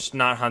ghosts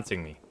not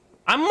hunting me?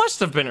 I must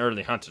have been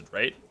early hunted,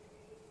 right?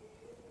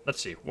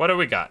 Let's see. What do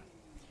we got?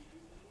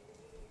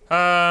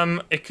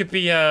 It could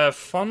be a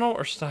funnel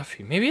or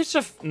stuffy. Maybe it's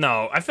a...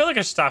 No, I feel like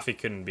a stuffy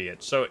couldn't be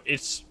it. So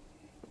it's...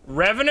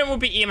 Revenant will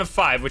be EMF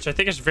 5, which I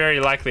think is very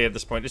likely at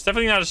this point. It's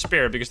definitely not a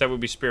spirit, because that would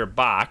be spirit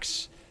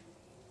box.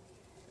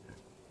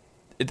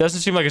 It doesn't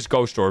seem like it's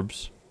ghost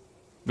orbs,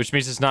 which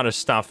means it's not a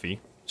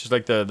stuffy. It's just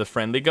like the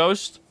friendly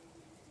ghost.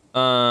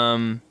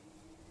 Okay.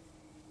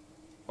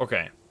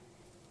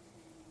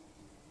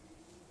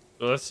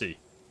 So let's see.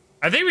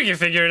 I think we can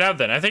figure it out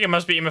then. I think it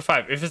must be EMF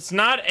 5. If it's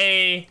not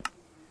a...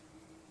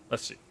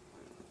 Let's see.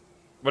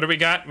 What do we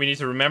got? We need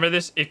to remember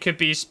this. It could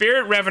be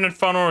spirit, revenant,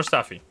 funnel, or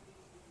stuffy.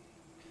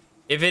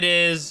 If it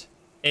is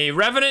a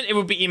revenant, it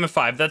would be EMF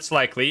 5. That's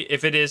likely.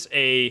 If it is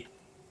a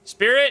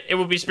spirit, it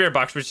would be spirit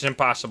box, which is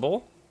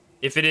impossible.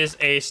 If it is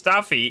a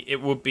stuffy,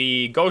 it would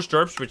be ghost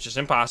orbs, which is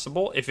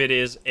impossible. If it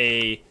is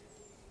a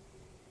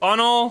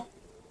funnel,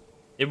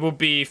 it will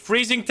be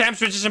freezing temps,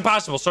 which is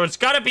impossible. So it's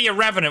got to be a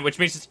revenant, which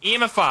means it's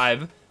EMF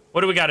 5.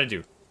 What do we got to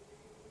do?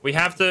 We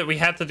have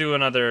to do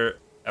another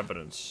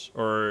evidence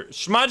or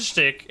smudge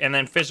stick and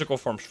then physical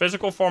forms.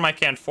 Physical form I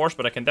can't force,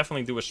 but I can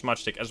definitely do a smudge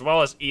stick as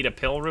well as eat a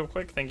pill real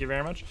quick. Thank you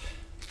very much.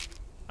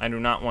 I do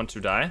not want to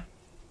die.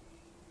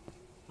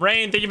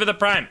 Rain, thank you for the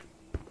prime.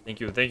 Thank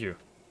you, thank you.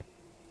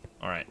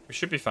 All right, we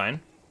should be fine.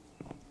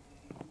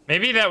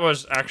 Maybe that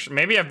was actually...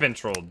 Maybe I've been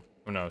trolled.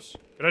 Who knows?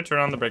 Could I turn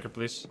on the breaker,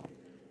 please?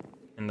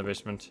 In the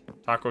basement.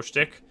 Taco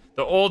stick.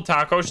 The old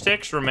taco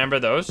sticks, remember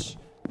those?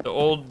 The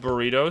old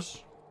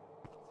burritos.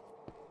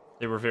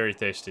 They were very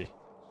tasty.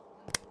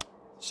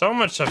 So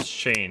much has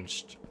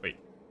changed. Wait.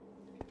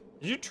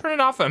 Did you turn it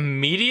off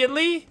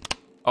immediately?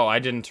 Oh, I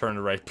didn't turn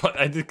the right button.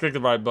 I did click the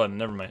right button.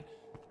 Never mind.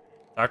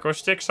 Taco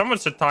stick? Someone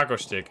said taco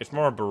stick. It's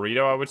more a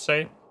burrito, I would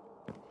say.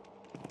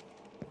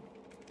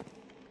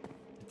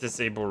 It is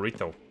a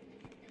burrito.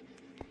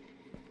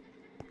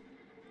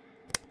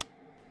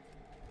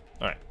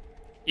 Alright.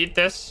 Eat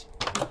this.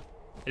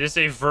 It is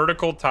a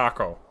vertical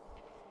taco.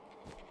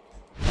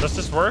 Does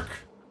this work?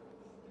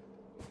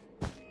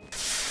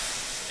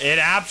 It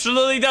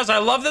absolutely does. I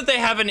love that they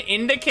have an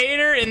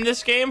indicator in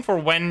this game for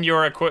when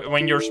you're that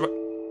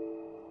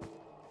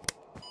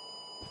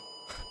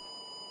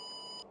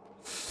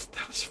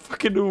was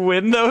fucking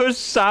Windows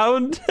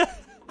sound.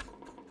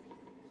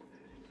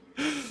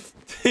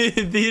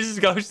 These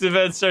ghost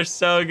events are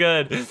so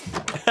good.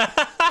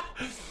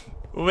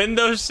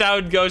 Windows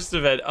sound ghost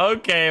event.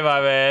 Okay, my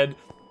man.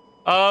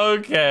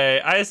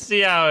 Okay, I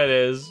see how it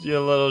is, you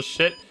little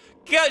shit.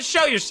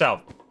 Show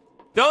yourself.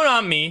 Don't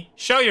on me.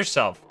 Show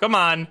yourself. Come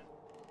on.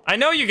 I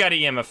know you got an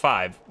EMF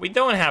 5. We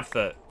don't have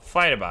to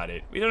fight about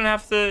it. We don't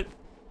have to...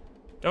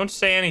 Don't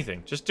say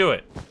anything. Just do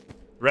it.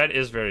 Red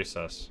is very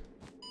sus.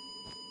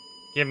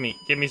 Give me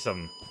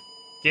something.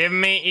 Give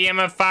me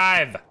EMF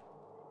 5.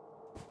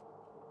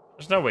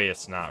 There's no way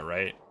it's not,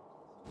 right?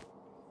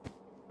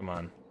 Come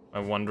on. My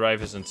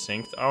OneDrive isn't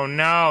synced. Oh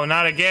no,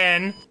 not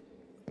again.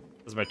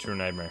 This is my true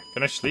nightmare.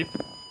 Can I sleep?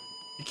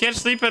 You can't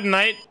sleep at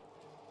night?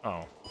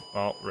 Oh.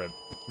 Well, rip.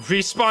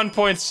 Respawn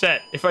point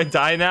set. If I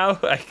die now,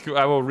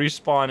 I will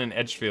respawn in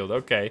Edgefield.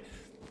 Okay.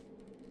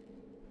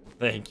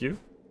 Thank you.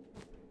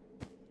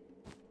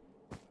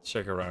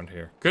 check around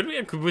here.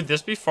 Would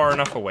this be far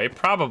enough away?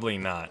 Probably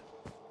not.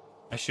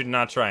 I should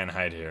not try and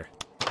hide here.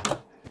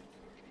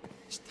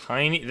 It's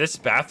tiny. This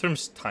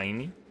bathroom's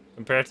tiny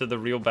compared to the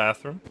real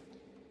bathroom.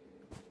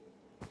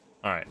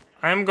 Alright.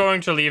 I'm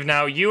going to leave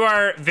now. You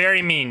are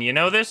very mean. You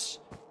know this?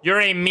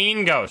 You're a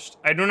mean ghost.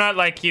 I do not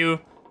like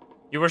you.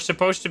 You were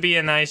supposed to be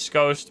a nice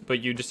ghost,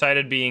 but you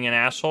decided being an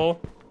asshole,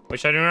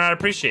 which I do not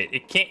appreciate.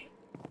 It can't...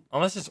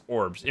 Unless it's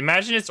orbs.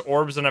 Imagine it's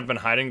orbs and I've been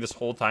hiding this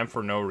whole time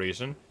for no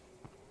reason.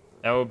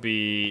 That'd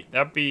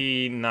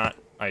be not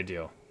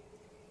ideal.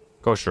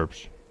 Ghost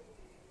orbs.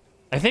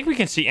 I think we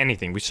can see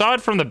anything. We saw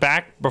it from the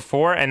back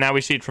before, and now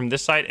we see it from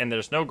this side, and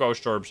there's no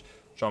ghost orbs.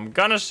 So I'm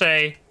gonna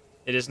say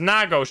it is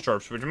not ghost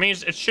orbs, which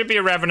means it should be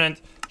a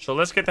revenant. So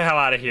let's get the hell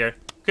out of here.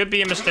 Could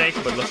be a mistake,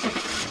 but let's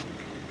see.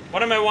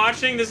 What am I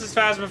watching? This is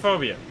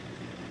Phasmophobia.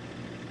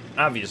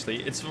 Obviously,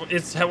 it's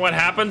what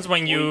happens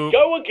when you... We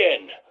go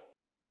again.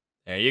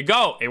 There you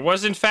go. It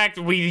was, in fact,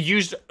 we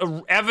used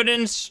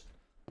evidence,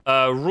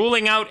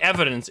 ruling out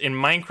evidence in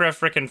Minecraft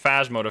frickin'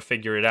 Phasmo to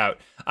figure it out.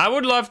 I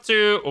would love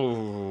to...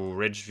 Oh,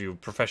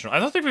 Ridgeview Professional. I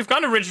don't think we've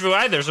gone to Ridgeview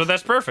either, so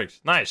that's perfect.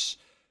 Nice.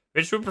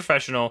 Ridgeview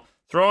Professional.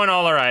 Throw in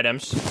all our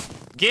items.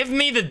 Give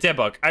me the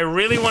debug. I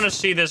really want to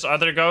see this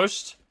other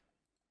ghost.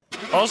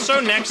 Also,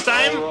 next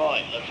time...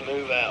 Alright, let's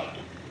move out.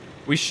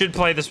 We should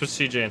play this with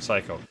CJ and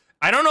Psycho.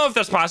 I don't know if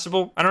that's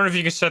possible. I don't know if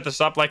you can set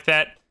this up like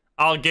that.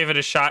 I'll give it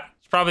a shot.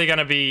 It's probably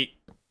gonna be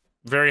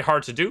very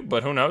hard to do,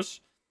 but who knows?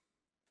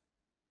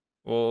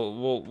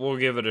 We'll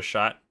give it a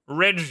shot.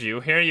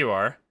 Ridgeview, here you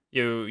are.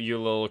 You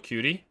little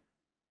cutie.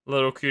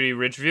 Little cutie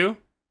Ridgeview.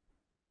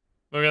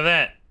 Look at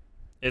that.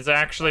 It's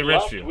actually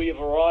Ridgeview. We have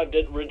arrived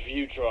at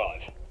Ridgeview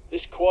Drive.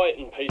 This quiet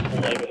and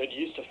peaceful neighborhood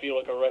used to feel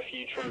like a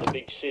refuge from the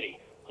big city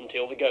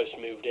until the ghosts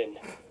moved in.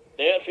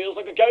 Now it feels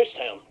like a ghost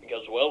town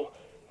because, well,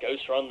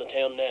 ghosts run the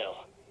town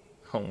now.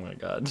 Oh my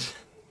god.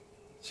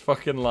 This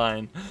fucking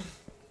line.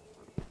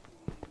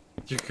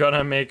 You're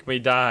gonna make me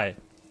die.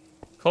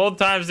 Cold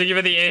times to give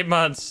it the 8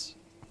 months.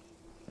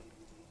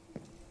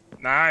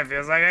 Now it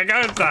feels like a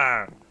ghost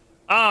town.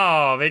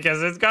 Oh,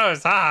 because it's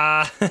ghosts,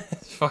 haha.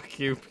 Fuck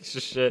you, piece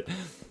of shit.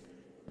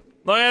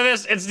 Look at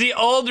this. It's the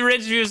old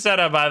Ridgeview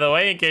setup, by the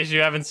way, in case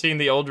you haven't seen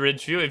the old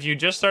Ridgeview. If you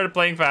just started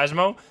playing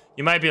Phasmo,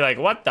 you might be like,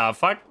 what the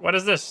fuck? What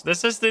is this?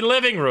 This is the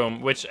living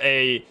room, which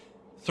a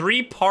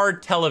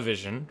 3-part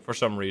television, for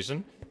some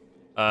reason.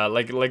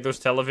 Like those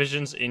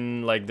televisions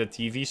in, like, the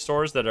TV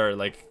stores that are,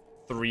 like,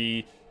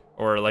 3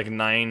 or, like,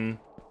 9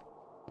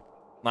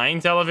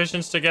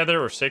 televisions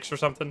together, or 6 or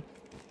something.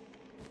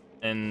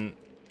 And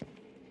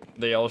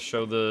they all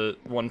show the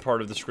one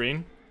part of the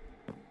screen.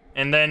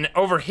 And then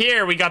over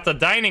here, we got the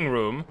dining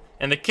room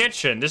and the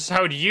kitchen. This is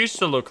how it used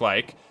to look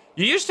like.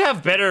 You used to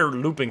have better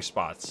looping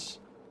spots,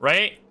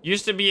 right? You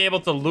used to be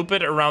able to loop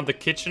it around the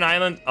kitchen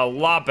island a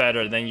lot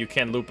better than you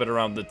can loop it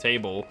around the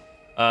table.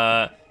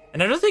 And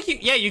I don't think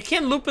you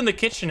can't loop in the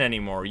kitchen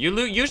anymore. You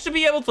used to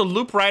be able to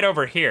loop right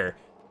over here.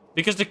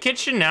 Because the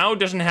kitchen now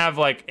doesn't have,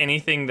 like,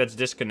 anything that's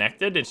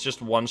disconnected. It's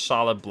just one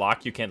solid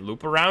block you can't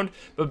loop around.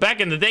 But back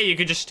in the day, you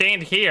could just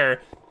stand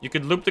here. You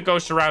could loop the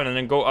ghost around and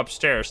then go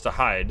upstairs to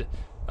hide.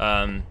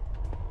 So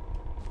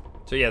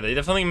yeah, they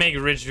definitely make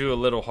Ridgeview a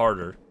little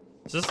harder.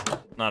 Is this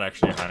not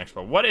actually a hiding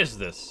spot? What is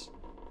this?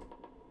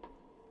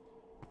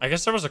 I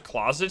guess there was a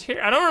closet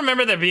here? I don't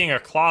remember there being a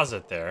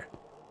closet there.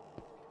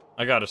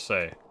 I gotta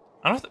say.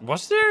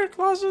 Was there a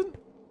closet?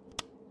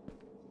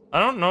 I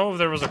don't know if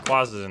there was a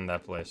closet in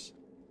that place.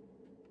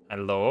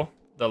 Hello?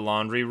 The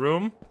laundry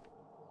room?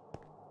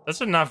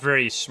 That's a not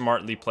very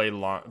smartly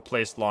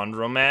placed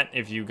laundromat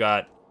if you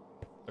got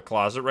a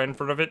closet right in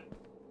front of it.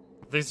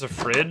 I think it's a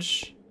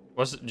fridge.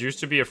 Used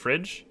to be a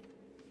fridge?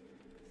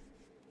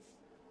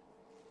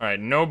 Alright,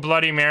 no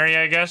Bloody Mary,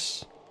 I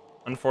guess.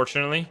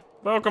 Unfortunately.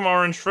 Welcome,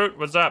 Orange Fruit.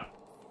 What's up?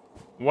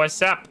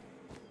 What's up?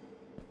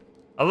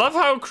 I love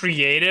how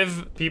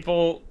creative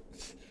people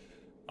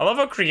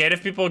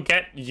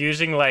get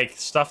using, like,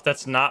 stuff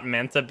that's not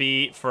meant to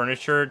be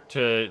furniture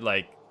to,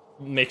 like,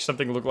 make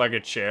something look like a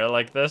chair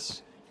like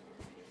this.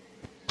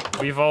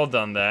 We've all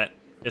done that.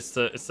 It's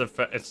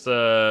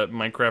the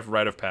Minecraft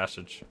rite of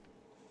passage.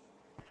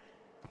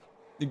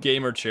 The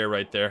gamer chair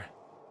right there.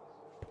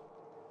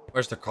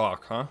 Where's the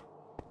caulk, huh?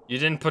 You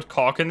didn't put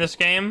caulk in this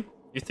game?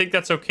 You think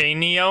that's okay,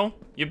 Neo?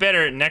 You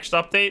better, next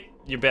update,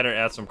 you better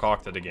add some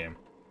caulk to the game.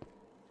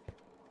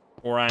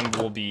 Or I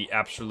will be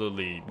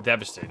absolutely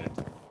devastated.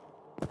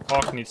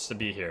 Caulk needs to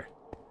be here.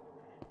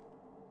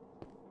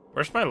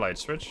 Where's my light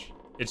switch?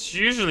 It's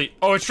usually...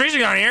 Oh, it's freezing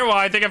down here? Well,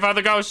 I think I found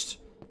the ghost.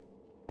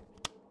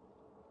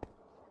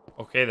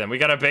 Okay, then. We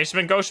got a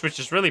basement ghost, which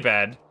is really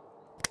bad.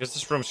 Because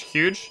this room's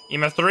huge.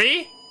 EMA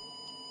 3?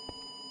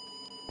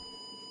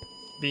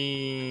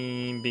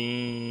 Beep.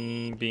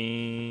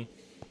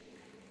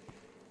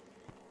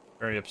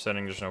 Very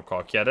upsetting there's no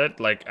caulk. Yeah,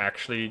 that, like,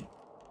 actually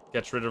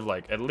gets rid of,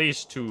 like, at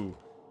least two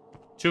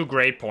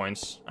grade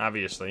points,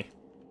 obviously.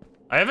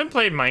 I haven't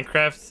played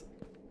Minecraft.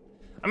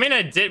 I mean,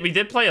 we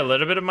did play a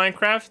little bit of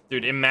Minecraft.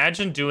 Dude,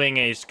 imagine doing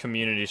a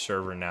community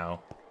server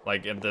now.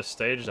 Like, at this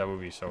stage, that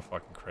would be so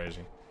fucking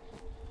crazy.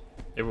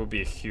 It would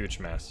be a huge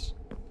mess.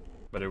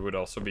 But it would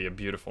also be a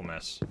beautiful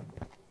mess.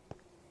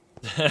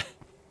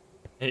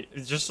 Hey,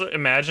 just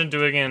imagine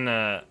doing an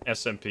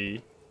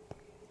SMP.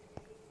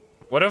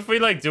 What if we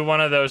like do one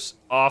of those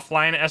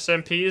offline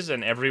SMPs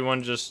and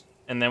everyone just,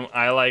 and then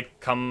I like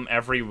come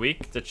every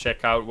week to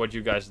check out what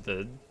you guys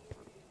did?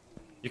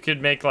 You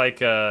could make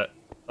like a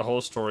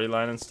whole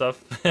storyline and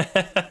stuff.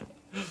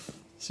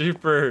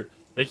 Super.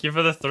 Thank you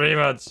for the 3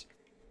 months.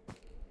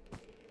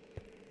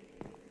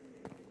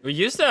 We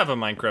used to have a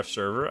Minecraft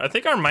server. I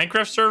think our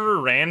Minecraft server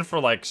ran for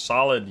like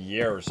solid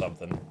year or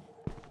something.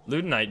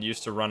 Ludonite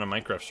used to run a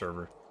Minecraft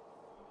server,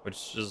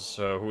 which is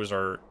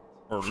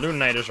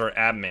Ludonite is our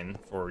admin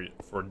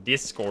for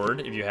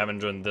Discord. If you haven't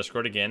joined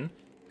Discord again,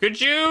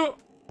 could you?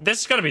 This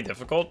is gonna be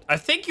difficult. I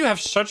think you have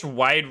such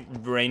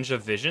wide range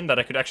of vision that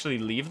I could actually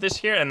leave this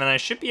here, and then I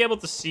should be able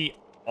to see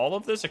all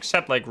of this,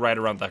 except like right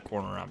around that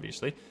corner,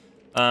 obviously.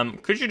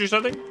 Could you do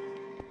something?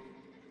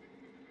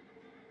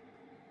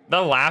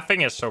 The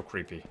laughing is so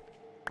creepy.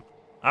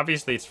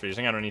 Obviously, it's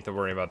freezing. I don't need to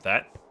worry about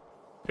that.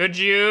 Could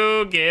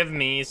you give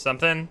me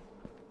something?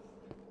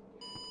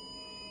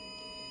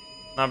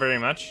 Not very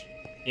much.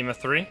 EMF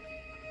 3.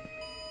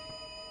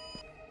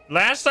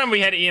 Last time we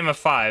had EMF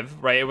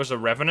 5, right? It was a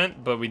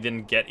Revenant, but we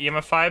didn't get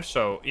EMF 5,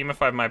 so EMF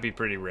 5 might be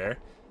pretty rare.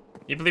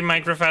 You play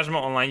Minecraft Phasmo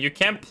online. You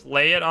can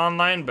play it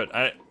online, but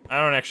I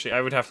don't actually...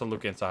 I would have to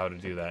look into how to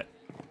do that.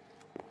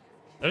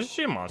 There's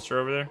actually a monster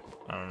over there.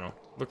 I don't know.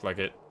 Looked like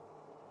it.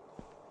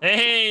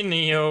 Hey,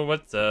 Neo.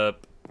 What's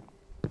up?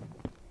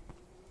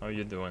 How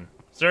you doing?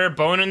 Is there a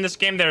bone in this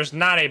game? There's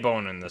not a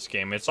bone in this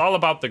game. It's all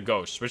about the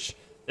ghosts, which...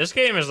 This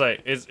game is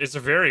like... It's a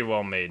very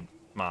well-made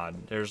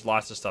mod. There's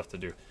lots of stuff to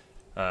do.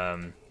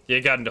 You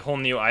got into whole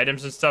new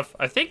items and stuff.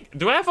 I think...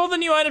 Do I have all the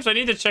new items? I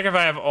need to check if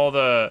I have all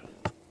the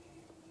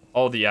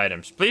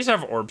items. Please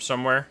have orbs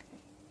somewhere.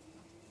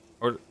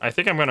 Or I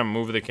think I'm gonna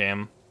move the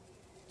cam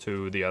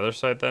to the other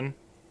side then.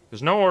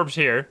 There's no orbs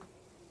here.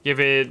 Give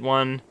it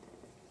 1,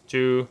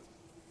 2,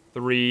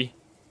 3,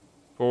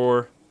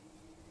 4,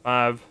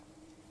 5.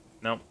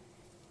 Nope.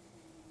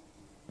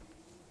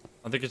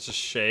 I think it's a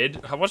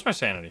shade. What's my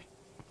sanity?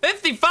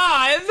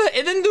 55?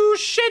 It didn't do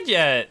shit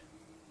yet.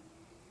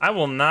 I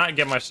will not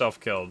get myself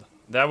killed.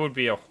 That would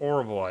be a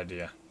horrible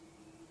idea.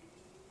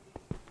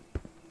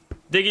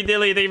 Diggy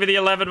Dilly, thank you for the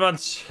 11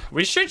 months.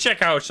 We should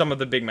check out some of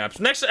the big maps.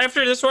 Next,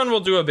 after this one, we'll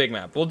do a big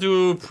map. We'll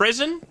do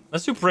prison.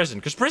 Let's do prison,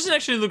 because prison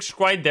actually looks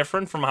quite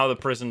different from how the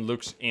prison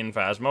looks in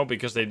Phasmo,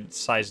 because they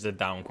sized it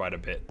down quite a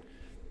bit.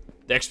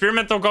 The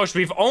experimental ghost.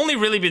 We've only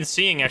really been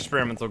seeing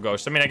experimental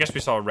ghosts. I mean, I guess we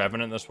saw a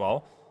Revenant as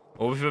well.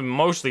 Well, we've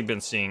mostly been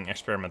seeing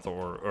experimental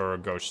or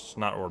ghosts,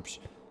 not orbs.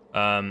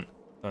 Turn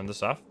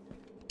this off.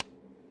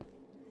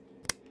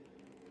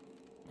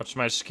 What's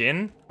my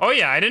skin? Oh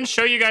yeah, I didn't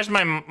show you guys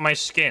my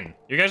skin.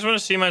 You guys want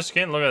to see my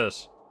skin? Look at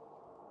this.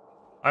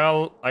 I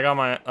got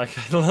my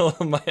little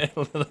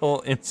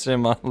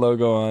Insima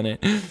logo on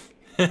it.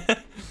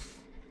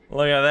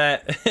 Look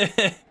at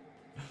that.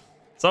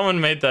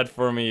 Someone made that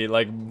for me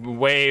like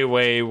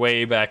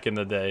way back in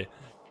the day.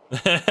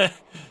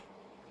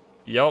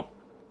 Yup,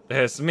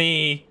 that's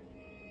me.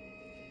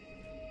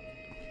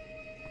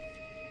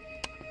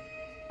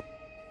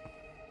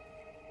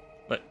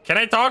 But can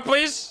I talk,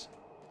 please?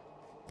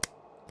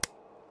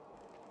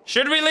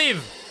 Should we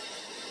leave?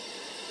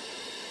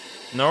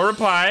 No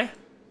reply.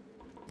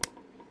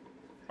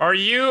 Are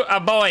you a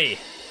boy?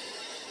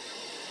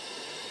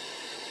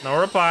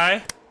 No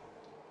reply.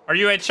 Are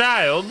you a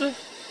child?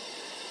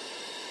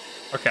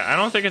 Okay, I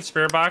don't think it's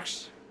Spirit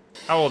Box.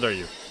 How old are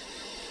you?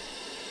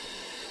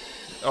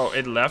 Oh,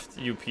 it left,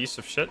 you piece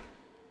of shit.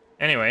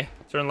 Anyway,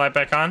 turn the light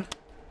back on.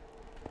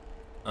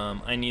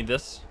 I need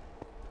this.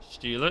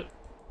 Steal it.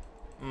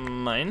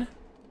 Mine.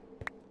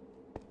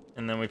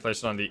 And then we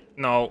place it on the...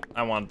 No,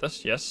 I want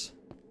this, yes.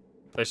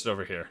 Place it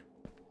over here.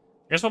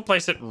 I guess we'll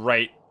place it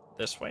right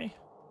this way.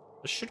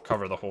 This should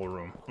cover the whole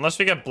room. Unless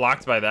we get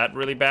blocked by that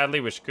really badly,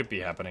 which could be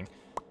happening.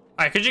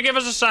 Alright, could you give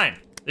us a sign?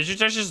 Did you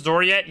touch this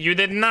door yet? You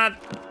did not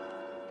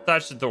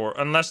touch the door,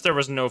 unless there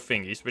was no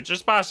thingies, which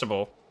is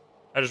possible.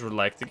 I just would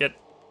like to get...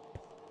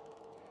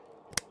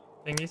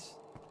 thingies.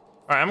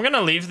 Alright, I'm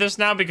gonna leave this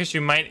now because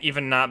you might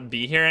even not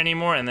be here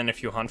anymore, and then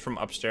if you hunt from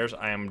upstairs,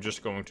 I am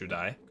just going to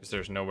die. Because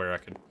there's nowhere I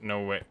could...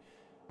 No way.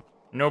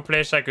 No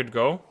place I could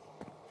go.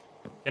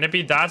 Can it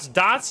be dots?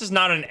 Dots is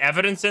not an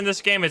evidence in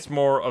this game. It's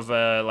more of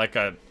a, like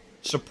a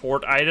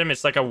support item.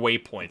 It's like a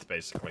waypoint,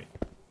 basically.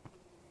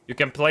 You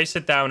can place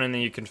it down and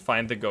then you can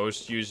find the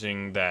ghost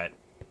using that.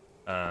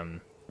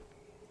 Or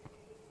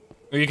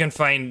you can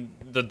find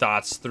the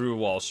dots through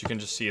walls. You can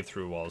just see it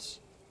through walls.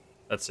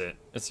 That's it.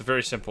 It's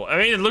very simple. I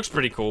mean, it looks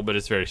pretty cool, but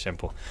it's very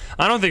simple.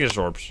 I don't think it's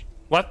orbs.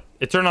 What?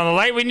 It turned on the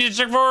light? We need to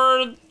check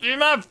for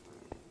EMF.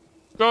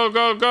 Go,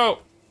 go, go.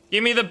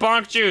 Give me the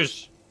bonk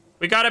juice.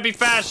 We gotta be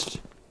fast.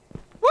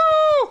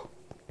 Woo!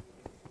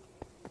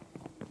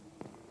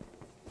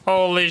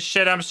 Holy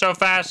shit, I'm so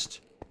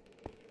fast.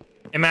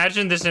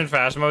 Imagine this in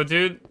Phasmo,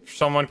 dude.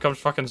 Someone comes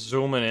fucking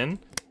zooming in.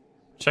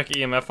 Check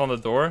EMF on the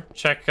door.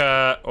 Check,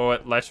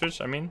 light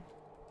switch, I mean.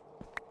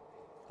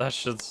 That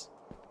shit's...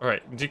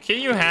 Alright, can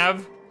you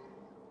have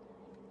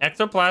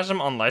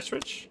ectoplasm on light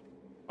switch?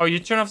 Oh, you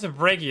turn off the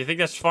breaker. You think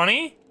that's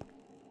funny?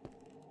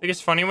 Think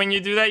it's funny when you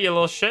do that, you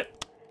little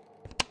shit?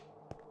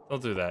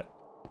 Don't do that.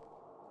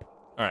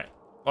 Alright.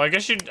 Well, I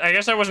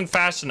guess I wasn't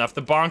fast enough.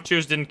 The bonk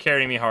juice didn't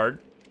carry me hard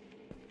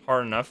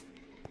enough.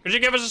 Could you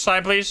give us a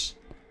sign, please?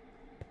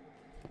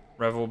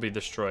 Rev will be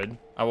destroyed.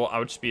 I will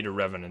outspeed a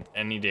revenant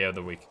any day of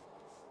the week.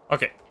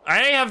 Okay. I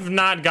have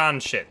not gotten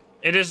shit.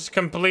 It is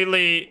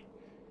completely...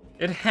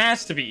 It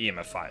has to be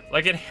EMF 5.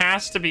 Like, it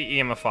has to be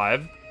EMF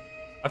 5.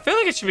 I feel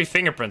like it should be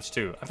fingerprints,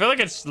 too. I feel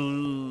like it's...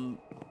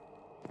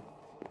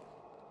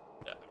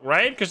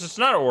 Right? Because it's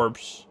not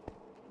orbs.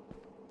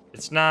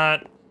 It's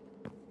not...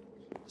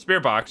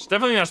 Spirit box.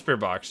 Definitely not spirit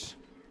box.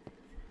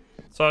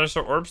 So there's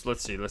orbs?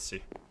 Let's see. Let's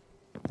see.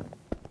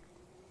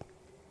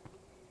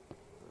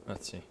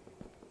 Let's see.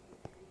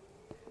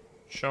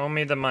 Show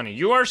me the money.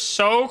 You are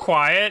so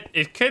quiet.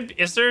 It could...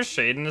 Is there a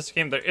shade in this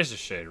game? There is a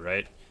shade,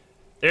 right?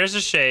 There's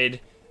a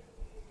shade.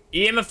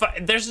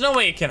 EMF... There's no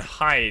way it can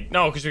hide.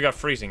 No, because we got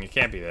freezing. It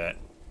can't be that.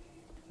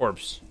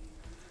 Orbs.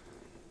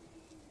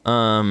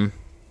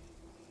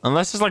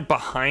 Unless it's like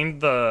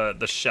behind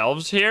the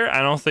shelves here,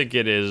 I don't think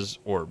it is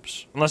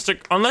orbs. Unless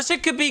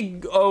it could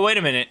be... Oh, wait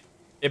a minute.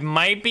 It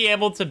might be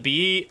able to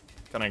be...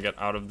 Can I get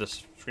out of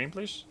this screen,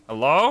 please?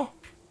 Hello?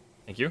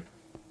 Thank you.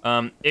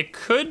 It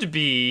could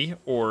be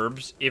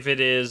orbs if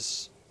it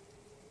is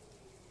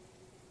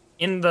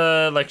in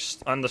the, like,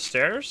 on the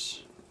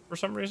stairs for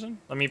some reason.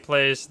 Let me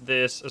place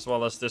this as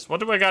well as this. What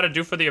do I gotta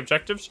do for the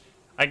objectives?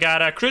 I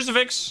got a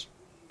crucifix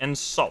and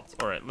salt.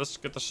 All right, let's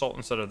get the salt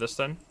instead of this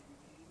then.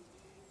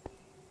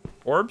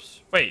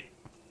 Orbs? Wait,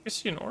 you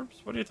see an orbs?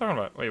 What are you talking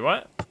about? Wait,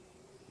 what?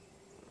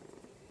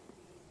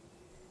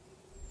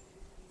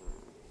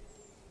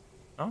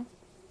 No?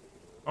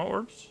 No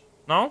orbs?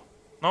 No?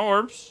 No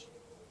orbs?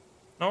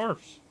 No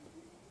orbs.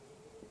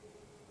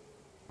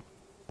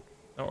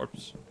 No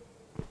orbs.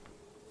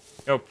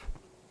 Nope.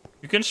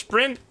 You can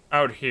sprint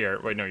out here.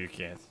 Wait, no, you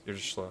can't. You're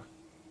just slow.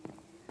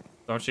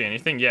 Don't see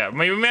anything? Yeah,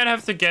 we might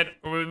have to get...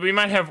 We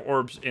might have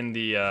orbs in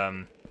the,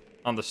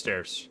 on the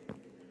stairs.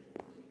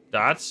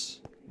 Dots?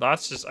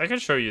 Dots just... I can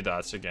show you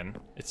dots again.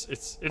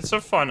 It's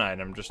a fun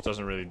item. Just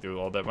doesn't really do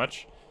all that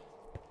much.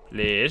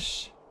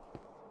 Please.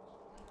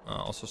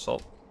 Also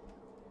salt.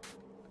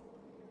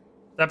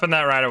 Step in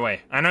that right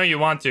away. I know you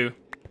want to.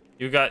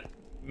 You got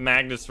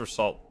magnets for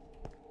salt.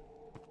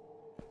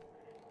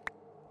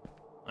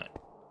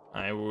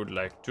 I would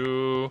like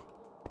to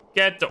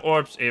get the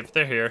orbs if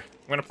they're here.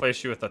 I'm gonna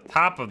place you at the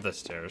top of the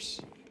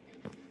stairs.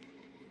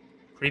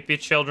 Creepy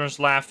children's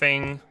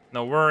laughing.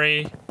 No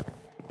worry.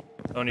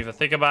 Don't even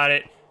think about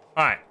it.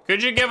 Alright,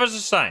 could you give us a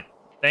sign?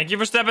 Thank you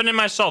for stepping in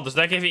my salt. Does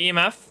that give you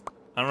EMF?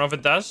 I don't know if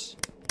it does.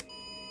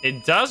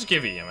 It does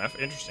give you EMF.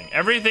 Interesting.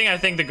 Everything I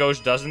think the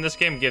ghost does in this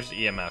game gives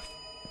EMF.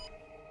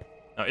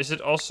 Now, is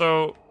it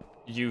also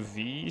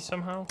UV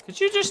somehow? Could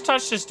you just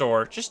touch this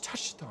door? Just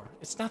touch the door.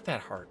 It's not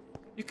that hard.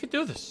 You could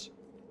do this.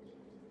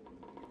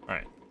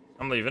 Alright,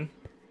 I'm leaving.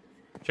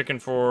 Checking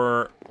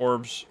for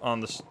orbs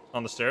on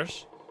the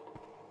stairs.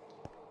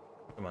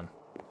 Come on.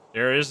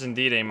 There is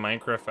indeed a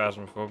Minecraft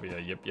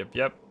Phasmophobia.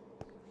 Yep.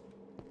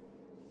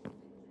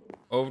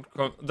 Oh,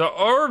 the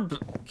orb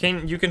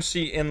you can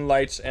see in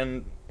lights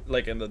and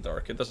like in the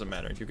dark. It doesn't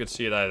matter. You could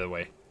see it either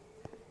way.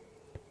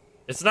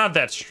 It's not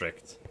that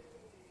strict.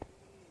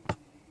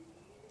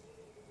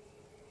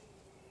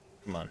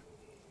 Come on.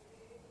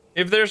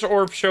 If there's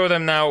orbs, show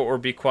them now or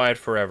be quiet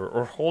forever.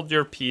 Or hold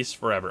your peace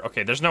forever.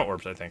 Okay, there's no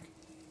orbs, I think.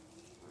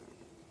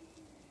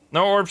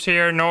 No orbs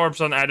here. No orbs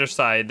on either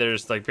side.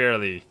 There's like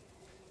barely...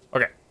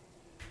 Okay.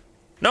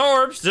 No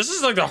orbs. This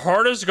is like the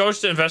hardest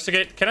ghost to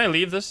investigate. Can I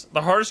leave this?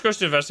 The hardest ghost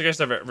to investigate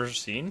I've ever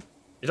seen.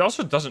 It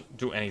also doesn't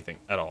do anything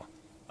at all.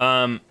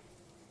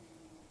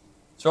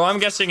 So I'm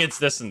guessing it's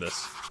this and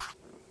this.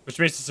 Which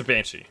means it's a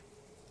banshee.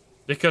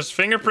 Because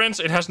fingerprints,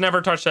 it has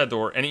never touched that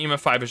door, and EMF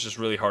 5 is just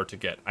really hard to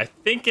get. I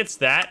think it's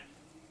that.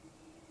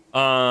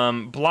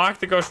 Block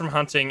the ghost from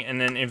hunting,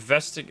 and then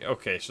investigate.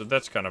 Okay, so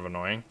that's kind of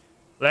annoying.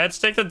 Let's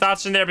take the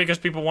dots in there because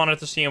people wanted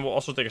to see, and we'll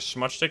also take a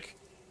smudge stick.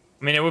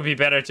 I mean, it would be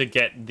better to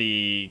get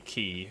the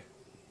key.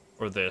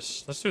 Or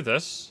this. Let's do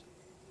this.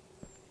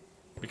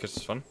 Because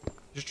it's fun.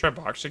 Just try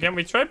box again.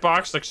 We tried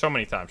box like so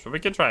many times, but we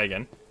can try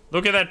again.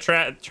 Look at that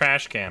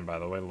trash can, by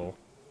the way, lol.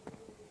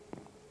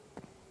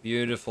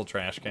 Beautiful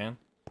trash can.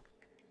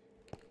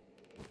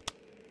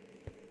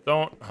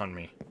 Don't hunt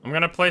me. I'm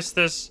gonna place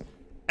this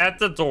at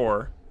the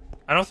door.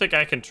 I don't think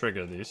I can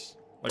trigger these.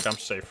 Like, I'm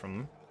safe from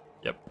them.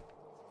 Yep.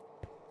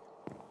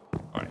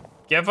 Alright.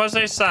 Give us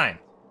a sign.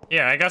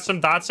 Here, I got some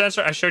dot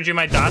sensor. I showed you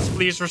my dots.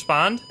 Please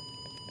respond.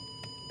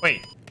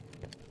 Wait.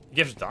 It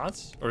gives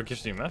dots? Or it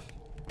gives EMF?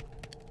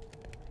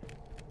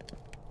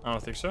 I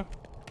don't think so.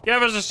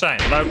 Give us a sign.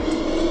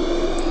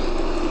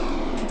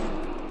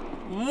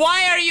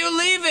 Why are you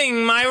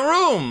leaving my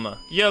room,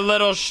 you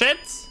little shit?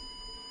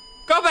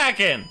 Go back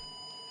in.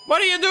 What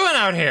are you doing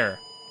out here?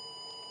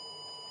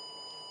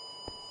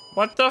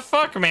 What the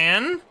fuck,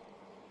 man?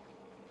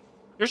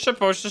 You're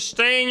supposed to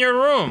stay in your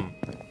room.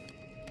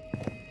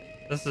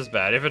 This is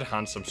bad. If it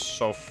hunts, I'm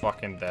so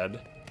fucking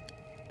dead.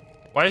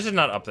 Why is it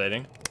not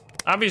updating?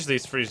 Obviously,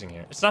 it's freezing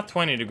here. It's not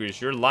 20 degrees.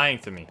 You're lying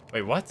to me.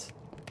 Wait, what?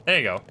 There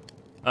you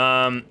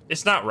go.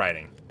 It's not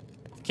writing.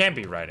 It can't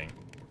be writing.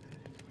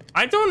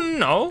 I don't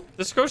know.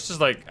 This ghost is,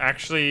 like,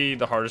 actually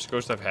the hardest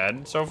ghost I've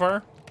had so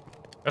far.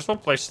 Guess we'll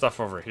place stuff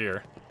over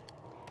here.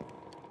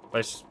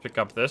 Pick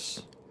up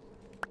this.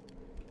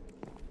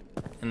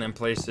 And then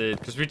place it...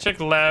 Because we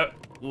checked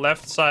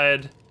left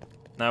side.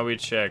 Now we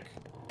check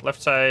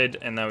left side.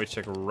 And now we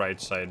check right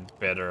side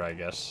better, I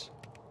guess.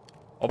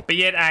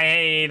 Albeit,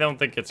 I don't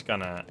think it's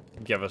gonna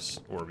give us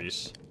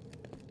Orbeez.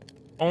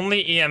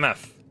 Only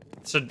EMF.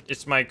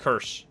 It's my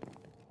curse.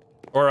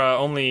 Or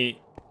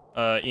only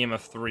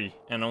EMF 3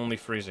 and only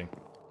freezing.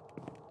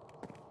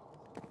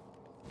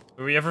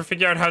 Will we ever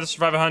figure out how to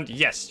survive a hunt?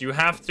 Yes, you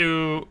have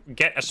to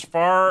get as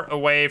far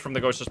away from the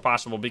ghost as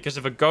possible, because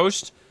if a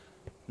ghost...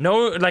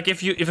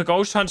 if a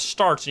ghost hunt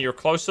starts and you're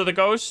close to the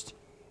ghost,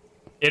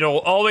 it'll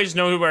always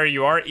know where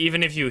you are,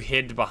 even if you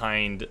hid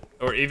behind,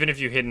 or even if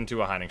you hid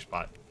into a hiding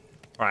spot.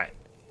 Alright.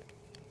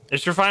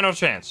 It's your final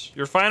chance.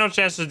 Your final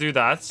chance to do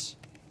that.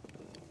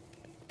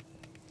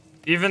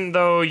 Even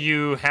though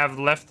you have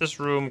left this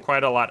room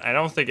quite a lot, I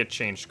don't think it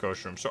changed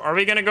ghost room. So are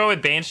we gonna go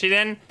with Banshee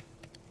then?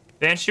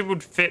 Banshee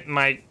would fit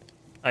my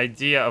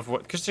idea of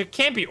what... Because there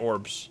can't be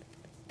orbs.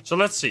 So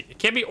let's see. It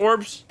can't be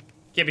orbs.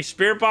 It can't be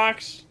spirit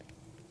box.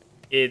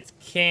 It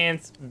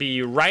can't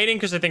be writing,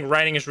 because I think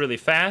writing is really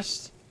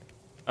fast.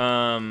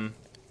 So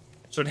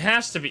it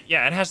has to be...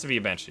 Yeah, it has to be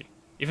a Banshee.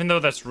 Even though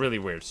that's really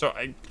weird. So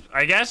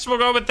I guess we'll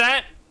go with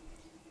that.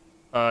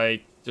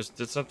 I just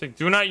did something.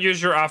 Do not use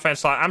your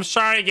offense slot. I'm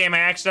sorry, game. I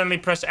accidentally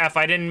pressed F.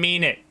 I didn't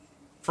mean it.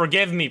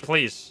 Forgive me,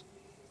 please.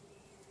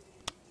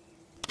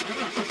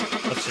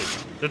 Let's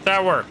see. Did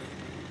that work?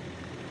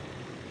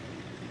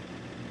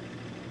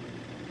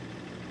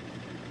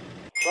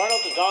 Try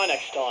not to die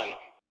next time.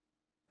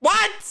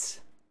 What?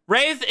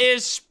 Wraith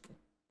is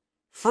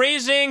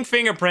freezing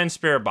fingerprint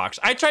spirit box.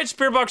 I tried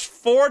spirit box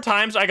 4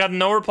 times. I got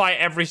no reply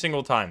every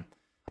single time.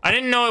 I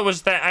didn't know it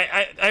was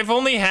that. I've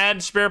only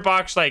had spirit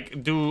box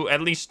like do at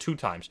least 2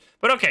 times.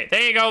 But okay,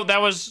 there you go.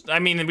 That was, I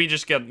mean, we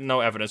just get no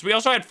evidence. We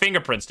also had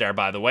fingerprints there,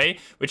 by the way,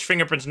 which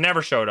fingerprints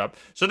never showed up.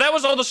 So that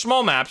was all the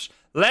small maps.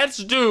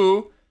 Let's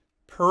do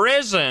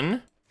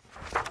prison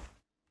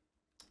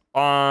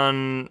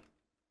on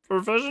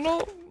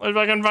professional, if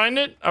I can find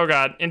it. Oh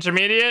god,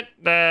 intermediate.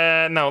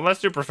 No,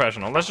 let's do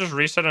professional. Let's just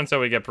reset until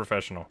we get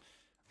professional.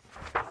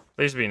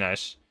 Please be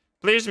nice.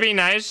 Please be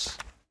nice.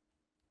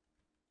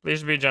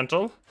 Please be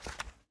gentle.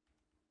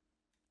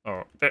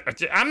 Oh,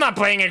 I'm not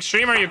playing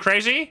extreme. Are you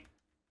crazy?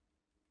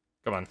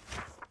 Come on.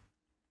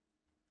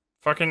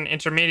 Fucking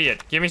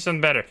intermediate. Give me something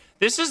better.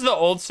 This is the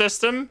old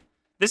system.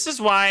 This is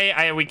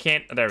why we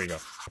can't... There we go.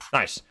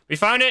 Nice. We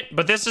found it,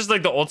 but this is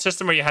like the old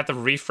system where you have to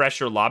refresh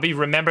your lobby.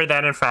 Remember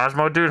that in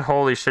Phasmo, dude?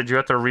 Holy shit, you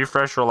have to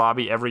refresh your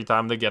lobby every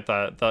time to get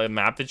the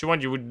map that you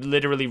want. You would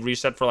literally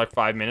reset for like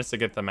 5 minutes to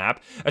get the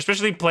map.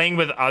 Especially playing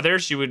with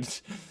others, you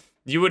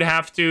would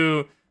have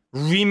to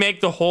remake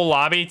the whole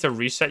lobby to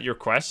reset your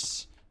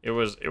quests. It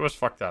was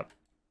fucked up.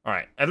 All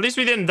right, at least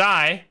we didn't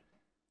die.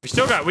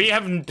 We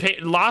have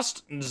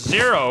lost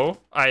 0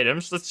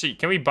 items. Let's see,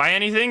 can we buy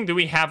anything? Do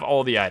we have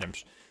all the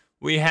items?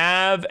 We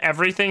have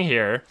everything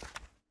here.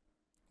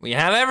 We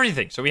have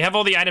everything. So we have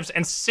all the items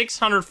and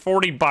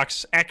 640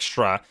 bucks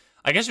extra.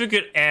 I guess we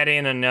could add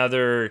in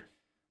another...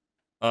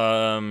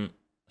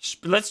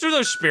 let's do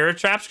those spirit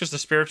traps, because the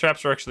spirit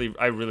traps are actually...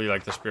 I really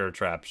like the spirit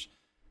traps.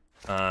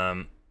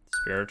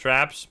 Spirit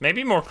traps.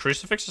 Maybe more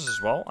crucifixes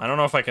as well. I don't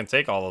know if I can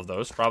take all of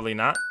those. Probably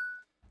not.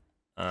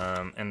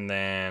 And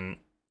then...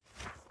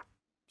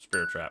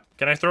 Spirit trap.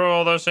 Can I throw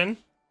all those in?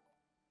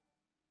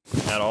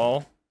 At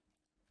all?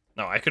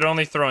 No, I could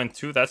only throw in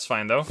 2. That's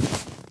fine, though.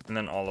 And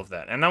then all of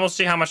that. And then we'll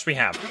see how much we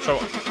have. So,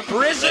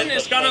 prison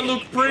is gonna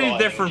look pretty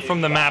different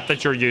from the map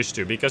that you're used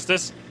to. Because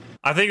this...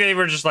 I think they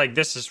were just like,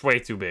 this is way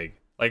too big.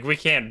 Like, we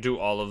can't do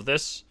all of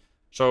this.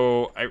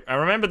 So, I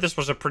remember this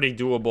was a pretty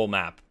doable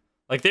map.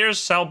 Like, there's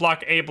cell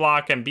block, A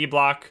block, and B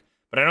block.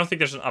 But I don't think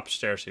there's an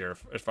upstairs here,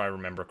 if I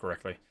remember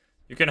correctly.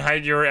 You can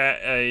hide your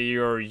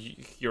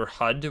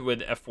HUD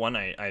with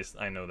F1.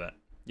 I know that.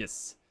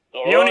 Yes.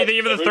 All only right, they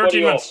give it the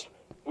 13 months.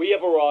 We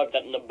have arrived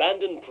at an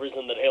abandoned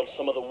prison that held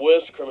some of the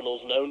worst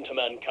criminals known to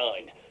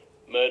mankind.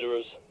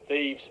 Murderers,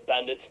 thieves,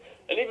 bandits,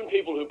 and even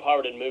people who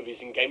pirated movies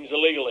and games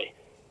illegally.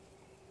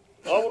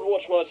 I would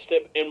watch my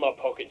step in my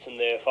pockets in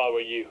there if I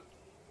were you.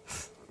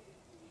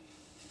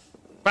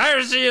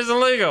 Piracy is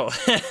illegal.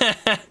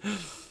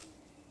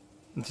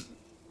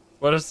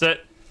 What is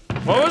that?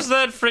 What was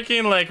that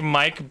freaking, like,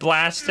 mic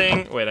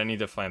blasting? Wait, I need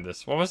to find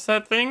this. What was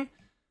that thing?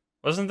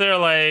 Wasn't there,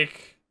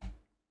 like...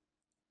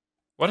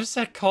 What is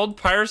that called?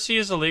 Piracy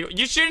is illegal.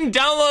 You shouldn't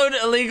download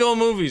illegal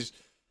movies.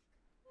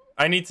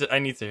 I need to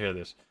hear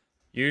this.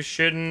 You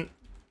shouldn't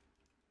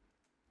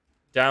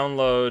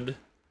download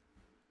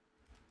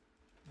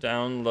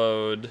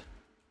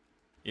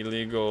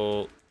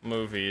illegal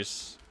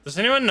movies. Does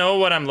anyone know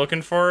what I'm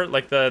looking for?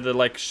 Like the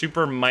like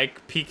super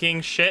mic peaking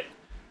shit?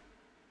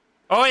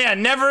 Oh yeah,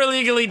 never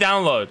illegally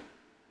download.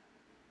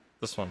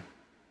 This one.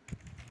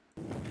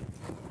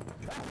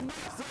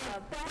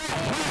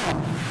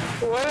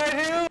 What did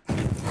I do?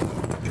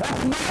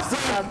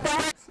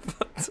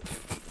 What the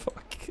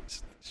fuck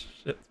is this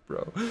shit,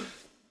 bro?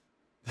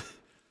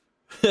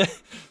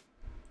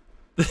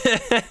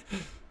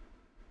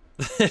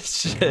 This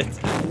shit.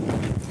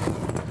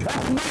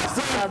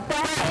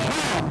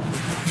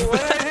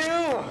 What did I do?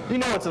 You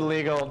know it's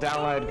illegal.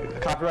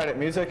 Download copyrighted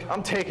music.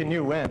 I'm taking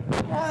you in.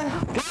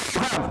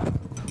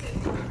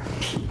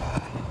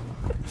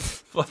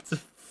 What the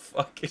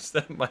fuck is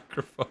that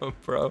microphone,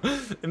 bro?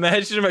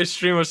 Imagine if my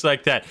stream was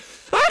like that.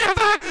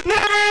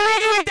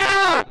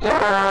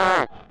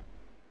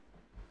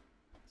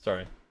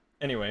 Sorry.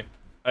 Anyway,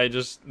 I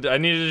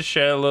needed to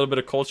share a little bit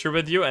of culture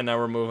with you, and now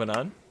we're moving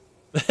on.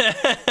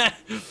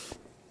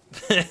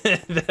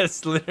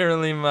 That's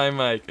literally my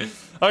mic.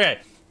 Okay,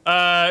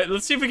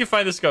 let's see if we can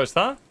find this ghost,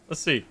 huh?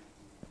 Let's see.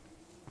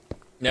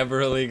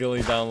 Never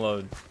illegally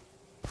download.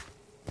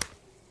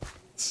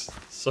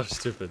 So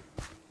stupid.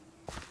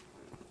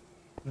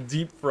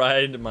 Deep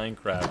fried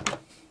Minecraft.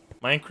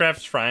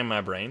 Minecraft's frying my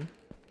brain.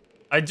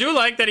 I do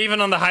like that even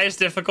on the highest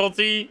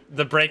difficulty,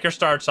 the breaker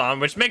starts on,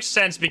 which makes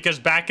sense because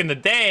back in the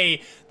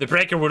day, the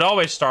breaker would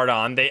always start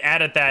on. They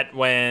added that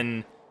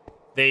when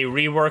they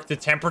reworked the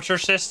temperature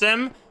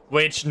system,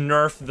 which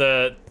nerfed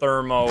the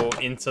thermo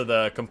into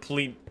the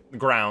complete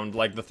ground.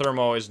 Like, the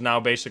thermo is now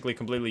basically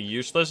completely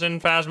useless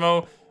in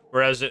Phasmo,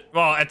 whereas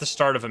well, at the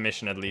start of a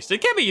mission at least. It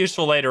can be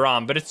useful later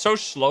on, but it's so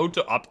slow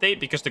to update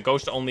because the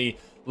ghost only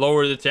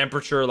lower the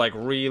temperature, like,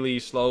 really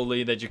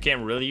slowly that you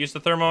can't really use the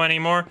thermo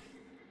anymore.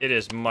 It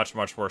is much,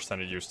 much worse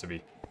than it used to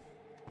be.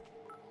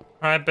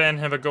 Alright, Ben,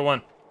 have a good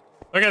one.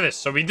 Look at this.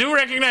 So we do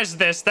recognize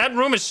this. That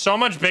room is so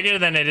much bigger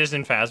than it is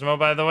in Phasmo,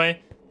 by the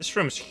way. This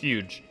room's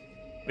huge.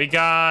 We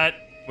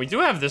do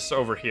have this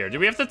over here. Do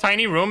we have the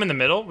tiny room in the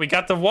middle? We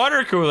got the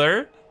water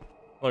cooler.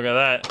 Look at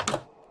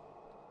that.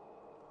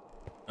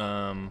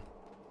 And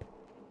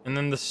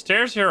then the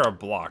stairs here are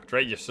blocked,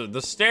 right? Yeah, so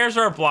the stairs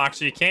are blocked,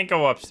 so you can't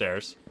go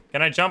upstairs.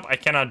 Can I jump? I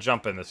cannot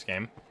jump in this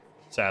game,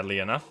 sadly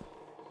enough.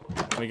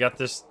 We got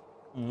this.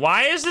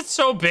 Why is it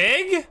so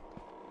big?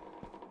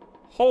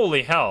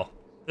 Holy hell.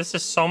 This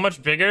is so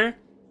much bigger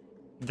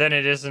than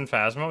it is in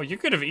Phasmo. You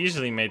could have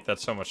easily made that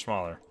so much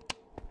smaller.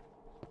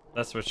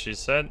 That's what she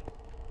said.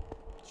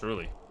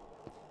 Truly.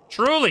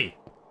 Truly!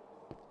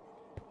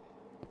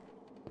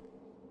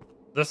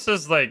 This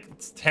is like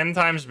 10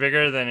 times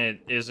bigger than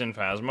it is in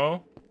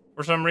Phasmo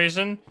for some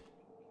reason.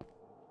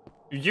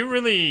 You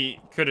really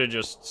could have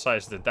just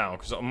sized it down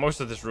because most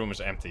of this room is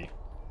empty.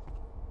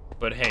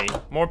 But hey,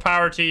 more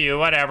power to you,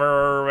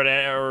 whatever,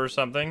 or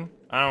something.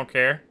 I don't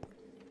care.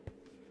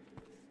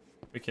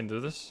 We can do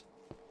this.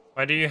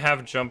 Why do you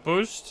have jump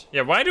boost?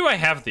 Yeah, why do I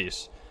have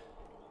these?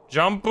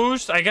 Jump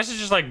boost? I guess it's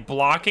just like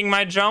blocking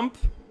my jump.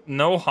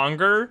 No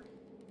hunger.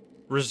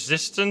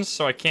 Resistance,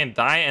 so I can't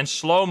die. And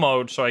slow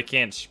mode, so I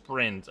can't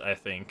sprint, I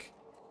think.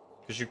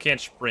 Because you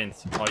can't sprint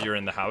while you're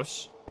in the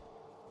house.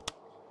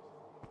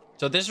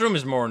 So this room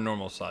is more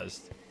normal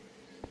sized.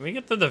 Can we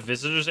get to the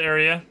visitors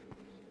area?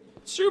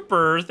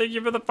 Super, thank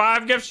you for the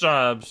 5 gift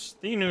subs.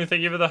 Thinu,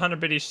 thank you for the 100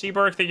 biddies.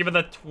 Seaberg, thank you for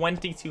the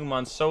 22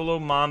 months. Solo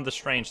Mon the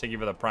Strange, thank you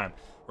for the prime.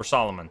 Or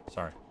Solomon,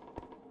 sorry.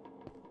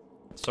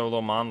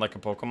 Solo Mon, like a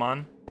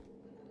Pokemon.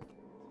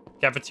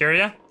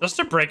 Cafeteria? Does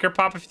the breaker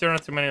pop if you turn on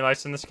too many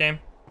lights in this game?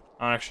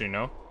 I don't actually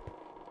know.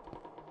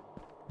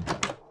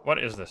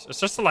 What is this? Is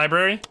this the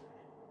library?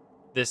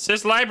 This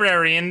is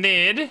library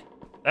indeed.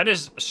 That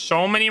is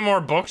so many more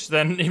books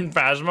than in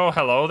Phasmo.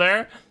 Hello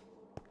there.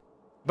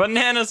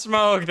 Banana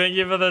Smoke, thank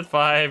you for the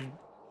 5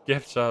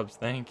 gift subs.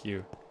 Thank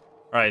you.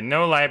 Alright,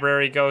 no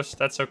library ghost.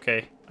 That's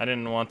okay. I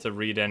didn't want to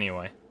read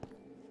anyway.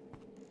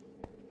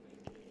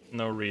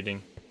 No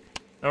reading.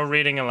 No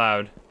reading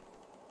allowed.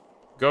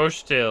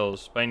 Ghost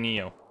Tales by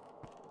Neo.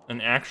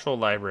 An actual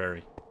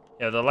library.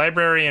 Yeah, the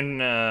library in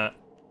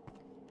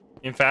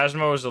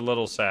Phasmo is a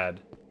little sad.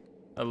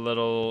 A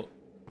little...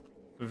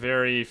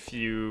 Very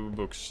few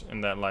books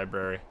in that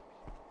library.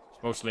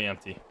 It's mostly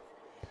empty.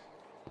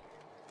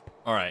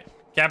 Alright.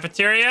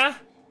 Cafeteria?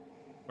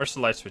 Where's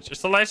the light switch?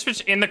 Is the light switch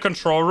in the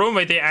control room?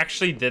 Wait, they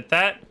actually did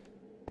that?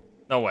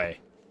 No way.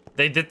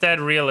 They did that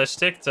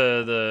realistic to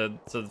the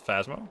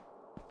Phasmo?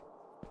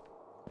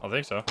 I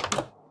think so.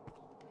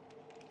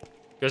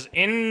 Because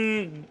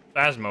in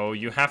Phasmo,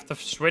 you have to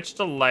switch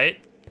the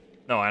light.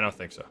 No, I don't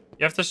think so.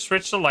 You have to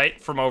switch the light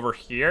from over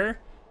here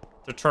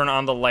to turn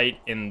on the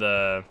light in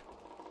the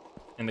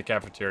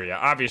cafeteria.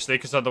 Obviously,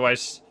 because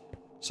otherwise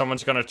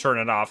someone's gonna turn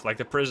it off. Like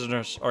the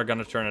prisoners are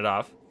gonna turn it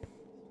off.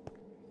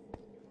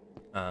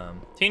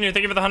 Tinu,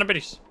 thank you for the 100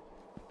 biddies.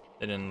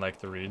 They didn't like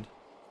to read.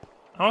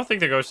 I don't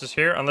think the ghost is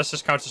here, unless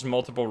this counts as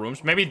multiple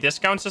rooms. Maybe this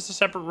counts as a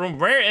separate room.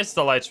 Where is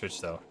the light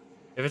switch, though?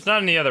 If it's not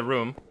in the other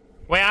room.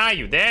 Where are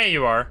you? There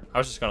you are. I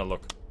was just gonna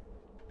look.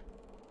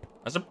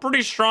 That's a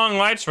pretty strong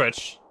light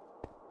switch.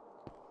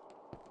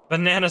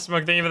 Banana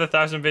Smoke, thank you for the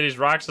 1,000 biddies.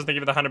 Roxas, thank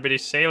you for the 100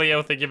 biddies.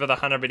 Salio, thank you for the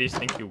 100 biddies.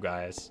 Thank you,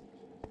 guys.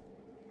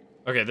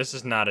 Okay, this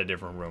is not a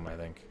different room, I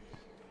think.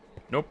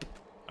 Nope.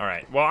 All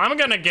right. Well, I'm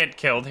gonna get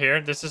killed here.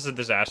 This is a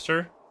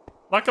disaster.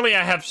 Luckily,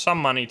 I have some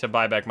money to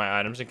buy back my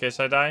items in case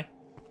I die.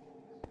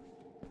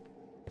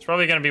 It's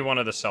probably gonna be one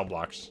of the cell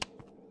blocks,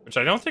 which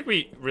I don't think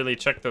we really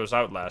checked those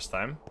out last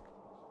time.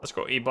 Let's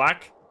go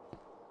E-block.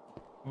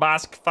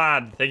 Bask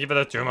Fad, thank you for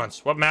the 2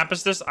 months. What map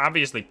is this?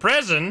 Obviously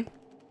Prison,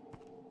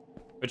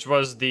 which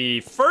was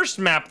the first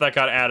map that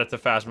got added to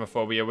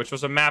Phasmophobia, which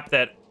was a map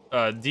that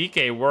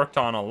DK worked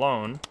on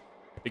alone.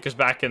 Because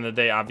back in the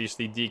day,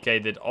 obviously,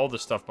 DK did all the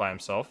stuff by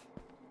himself.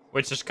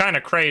 Which is kind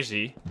of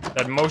crazy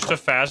that most of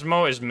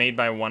Phasmo is made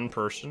by one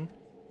person.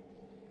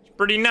 It's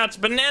pretty nuts.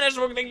 Bananas,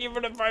 well, thank you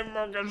for the 5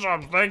 more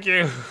subs. Thank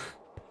you.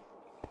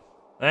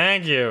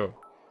 Thank you.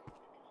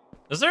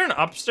 Is there an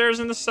upstairs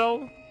in the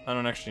cell? I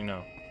don't actually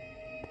know.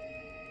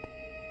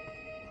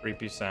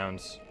 Creepy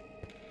sounds.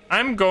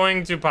 I'm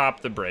going to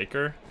pop the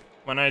breaker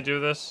when I do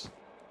this.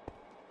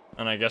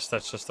 And I guess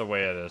that's just the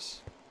way it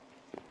is.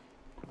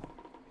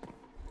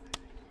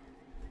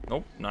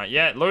 Nope, not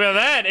yet. Look at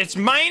that. It's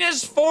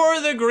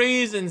 -4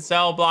 degrees in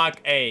cell block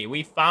A.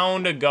 We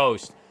found a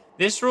ghost.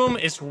 This room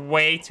is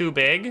way too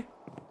big.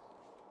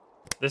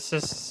 This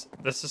is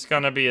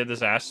gonna be a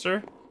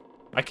disaster.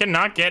 I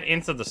cannot get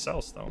into the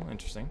cells though.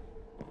 Interesting.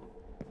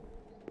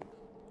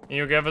 Can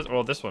you give us...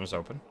 Well, this one's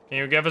open. Can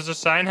you give us a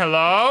sign?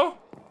 Hello?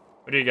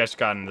 What do you guys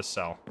got in this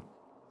cell?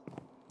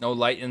 No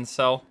light in the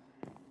cell.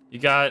 You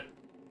got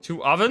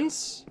 2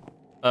 ovens,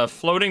 a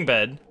floating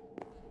bed,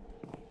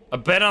 a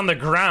bed on the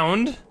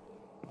ground,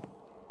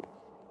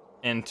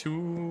 and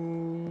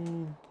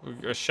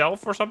a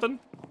shelf or something?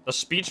 Does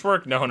speech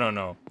work? No, no,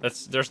 no.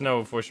 There's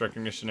no voice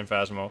recognition in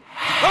Phasmo.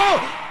 Oh!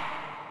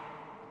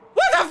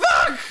 What the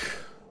fuck?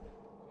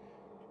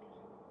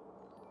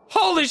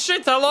 Holy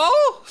shit, hello?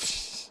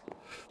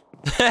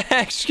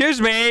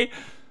 Excuse me.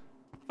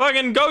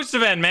 Fucking ghost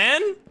event,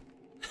 man.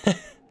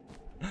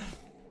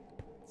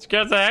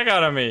 Scared the heck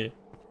out of me.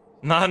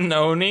 Not an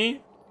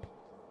Oni?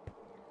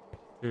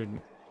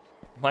 Dude,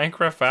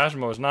 Minecraft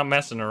Phasmo is not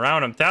messing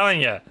around, I'm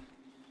telling you.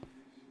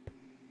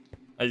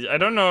 I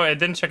don't know, I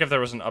didn't check if there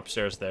was an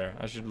upstairs there.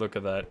 I should look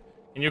at that.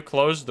 Can you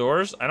close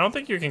doors? I don't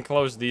think you can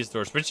close these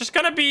doors, but it's just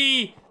gonna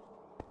be...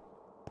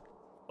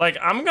 Like,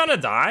 I'm gonna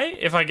die.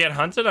 If I get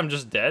hunted, I'm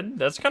just dead.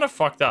 That's kind of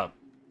fucked up.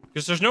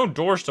 Because there's no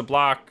doors to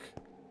block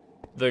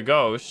the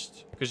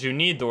ghost. Because you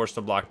need doors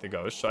to block the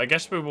ghost. So I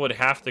guess we would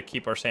have to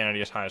keep our sanity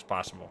as high as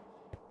possible.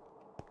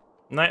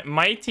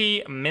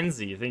 Mighty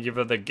Minzy, thank you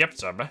for the gift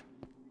sub.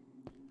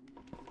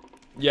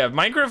 Yeah,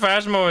 Minecraft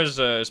Phasmo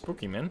is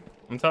spooky, man.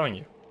 I'm telling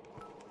you.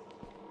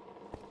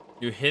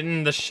 You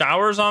hidden the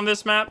showers on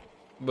this map,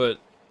 but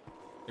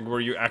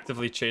were you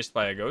actively chased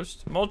by a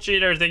ghost?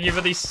 Mulcheater, thank you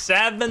for the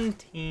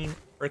 17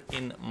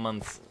 freaking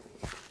months.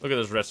 Look at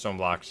those redstone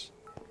blocks.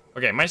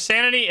 Okay, my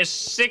sanity is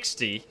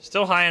 60.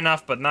 Still high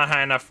enough, but not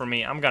high enough for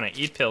me. I'm gonna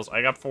eat pills.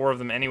 I got 4 of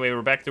them anyway.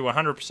 We're back to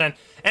 100%.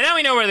 And now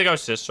we know where the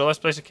ghost is, so let's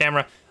place a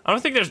camera. I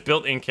don't think there's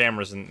built-in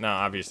cameras. No,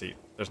 obviously,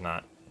 there's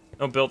not.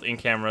 No built-in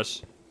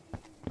cameras.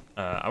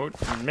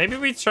 Maybe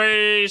we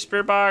try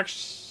Spirit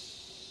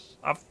Box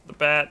off the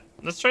bat.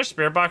 Let's try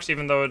Spirit Box,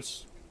 even though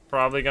it's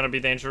probably gonna be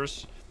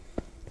dangerous.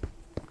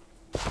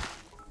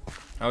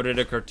 How did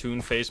a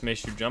cartoon face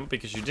make you jump?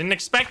 Because you didn't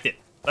expect it.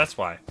 That's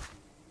why.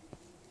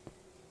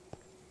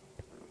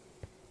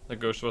 The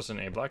ghost was an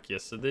A block?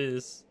 Yes, it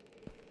is.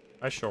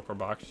 Hi, shulker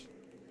box. Is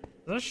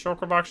that a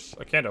shulker box?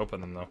 I can't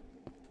open them, though.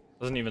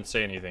 Doesn't even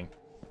say anything.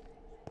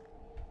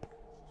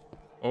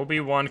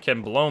 Obi-Wan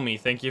can blow me.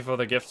 Thank you for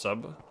the gift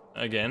sub.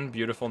 Again,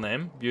 beautiful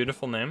name.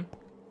 Beautiful name.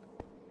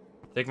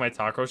 Take my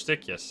taco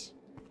stick? Yes.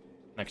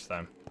 Next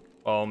time.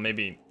 Well,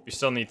 maybe we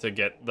still need to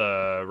get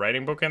the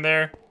writing book in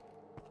there.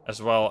 As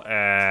well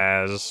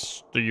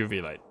as the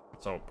UV light.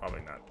 So,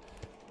 probably not.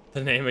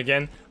 The name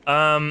again.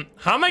 How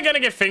am I gonna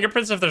get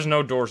fingerprints if there's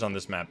no doors on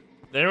this map?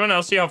 Did anyone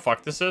else see how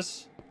fucked this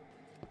is?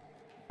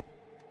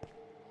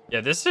 Yeah,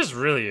 this is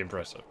really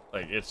impressive.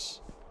 Like, it's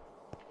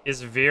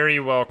very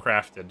well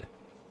crafted.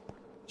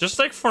 Just,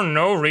 like, for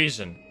no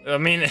reason. I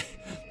mean,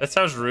 that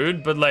sounds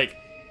rude, but, like,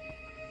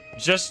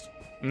 just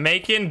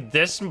making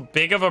this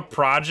big of a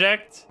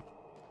project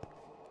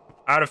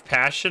out of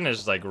passion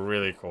is, like,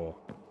 really cool.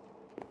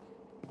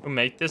 Who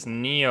made this?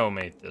 Neo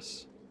made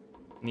this.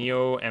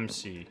 Neo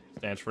MC.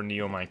 Stands for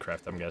Neo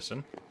Minecraft, I'm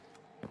guessing.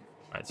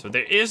 Alright, so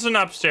there is an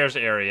upstairs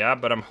area,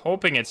 but I'm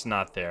hoping it's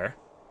not there.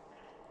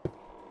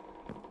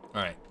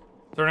 Alright.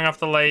 Turning off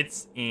the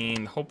lights,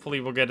 and hopefully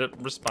we'll get a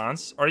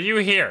response. Are you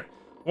here?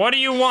 What do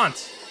you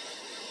want?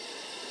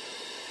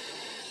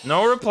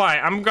 No reply.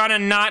 I'm gonna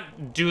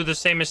not do the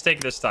same mistake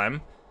this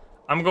time.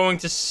 I'm going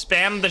to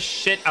spam the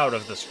shit out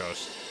of this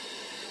ghost.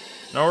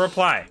 No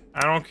reply.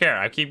 I don't care.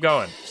 I keep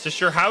going. Is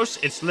this your house?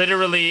 It's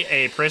literally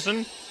a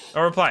prison.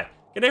 No reply.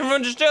 Can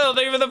everyone just chill?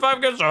 Thank you for the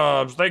 5 good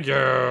subs. Thank you.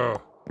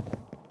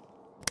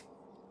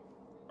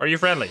 Are you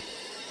friendly?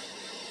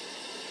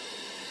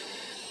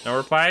 No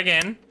reply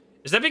again.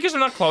 Is that because I'm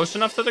not close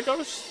enough to the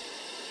ghost?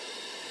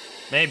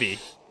 Maybe.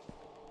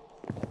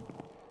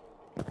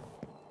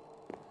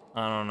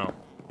 I don't know.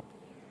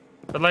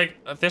 But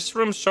like, this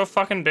room's so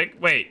fucking big.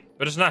 Wait,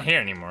 but it's not here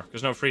anymore.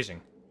 There's no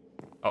freezing.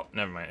 Oh,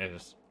 never mind. It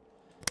is.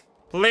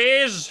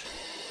 Please.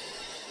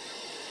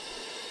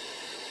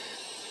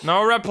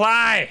 No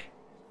reply.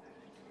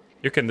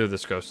 You can do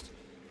this, Ghost.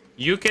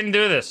 You can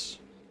do this.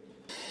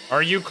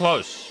 Are you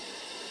close?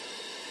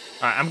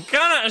 Alright, I'm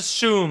gonna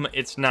assume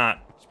it's not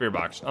Spirit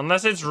Box.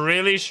 Unless it's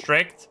really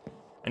strict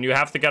and you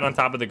have to get on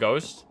top of the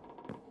Ghost.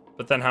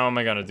 But then how am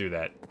I gonna do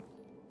that?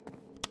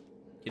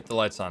 Keep the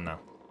lights on now.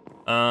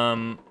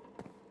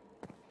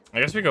 I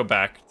guess we go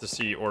back to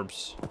see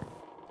orbs.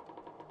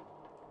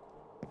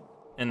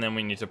 And then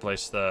we need to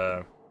place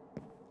the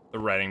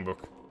writing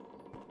book.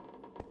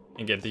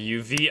 And get the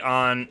UV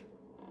on.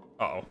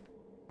 Uh-oh.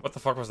 What the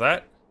fuck was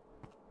that?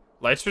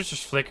 Light switch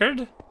just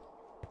flickered?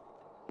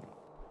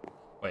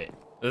 Wait.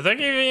 Did that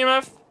give you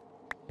EMF?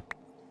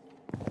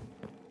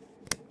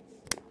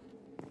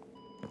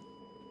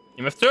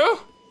 EMF 2?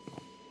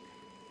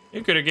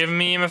 You could have given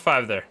me EMF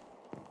 5 there.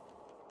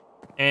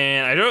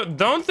 And I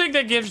don't think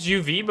that gives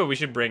UV, but we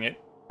should bring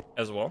it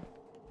as well.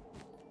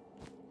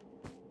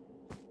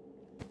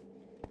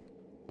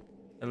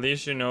 At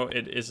least you know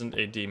it isn't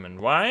a demon.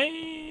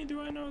 Why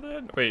do I know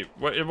that? Wait,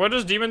 what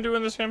does demon do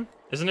in this game?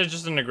 Isn't it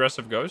just an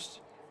aggressive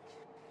ghost?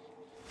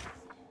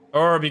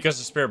 Or because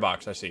of spirit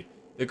box, I see.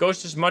 The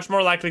ghost is much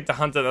more likely to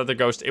hunt another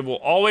ghost. It will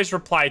always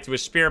reply to a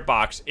spirit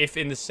box if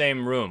in the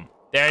same room.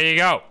 There you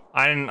go.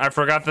 I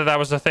forgot that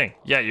was a thing.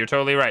 Yeah, you're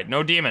totally right.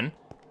 No demon.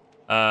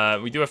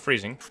 We do have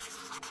freezing.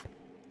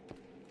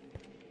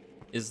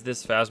 Is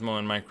this Phasmo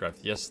in Minecraft?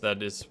 Yes,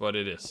 that is what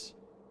it is.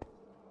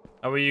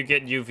 How will you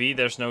get UV?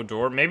 There's no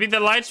door. Maybe the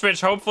light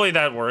switch. Hopefully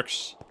that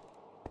works.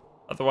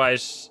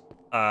 Otherwise,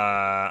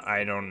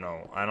 I don't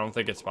know. I don't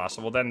think it's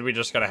possible. Then we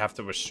just gotta have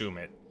to assume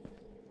it.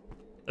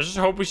 Let's just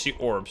hope we see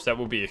orbs. That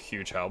will be a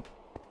huge help.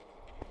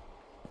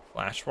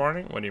 Flash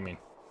warning? What do you mean?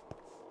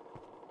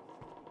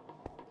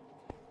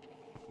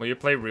 Will you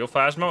play real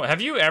Phasmo?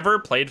 Have you ever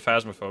played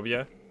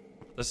Phasmophobia?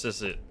 This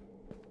is it.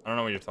 I don't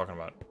know what you're talking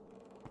about.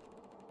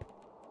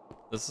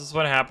 This is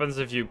what happens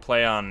if you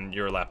play on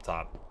your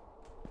laptop.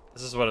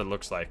 This is what it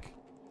looks like.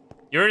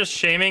 You're just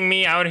shaming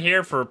me out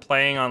here for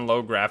playing on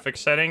low graphics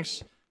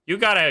settings. You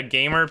got a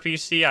gamer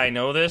PC, I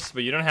know this,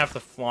 but you don't have to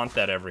flaunt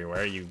that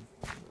everywhere, you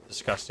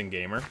disgusting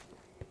gamer.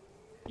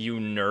 You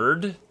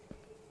nerd.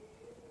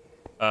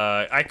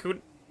 I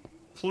could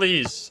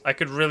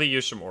really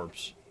use some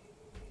orbs.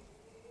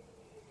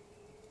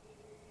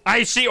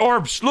 I see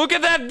orbs. Look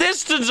at that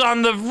distance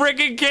on the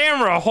freaking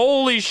camera.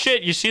 Holy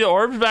shit. You see the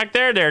orbs back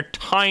there? They're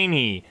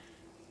tiny.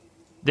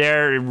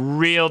 They're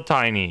real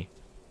tiny.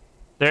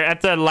 They're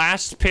at the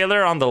last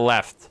pillar on the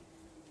left.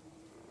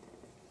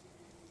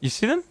 You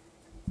see them?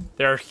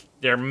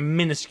 They're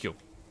minuscule.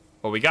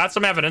 But we got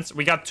some evidence.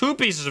 We got 2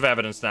 pieces of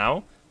evidence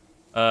now.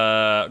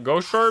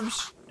 Ghost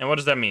orbs. And what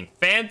does that mean?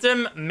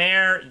 Phantom,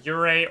 mare,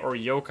 yurei, or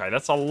yokai.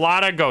 That's a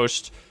lot of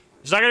ghosts.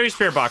 It's not going to be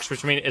spirit box,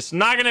 which means it's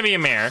not going to be a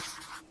mare.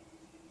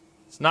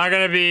 It's not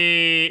going to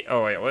be...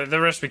 Oh, wait. Well,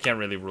 the rest we can't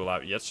really rule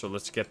out yet. So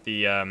let's get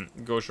the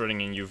ghost writing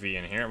in UV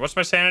in here. What's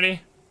my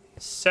sanity?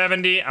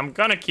 70. I'm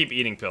going to keep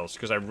eating pills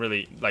because I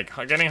really... Like,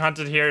 getting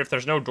hunted here, if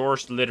there's no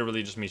doors,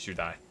 literally just means you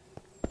die.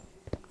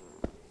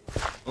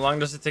 How long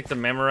does it take to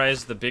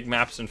memorize the big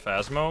maps in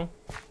Phasmo?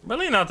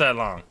 Really not that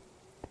long.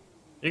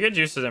 You get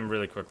used to them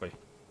really quickly.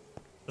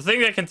 The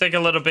thing that can take a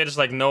little bit is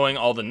like knowing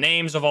all the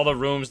names of all the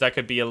rooms. That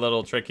could be a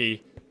little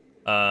tricky.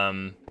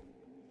 Because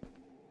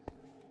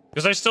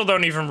I still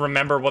don't even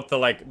remember what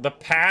the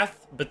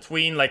path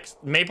between like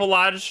Maple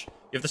Lodge.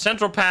 You have the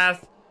central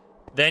path.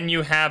 Then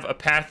you have a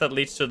path that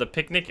leads to the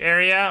picnic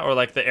area or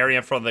like the area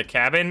in front of the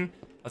cabin.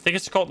 I think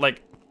it's called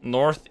like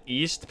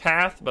northeast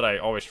path, but I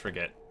always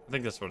forget. I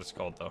think that's what it's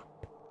called though.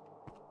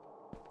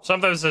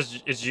 Sometimes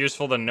it's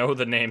useful to know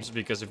the names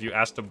because if you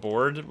ask the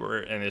board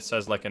and it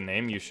says like a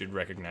name, you should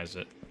recognize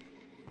it.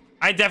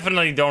 I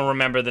definitely don't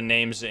remember the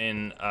names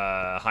in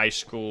high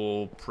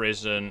school,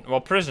 prison.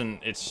 Well, prison,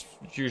 it's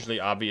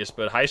usually obvious,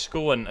 but high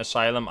school and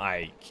asylum,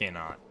 I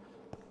cannot.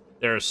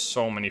 There's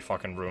so many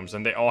fucking rooms,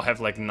 and they all have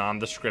like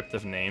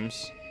non-descriptive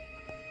names.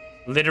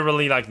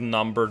 Literally like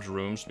numbered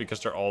rooms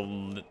because they're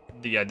all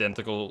the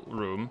identical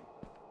room.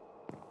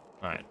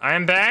 Alright, I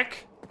am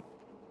back.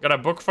 Got a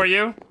book for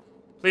you.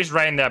 Please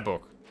write in that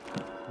book.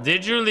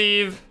 Did you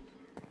leave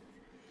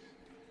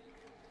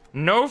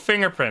no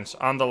fingerprints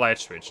on the light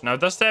switch? Now,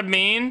 does that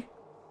mean...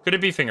 Could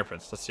it be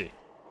fingerprints? Let's see.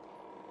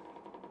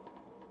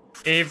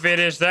 If it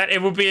is that,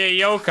 it will be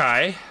a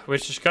yokai,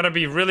 which is gonna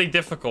be really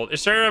difficult.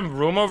 Is there a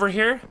room over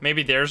here?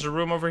 Maybe there's a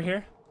room over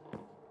here.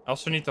 I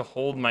also need to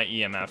hold my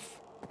EMF.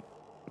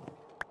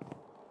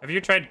 Have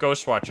you tried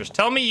Ghost Watchers?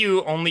 Tell me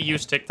you only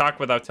use TikTok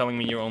without telling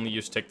me you only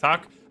use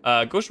TikTok.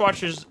 Ghost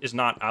Watchers is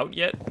not out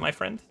yet, my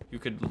friend. You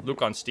could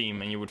look on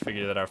Steam and you would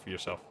figure that out for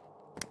yourself.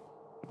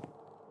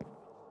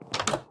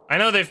 I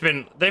know they've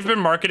been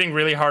marketing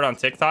really hard on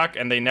TikTok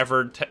and they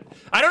never...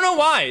 I don't know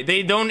why.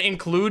 They don't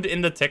include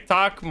in the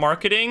TikTok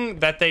marketing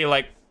that they,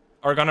 like,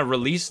 are gonna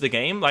release the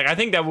game. Like, I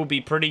think that would be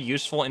pretty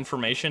useful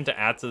information to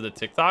add to the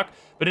TikTok.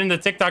 But in the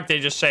TikTok, they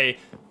just say,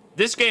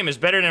 this game is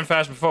better than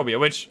Phasmophobia,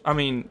 which, I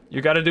mean,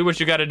 you gotta do what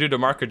you gotta do to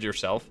market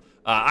yourself.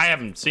 I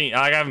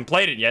haven't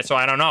played it yet, so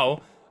I don't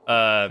know.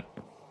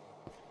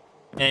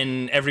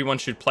 And everyone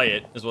should play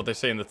it, is what they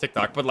say in the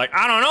TikTok. But like,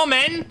 I don't know,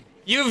 man.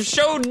 You've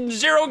showed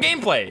zero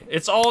gameplay.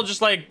 It's all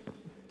just like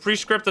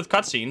pre-scripted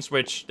cutscenes,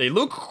 which they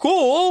look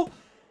cool,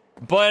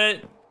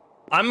 but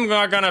I'm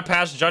not gonna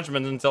pass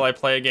judgment until I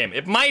play a game.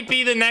 It might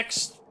be the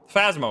next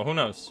Phasmo, who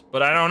knows?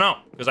 But I don't know,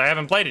 because I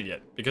haven't played it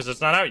yet, because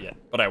it's not out yet.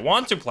 But I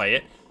want to play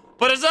it,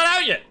 but it's not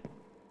out yet.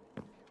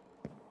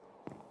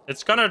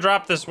 It's gonna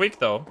drop this week,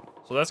 though,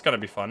 so that's gonna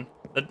be fun.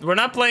 We're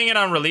not playing it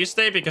on release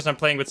day, because I'm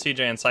playing with CJ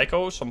and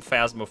Psycho, some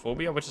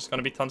Phasmophobia, which is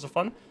gonna be tons of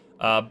fun.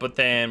 But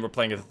then we're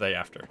playing it the day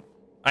after.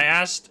 I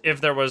asked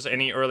if there was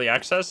any early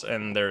access,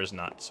 and there is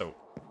not, so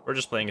we're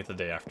just playing it the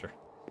day after.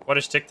 What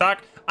is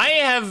TikTok? I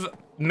have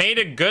made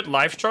a good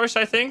life choice,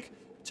 I think,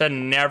 to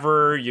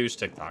never use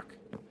TikTok.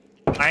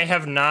 I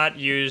have not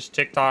used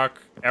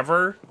TikTok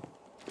ever,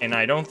 and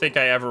I don't think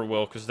I ever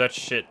will, because that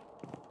shit,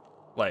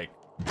 like,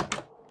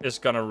 is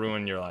gonna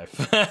ruin your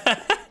life.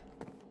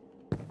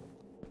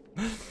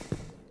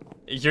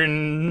 You're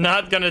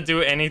not gonna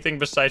do anything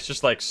besides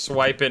just, like,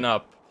 swiping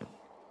up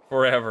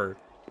forever.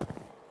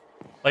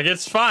 Like,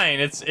 it's fine,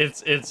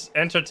 it's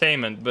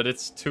entertainment, but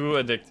it's too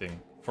addicting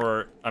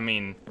for, I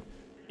mean,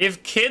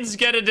 if kids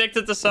get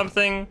addicted to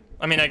something,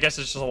 I mean, I guess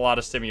it's just a lot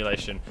of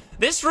stimulation.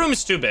 This room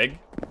is too big.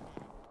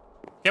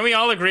 Can we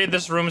all agree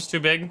this room is too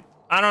big?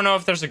 I don't know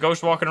if there's a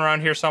ghost walking around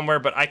here somewhere,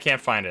 but I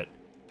can't find it.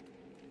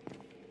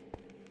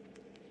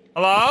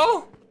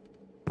 Hello?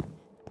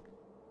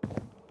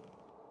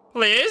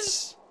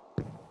 Please?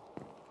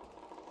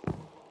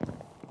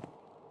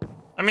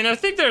 I mean, I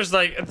think there's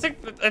like,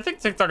 I think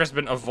TikTok has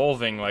been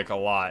evolving like a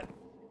lot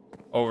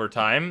over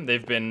time.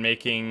 They've been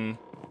making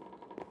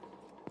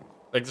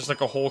like there's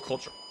like a whole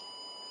culture.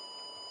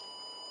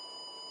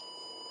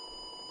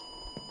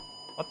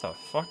 What the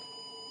fuck?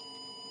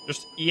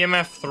 Just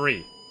EMF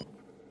 3.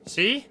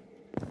 See?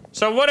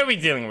 So what are we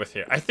dealing with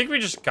here? I think we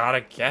just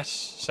gotta guess,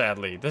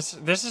 sadly.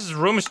 This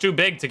room is too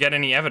big to get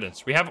any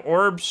evidence. We have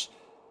orbs.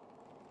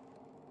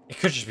 It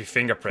could just be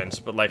fingerprints,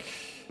 but like,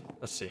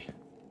 let's see.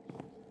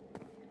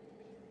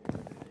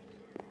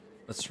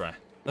 Let's try.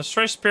 Let's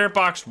try Spirit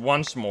Box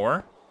once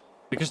more.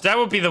 Because that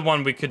would be the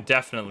one we could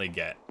definitely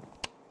get.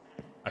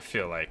 I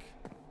feel like.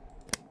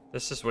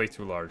 This is way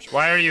too large.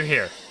 Why are you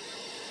here?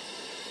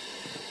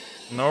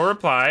 No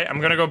reply. I'm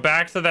gonna go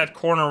back to that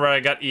corner where I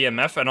got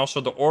EMF, and also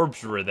the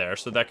orbs were there,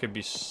 so that could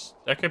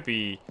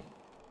be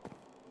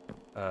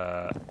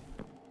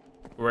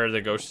where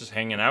the ghost is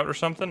hanging out or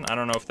something. I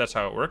don't know if that's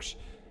how it works.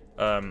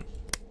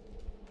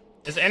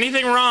 Is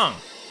anything wrong?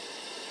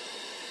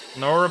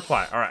 No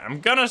reply. All right,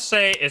 I'm gonna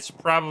say it's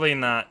probably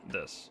not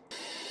this.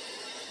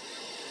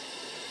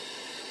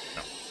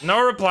 No.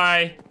 No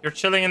reply. You're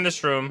chilling in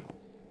this room.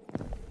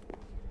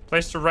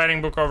 Place the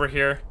writing book over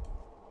here.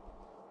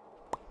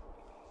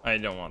 I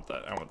don't want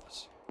that. I want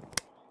this.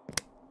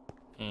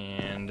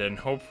 And then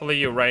hopefully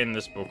you write in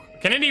this book.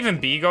 Can it even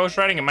be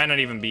ghostwriting? It might not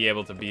even be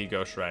able to be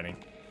ghostwriting.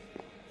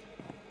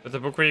 But the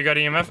book where you got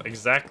EMF?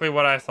 Exactly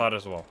what I thought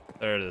as well.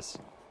 There it is.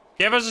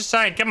 Give us a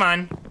sign. Come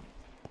on.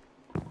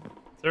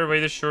 Is there a way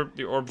to short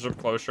the orbs up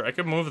closer? I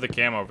could move the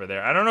cam over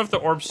there. I don't know if the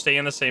orbs stay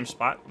in the same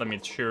spot. Let me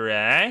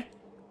try.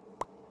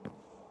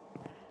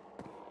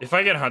 If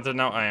I get hunted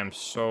now, I am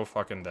so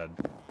fucking dead.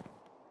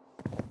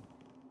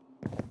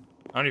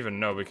 I don't even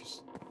know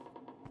because...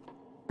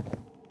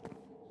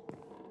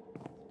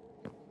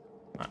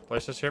 Alright,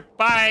 place this here.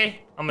 Bye!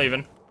 I'm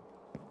leaving.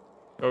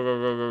 Go, go,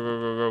 go, go, go,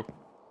 go, go.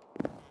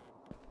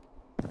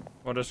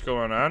 What is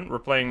going on? We're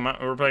playing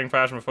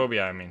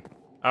Phasmophobia, I mean.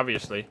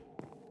 Obviously.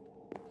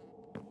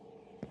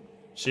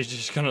 She's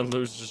just gonna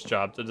lose his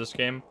job to this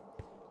game.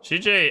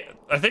 CJ,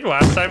 I think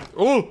last time...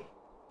 Ooh!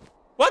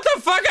 What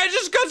the fuck? I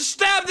just got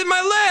stabbed in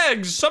my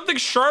legs! Something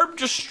sharp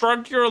just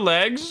struck your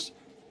legs?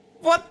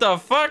 What the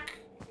fuck?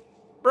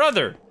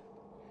 Brother.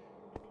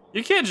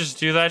 You can't just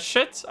do that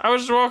shit. I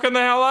was walking the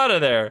hell out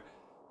of there.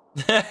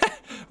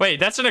 Wait,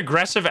 that's an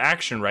aggressive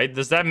action, right?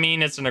 Does that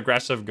mean it's an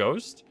aggressive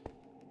ghost?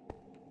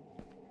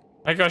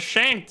 I got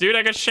shanked, dude.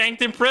 I got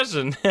shanked in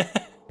prison.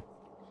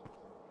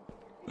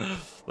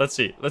 Let's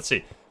see. Let's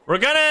see. We're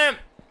gonna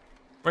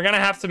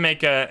have to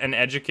make an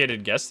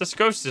educated guess. This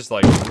ghost is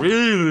like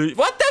really...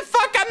 What the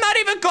fuck? I'm not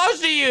even close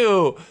to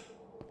you!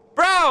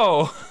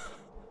 Bro!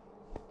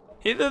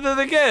 He did it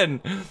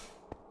again.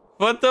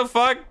 What the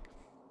fuck?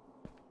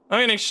 I'm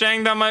getting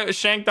shanked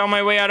on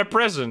my way out of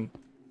prison.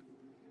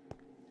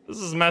 This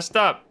is messed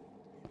up.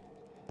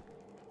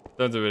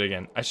 Don't do it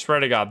again. I swear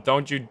to God,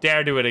 don't you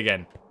dare do it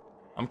again.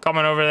 I'm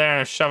coming over there and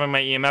I'm shoving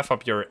my EMF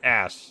up your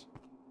ass.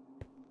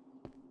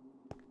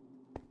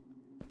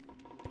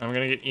 I'm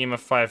gonna get EMF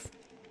 5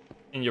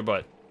 in your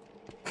butt.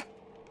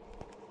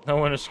 No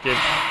one escaped.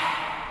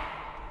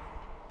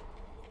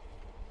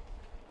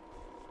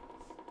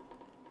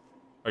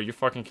 Are you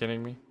fucking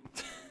kidding me?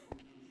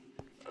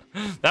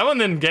 That one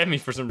didn't get me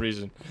for some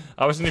reason.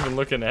 I wasn't even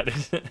looking at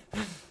it.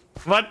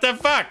 What the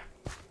fuck?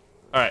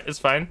 Alright, it's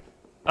fine.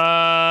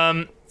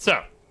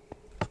 So.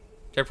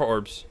 Check for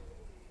orbs.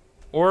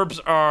 Orbs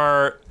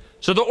are...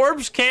 So the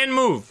orbs can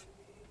move.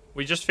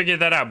 We just figured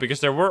that out because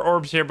there were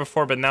orbs here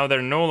before, but now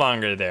they're no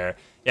longer there.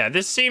 Yeah,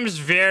 this seems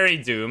very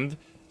doomed.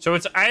 So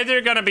it's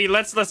either gonna be,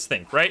 let's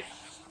think, right?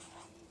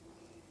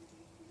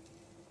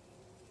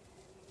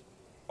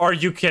 Are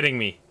you kidding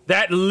me?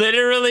 That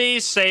literally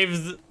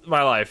saved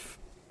my life.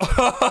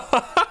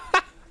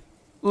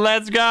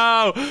 Let's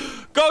go.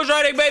 Ghost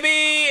riding, baby.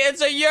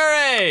 It's a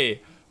Yurei.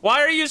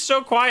 Why are you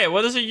so quiet?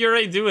 What does a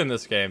Yurei do in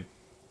this game?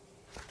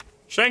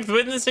 Strength.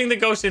 Witnessing the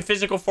ghost in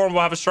physical form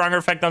will have a stronger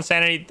effect on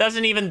sanity. It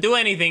doesn't even do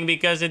anything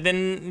because it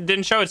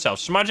didn't show itself.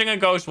 Smudging a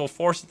ghost will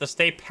force it to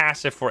stay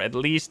passive for at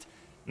least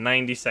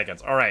 90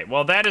 seconds. All right.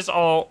 Well, that is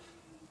all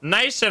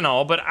nice and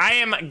all, but I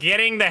am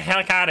getting the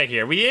heck out of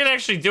here. We did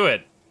actually do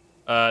it.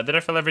 Did I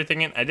fill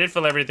everything in? I did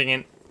fill everything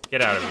in.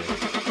 Get out of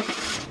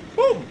here.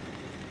 Woo!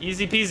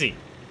 Easy peasy.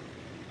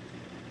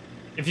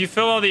 If you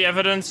fill all the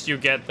evidence, you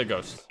get the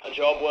ghost. A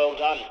job well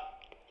done.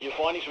 Your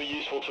findings were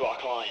useful to our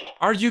client.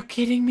 Are you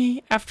kidding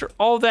me? After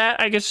all that,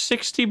 I get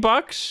 60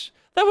 bucks?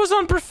 That was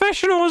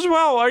unprofessional as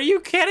well. Are you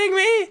kidding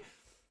me?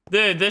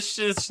 Dude, this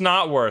is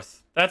not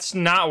worth. That's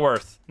not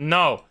worth.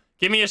 No.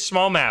 Give me a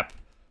small map.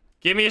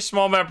 Give me a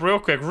small map real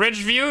quick.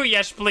 Ridgeview?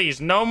 Yes, please.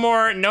 No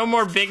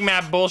more big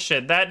map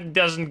bullshit. That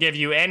doesn't give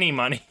you any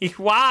money.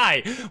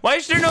 Why? Why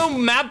is there no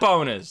map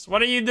bonus?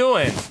 What are you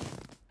doing?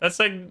 That's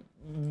like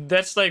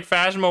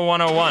Phasmo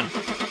 101.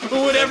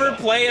 Who would ever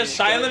play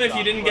Asylum if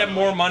you didn't get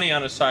more money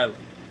on Asylum?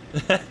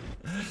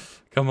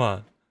 Come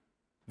on.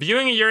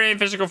 Viewing a Yurei in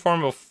physical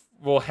form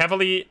will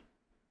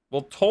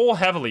toll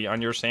heavily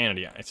on your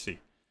sanity. I see.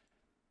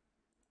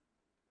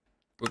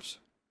 Oops.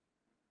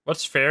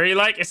 What's Ferry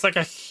like? It's like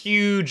a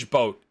huge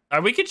boat.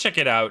 We could check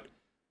it out.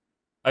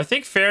 I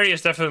think Ferry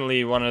is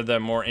definitely one of the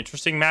more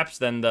interesting maps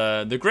than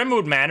the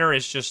Grimwood Manor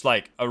is just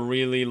like a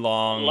really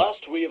long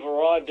Last we have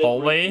arrived at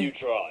Ridgeview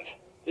Drive.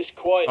 This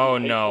quiet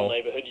and peaceful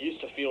neighborhood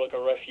used to feel like a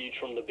refuge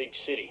from the big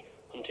city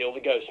until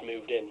the ghosts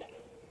moved in. Now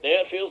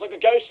it feels like a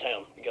ghost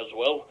town because,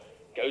 well,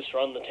 ghosts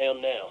run the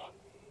town now.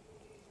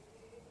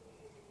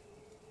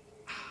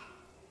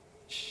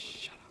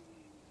 Shut up.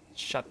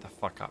 Shut the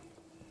fuck up.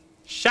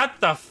 Shut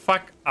the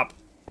fuck up.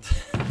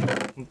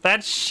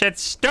 That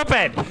shit's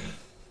stupid.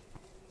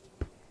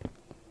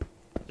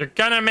 You're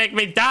gonna make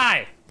me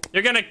die.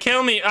 You're gonna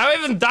kill me. I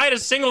haven't died a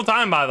single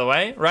time, by the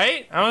way,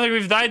 right? I don't think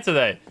we've died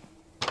today.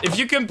 If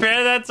you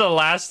compare that to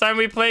last time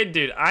we played,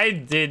 dude, I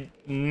did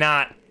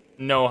not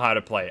know how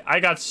to play. I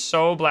got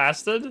so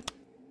blasted.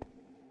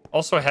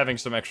 Also, having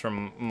some extra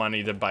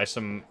money to buy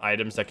some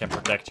items that can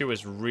protect you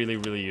is really,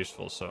 really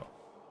useful, so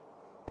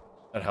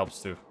that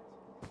helps too.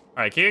 All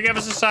right, can you give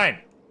us a sign?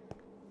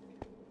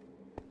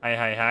 Hi,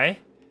 hi,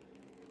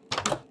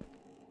 hi.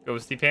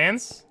 Ghosty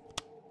pants.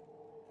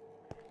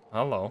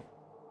 Hello.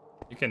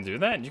 You can do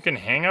that? You can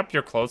hang up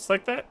your clothes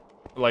like that?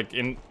 Like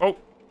in... Oh,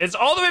 it's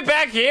all the way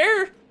back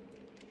here?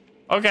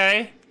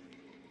 Okay.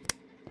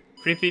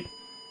 Creepy.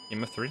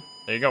 EMF 3.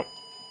 There you go.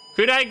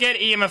 Could I get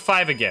EMF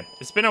 5 again?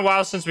 It's been a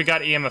while since we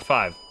got EMF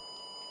 5.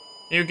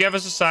 Can you give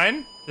us a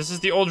sign? This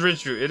is the old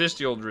Ridgeview. It is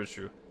the old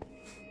Ridgeview.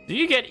 Do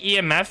you get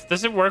EMF?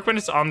 Does it work when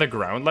it's on the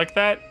ground like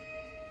that?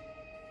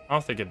 I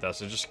don't think it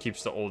does. It just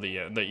keeps the old the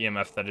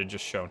EMF that it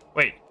just shown.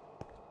 Wait.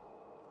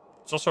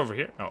 It's also over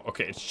here? Oh,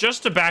 okay. It's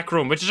just a back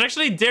room, which is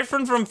actually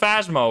different from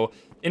Phasmo.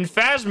 In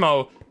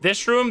Phasmo,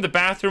 this room, the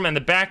bathroom, and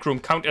the back room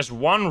count as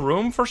one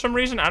room for some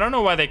reason. I don't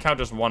know why they count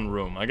as one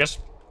room. I guess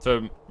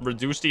to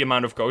reduce the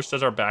amount of ghosts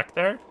that are back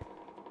there.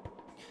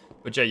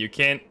 But yeah, you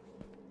can't...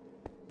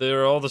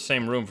 They're all the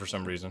same room for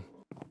some reason.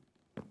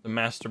 The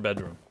master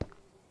bedroom.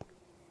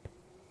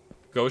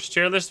 Ghost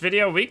tier list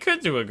video? We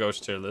could do a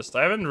ghost tier list.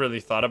 I haven't really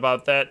thought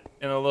about that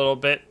in a little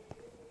bit.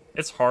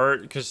 It's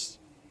hard because...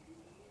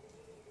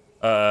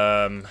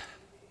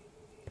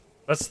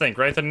 Let's think,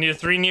 right? The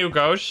 3 new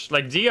ghosts.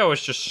 Like, Dio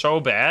is just so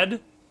bad.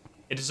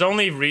 It is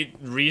only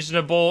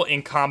reasonable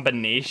in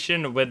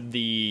combination with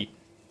the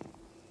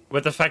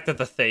fact that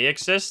the Thay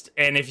exist,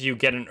 and if you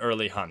get an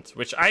early hunt,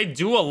 which I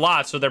do a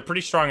lot, so they're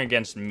pretty strong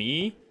against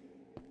me.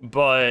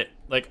 But,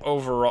 like,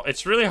 overall,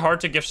 it's really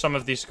hard to give some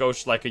of these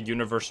ghosts, like, a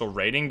universal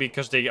rating,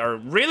 because they are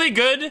really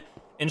good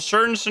in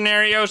certain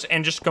scenarios,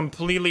 and just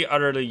completely,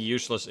 utterly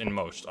useless in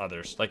most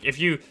others. Like, if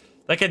you...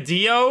 Like, a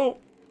Dio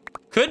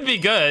could be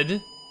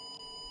good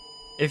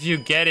if you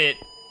get it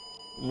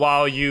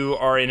while you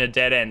are in a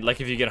dead end. Like,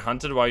 if you get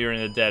hunted while you're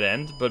in a dead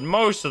end. But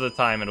most of the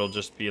time, it'll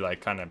just be, like,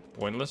 kind of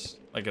pointless.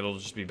 Like, it'll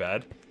just be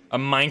bad. A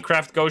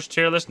Minecraft ghost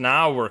tier list?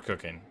 Now we're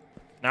cooking.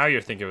 Now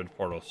you're thinking with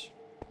portals.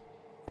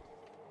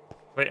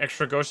 Play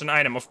extra ghost and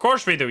item. Of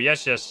course we do.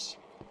 Yes, yes.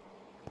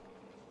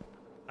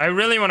 I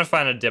really want to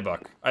find a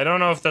Dibbuck. I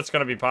don't know if that's going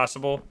to be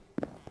possible.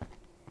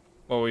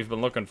 Well, we've been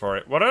looking for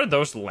it. What are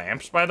those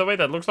lamps, by the way?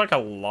 That looks like a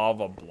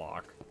lava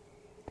block.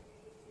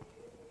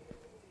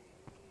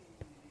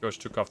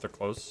 Ghost took off their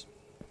clothes.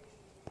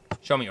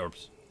 Show me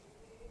orbs.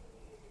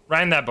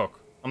 Write in that book.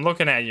 I'm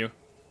looking at you.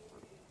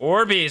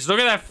 Orbies. Look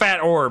at that fat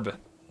orb.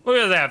 Look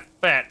at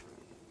that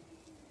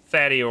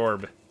fatty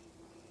orb.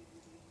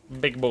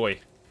 Big boy.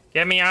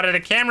 Get me out of the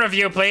camera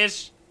view,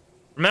 please.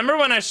 Remember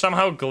when I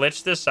somehow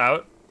glitched this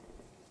out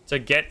to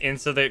get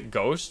into the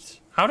ghost?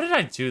 How did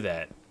I do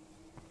that?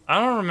 I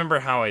don't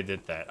remember how I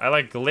did that. I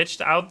like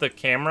glitched out the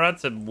camera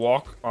to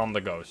walk on the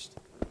ghost.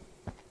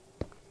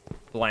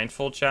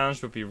 Blindfold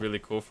challenge would be really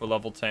cool for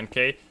level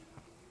 10k.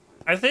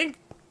 I think,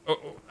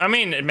 I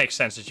mean, it makes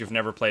sense that you've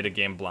never played a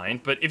game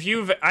blind, but if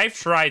I've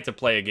tried to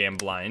play a game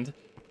blind.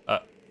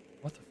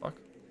 What the fuck?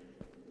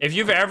 If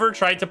you've ever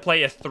tried to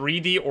play a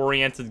 3D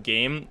oriented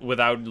game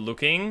without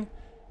looking,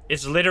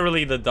 it's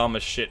literally the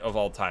dumbest shit of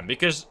all time,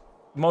 because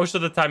most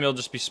of the time you'll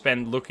just be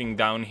spent looking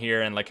down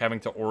here and like having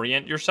to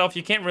orient yourself.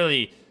 You can't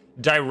really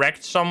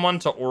direct someone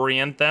to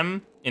orient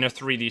them in a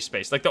 3D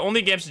space. Like the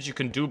only games that you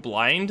can do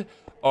blind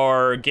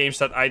are games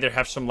that either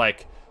have some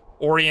like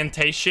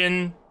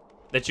orientation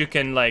that you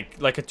can like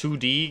a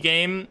 2D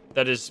game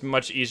that is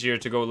much easier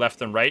to go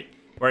left and right,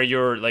 where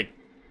you're like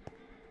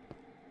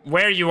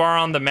where you are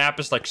on the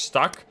map is like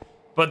stuck.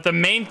 But the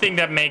main thing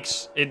that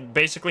makes it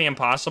basically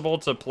impossible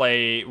to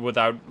play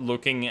without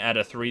looking at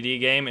a 3D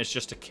game is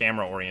just a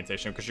camera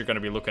orientation, because you're going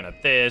to be looking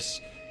at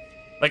this.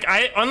 Like,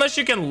 unless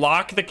you can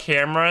lock the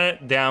camera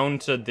down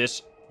to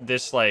this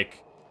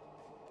like,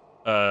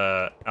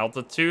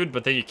 altitude,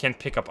 but then you can't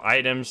pick up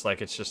items.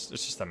 Like, it's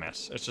just a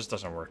mess. It just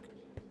doesn't work.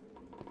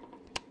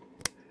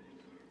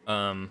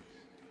 Boom.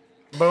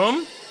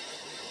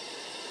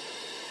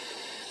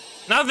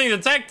 Nothing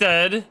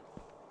detected.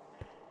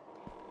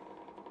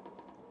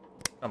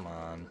 Come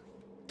on.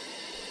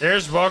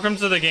 There's welcome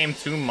to the game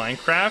 2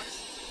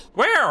 Minecraft.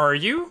 Where are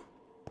you?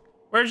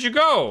 Where'd you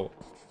go?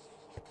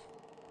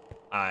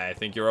 I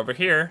think you're over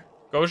here.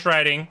 Ghost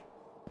riding.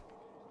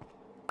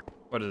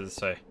 What does it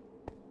say?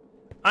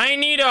 I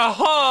need a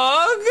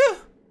hug.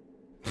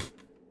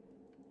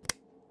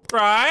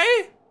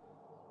 Cry.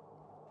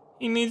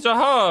 He needs a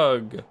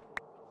hug.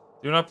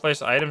 Do not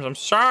place items. I'm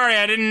sorry,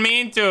 I didn't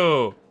mean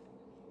to.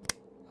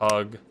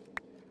 Hug.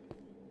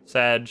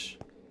 Sag.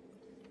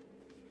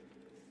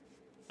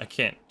 I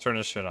can't turn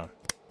this shit on.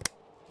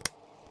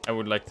 I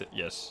would like to,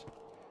 yes.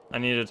 I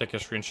need to take a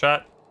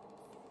screenshot.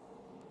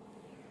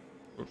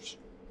 Oops.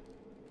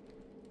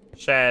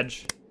 Sag.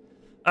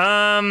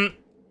 Can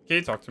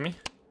you talk to me?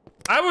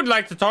 I would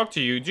like to talk to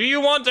you. Do you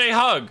want a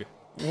hug?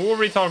 Who are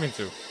we talking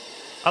to?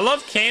 I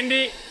love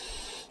Candy.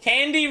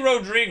 Candy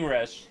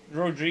Rodriguez.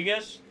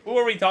 Rodriguez? Who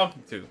are we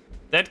talking to?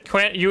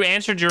 You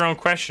answered your own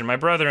question, my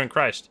brother in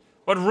Christ.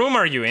 What room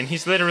are you in?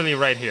 He's literally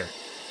right here.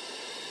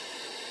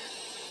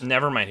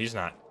 Never mind, he's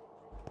not.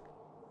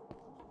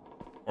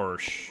 Or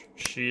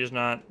she is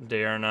not.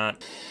 They are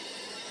not.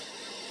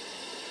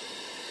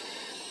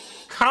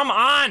 Come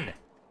on!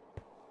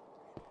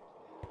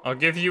 I'll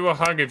give you a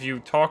hug if you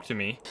talk to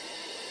me.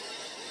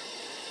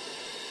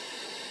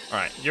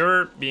 Alright,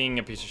 you're being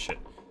a piece of shit.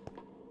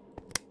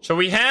 So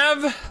we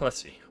have...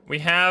 Let's see. We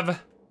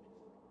have...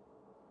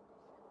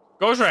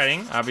 Ghost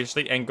riding,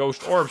 obviously, and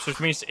ghost orbs, which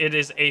means it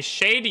is a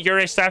shade,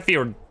 Uristafi,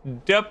 or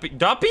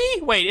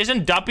Duppy? Wait,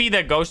 isn't Duppy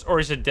the ghost, or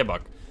is it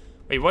Dybbuk?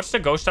 Wait, what's the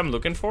ghost I'm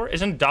looking for?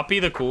 Isn't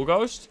Duppy the cool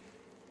ghost?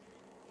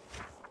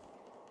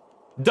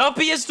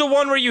 Duppy is the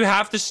one where you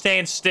have to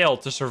stand still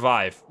to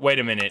survive. Wait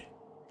a minute.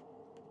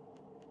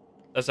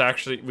 That's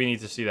actually... We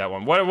need to see that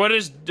one. What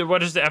is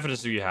the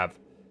evidence do you have?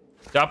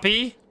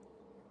 Duppy?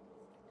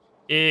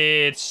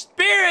 It's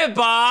Spirit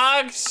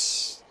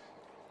Box!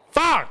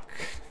 Fuck!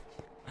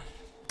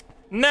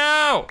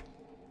 No!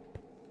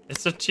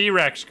 It's a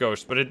T-Rex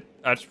ghost, but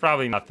it's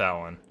probably not that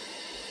one.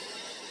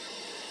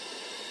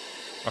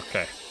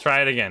 Okay,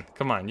 try it again.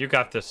 Come on, you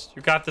got this.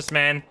 You got this,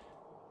 man.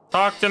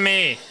 Talk to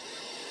me.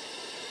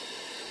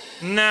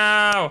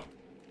 No!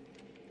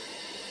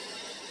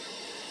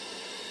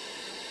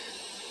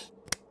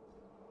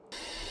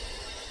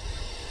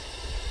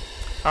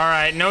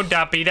 Alright, no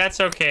Duppy. That's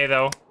okay,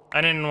 though.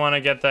 I didn't want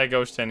to get that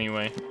ghost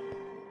anyway.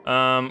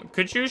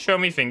 Could you show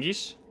me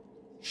fingies?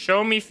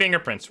 Show me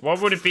fingerprints.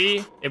 What would it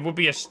be? It would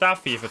be a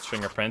stuffy if it's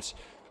fingerprints.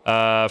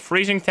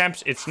 Freezing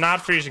temps. It's not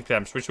freezing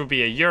temps, which would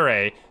be a Ure.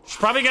 It's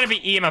probably going to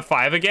be EMF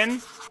 5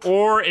 again.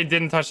 Or it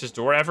didn't touch this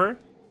door ever.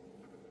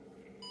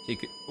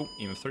 Oh,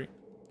 EMF 3.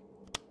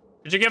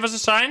 Could you give us a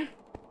sign?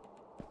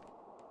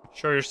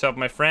 Show yourself,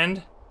 my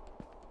friend.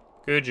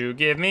 Could you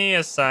give me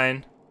a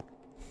sign?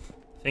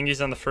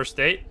 Thingy's on the first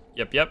date.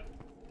 Yep.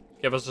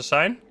 Give us a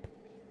sign.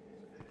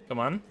 Come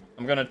on.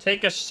 I'm going to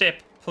take a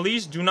sip.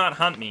 Please do not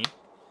hunt me.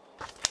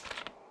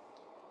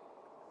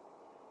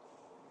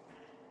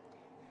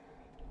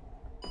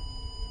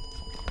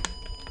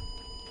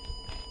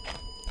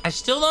 I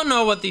still don't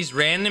know what these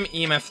random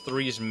EMF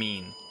 3s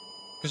mean.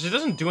 Because it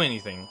doesn't do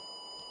anything.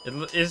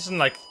 It isn't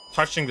like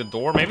touching the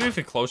door. Maybe if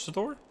we close the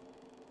door?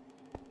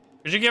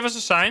 Could you give us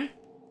a sign?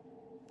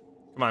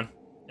 Come on.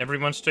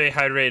 Everyone stay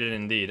hydrated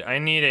indeed. I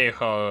need a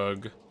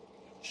hug.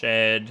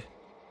 Shed.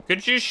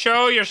 Could you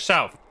show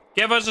yourself?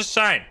 Give us a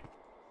sign.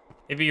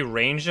 Maybe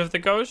range of the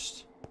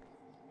ghost?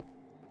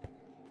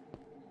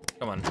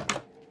 Come on.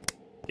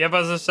 Give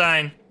us a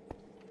sign.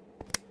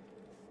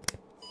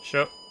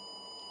 Show.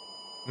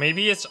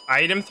 Maybe it's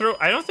item throw?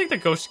 I don't think the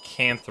ghost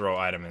can throw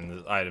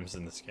items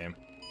in this game.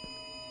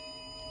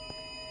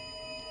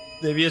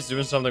 Maybe it's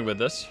doing something with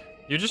this.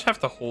 You just have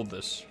to hold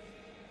this.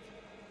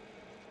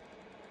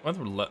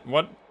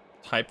 What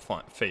type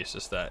font face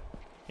is that?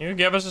 You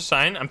give us a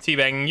sign. I'm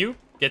teabagging you.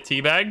 Get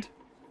teabagged.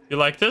 You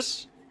like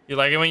this? You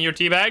like it when you're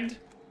teabagged?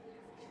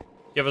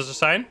 Give us a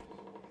sign.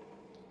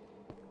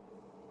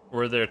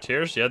 Were there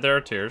tears? Yeah, there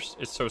are tears.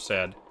 It's so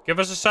sad. Give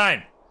us a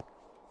sign.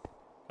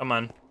 Come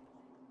on.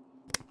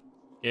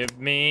 Give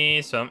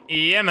me some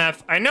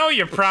EMF. I know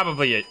you're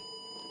probably a...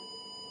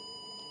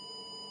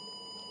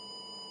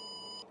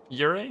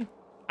 Yuri?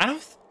 I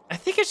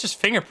think it's just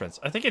fingerprints.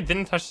 I think it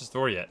didn't touch this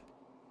door yet.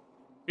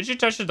 Did you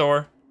touch the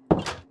door?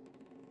 Come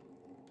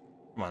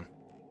on.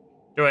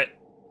 Do it.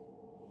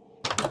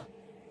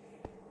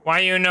 Why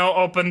you no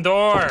open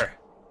door?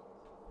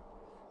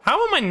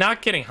 How am I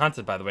not getting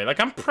hunted, by the way? Like,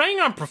 I'm playing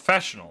on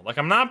professional. Like,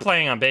 I'm not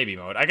playing on baby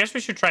mode. I guess we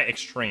should try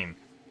extreme.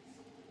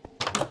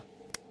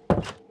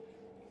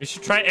 We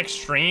should try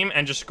extreme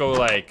and just go,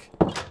 like,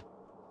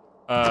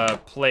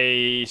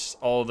 place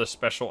all the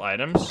special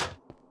items.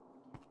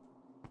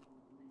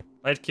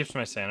 Light keeps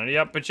my sanity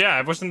up. But yeah,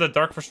 I was in the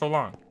dark for so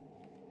long.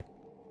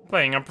 I'm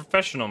playing on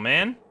professional,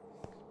 man.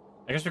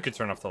 I guess we could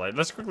turn off the light.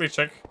 Let's quickly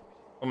check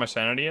what my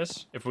sanity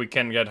is. If we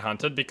can get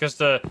hunted. Because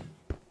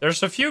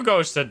there's a few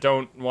ghosts that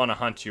don't want to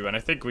hunt you. And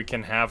I think we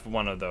can have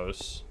one of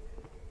those.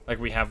 Like,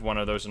 we have one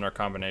of those in our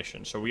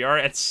combination. So we are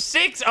at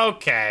 6.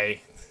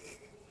 Okay.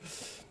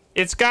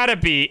 It's gotta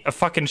be a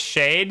fucking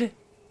shade.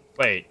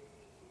 Wait.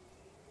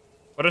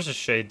 What does a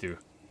shade do?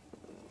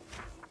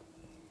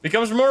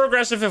 Becomes more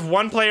aggressive if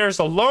one player is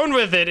alone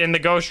with it in the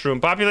ghost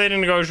room. Populating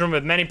the ghost room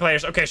with many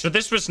players. Okay, so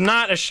this was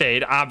not a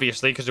shade,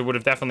 obviously, because it would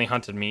have definitely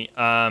hunted me.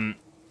 So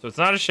it's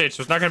not a shade,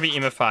 so it's not going to be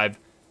EMF 5.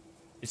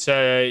 It's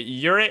a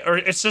Uri, or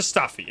it's a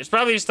Stuffy. It's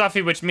probably a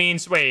Stuffy, which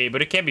means, wait,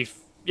 but it can't be,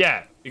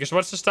 yeah. Because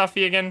what's the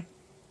Stuffy again?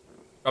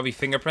 Probably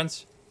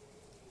fingerprints.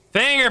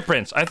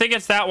 Fingerprints. I think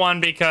it's that one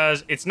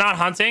because it's not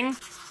hunting.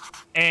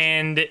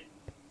 And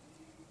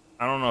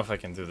I don't know if I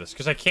can do this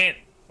because I can't,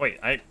 wait,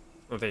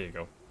 oh, there you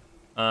go.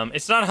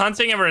 It's not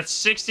hunting, and we're at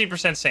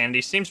 60%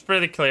 sanity. Seems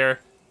pretty clear.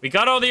 We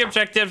got all the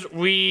objectives. Can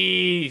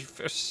we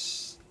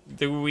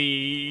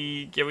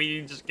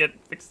just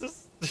fix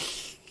this?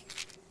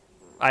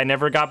 I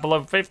never got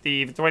below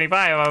 50,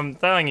 25, I'm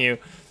telling you.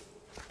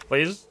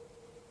 Please?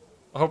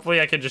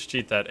 Hopefully I can just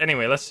cheat that.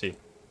 Anyway, let's see.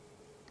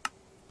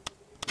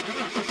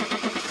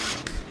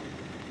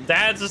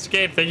 Dad's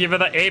escape. Thank you for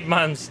the 8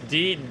 months.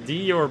 D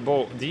your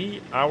boy.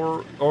 D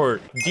your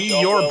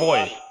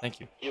boy. Thank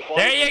you.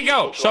 There you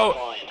go.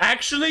 So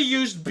actually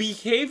used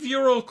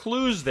behavioral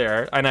clues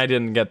there, and I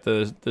didn't get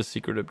the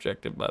secret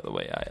objective, by the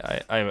way.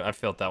 I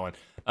failed that one.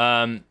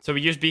 So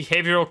we used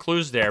behavioral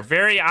clues there.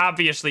 Very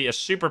obviously a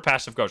super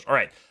passive ghost. All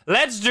right,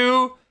 let's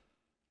do.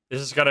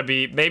 This is gonna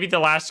be maybe the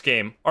last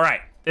game. All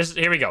right,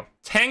 here we go.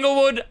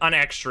 Tanglewood on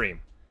extreme.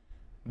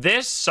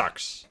 This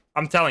sucks.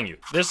 I'm telling you,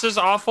 this is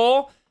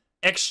awful.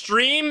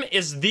 Extreme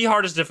is the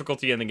hardest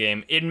difficulty in the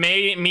game. It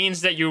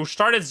means that you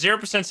start at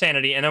 0%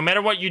 sanity, and no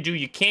matter what you do,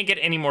 you can't get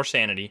any more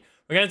sanity.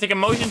 We're going to take a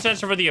motion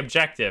sensor for the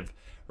objective.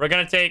 We're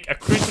going to take a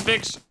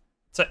crucifix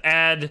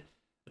to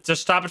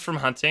stop it from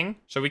hunting.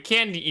 So we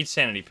can't eat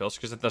sanity pills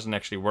because it doesn't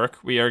actually work.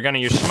 We are going to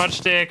use smudge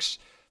sticks,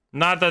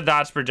 not the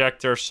dots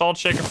projector, salt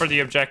shaker for the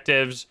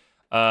objectives.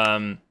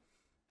 What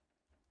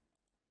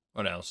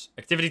else?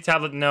 Activity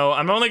tablet, no.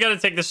 I'm only going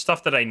to take the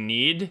stuff that I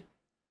need.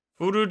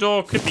 Voodoo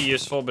doll could be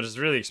useful, but it's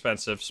really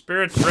expensive.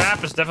 Spirit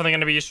trap is definitely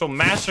going to be useful.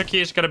 Master key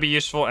is going to be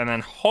useful. And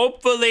then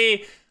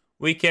hopefully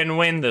we can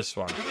win this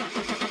one.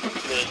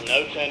 There's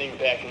no turning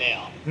back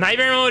now.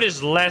 Nightmare mode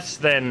is less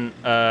than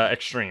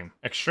extreme.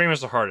 Extreme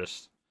is the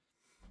hardest.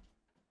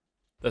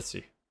 Let's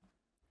see.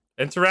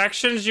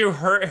 Interactions you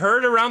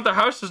heard around the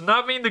house does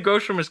not mean the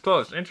ghost room is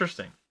closed.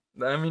 Interesting.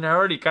 I mean, I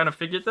already kind of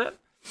figured that.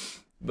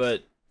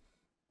 But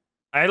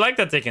I like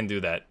that they can do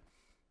that.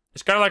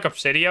 It's kind of like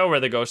Obsidio,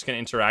 where the ghost can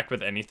interact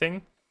with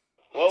anything.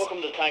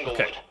 Welcome to Tanglewood.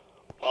 Okay.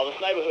 While this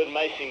neighborhood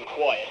may seem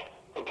quiet,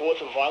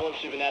 reports of violent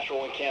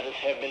supernatural encounters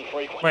have been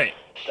frequent. Wait.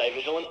 Stay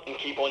vigilant and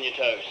keep on your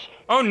toes.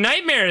 Oh,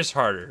 Nightmare is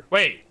harder.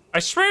 Wait, I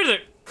swear the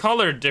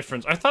color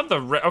difference. I thought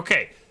the red.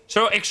 Okay,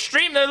 so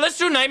extreme. Let's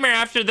do Nightmare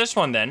after this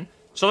one then.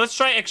 So let's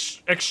try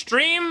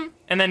extreme,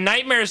 and then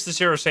Nightmare is the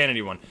 0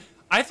 sanity one.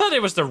 I thought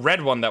it was the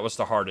red one that was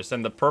the hardest,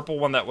 and the purple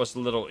one that was a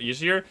little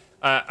easier.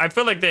 I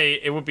feel like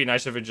it would be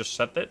nice if it just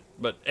set that.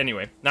 But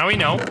anyway, now we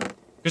know.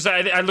 Because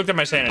I looked at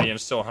my sanity and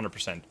it's still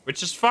 100%.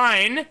 Which is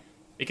fine,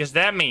 because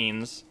that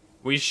means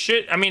we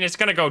should... I mean, it's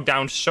going to go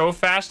down so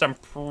fast, I'm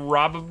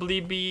probably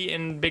be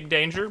in big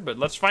danger. But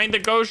let's find the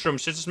ghost room.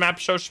 Since this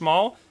map's so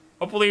small,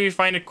 hopefully we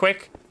find it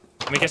quick.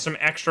 And we get some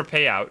extra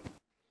payout.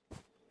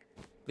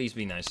 Please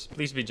be nice.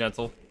 Please be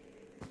gentle.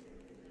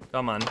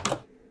 Come on.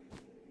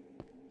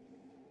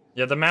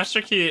 Yeah, the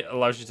master key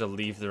allows you to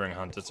leave during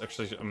hunt. It's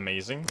actually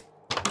amazing.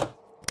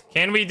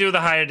 Can we do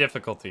the higher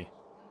difficulty?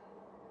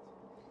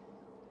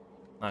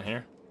 Not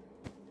here.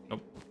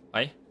 Nope.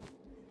 Aye.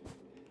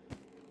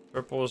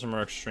 Purple is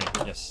more extreme.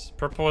 Yes.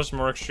 Purple is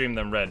more extreme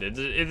than red. It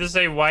is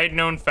a wide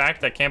known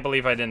fact. I can't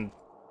believe I didn't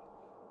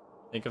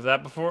think of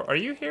that before. Are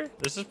you here?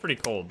 This is pretty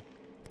cold.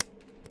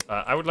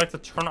 I would like to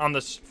turn on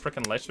this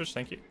freaking light switch.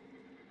 Thank you.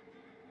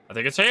 I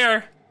think it's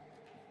here.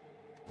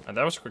 And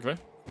that was quickly.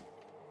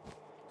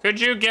 Could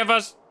you give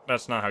us...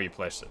 That's not how you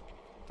place it.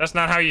 That's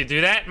not how you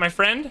do that, my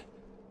friend.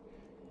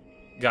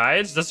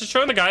 Guides? Does it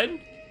show in the guide?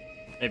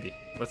 Maybe.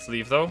 Let's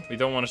leave, though. We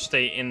don't want to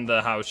stay in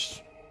the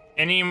house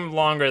any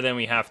longer than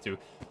we have to.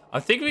 I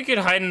think we could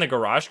hide in the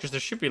garage, because there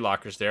should be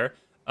lockers there.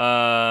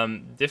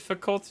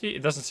 Difficulty?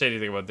 It doesn't say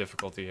anything about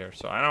difficulty here,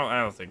 so I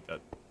don't think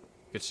that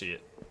you could see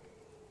it.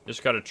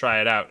 Just gotta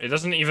try it out. It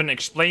doesn't even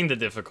explain the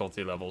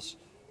difficulty levels.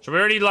 So we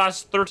already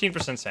lost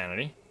 13%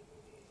 sanity.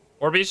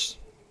 Orbeez.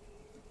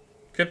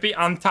 Could be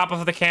on top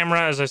of the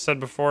camera, as I said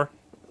before.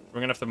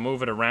 We're gonna have to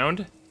move it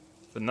around.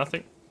 But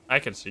nothing I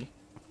can see.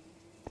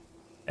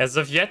 As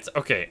of yet,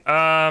 okay.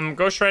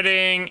 Ghost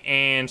Riding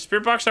and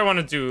Spirit Box I want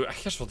to do. I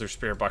guess we'll do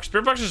Spirit Box.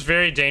 Spirit Box is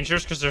very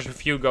dangerous because there's a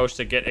few ghosts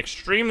that get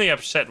extremely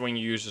upset when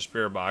you use the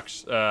Spirit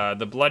Box.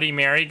 The Bloody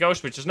Mary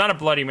ghost, which is not a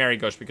Bloody Mary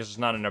ghost because it's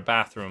not in a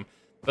bathroom.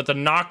 But the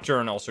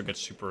Nocturne also gets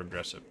super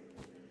aggressive.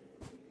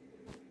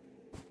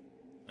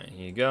 There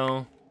you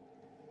go.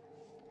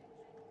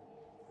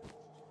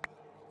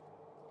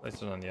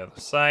 Place it on the other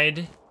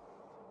side.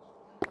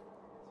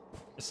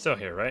 It's still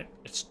here, right?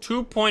 It's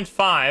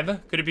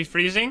 2.5. Could it be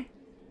freezing?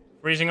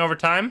 Freezing over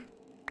time?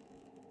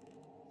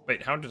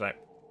 Wait, how did I...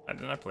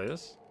 Didn't I play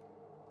this?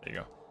 There you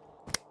go.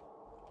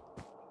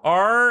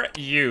 Are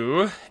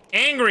you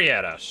angry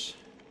at us?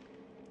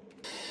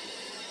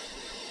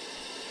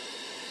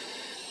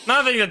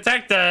 Nothing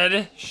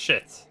detected.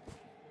 Shit.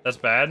 That's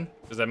bad,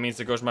 because that means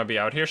the ghost might be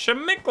out here.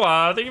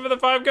 Shamikla, thank you for the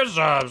 5 good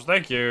subs.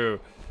 Thank you.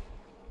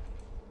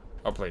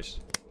 Oh, please.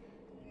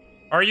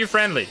 Are you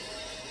friendly?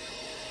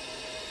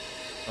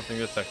 Nothing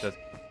detected.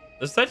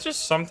 Does that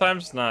just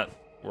sometimes not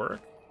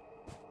work?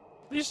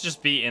 Please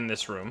just be in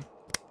this room.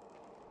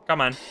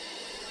 Come on.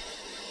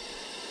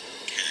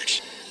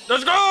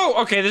 Let's go!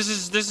 Okay, this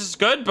is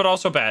good, but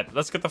also bad.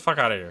 Let's get the fuck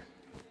out of here.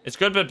 It's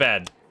good, but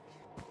bad.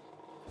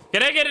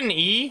 Can I get an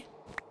E?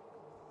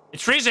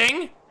 It's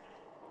freezing!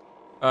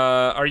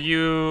 Are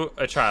you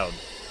a child?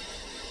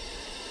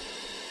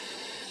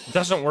 It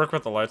doesn't work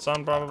with the lights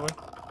on, probably.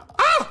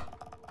 Ah!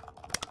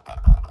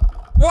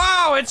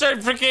 Wow, it's a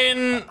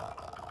freaking...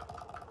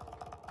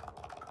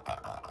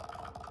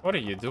 What are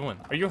you doing?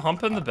 Are you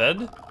humping the bed?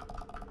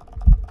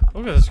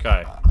 Look at this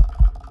guy.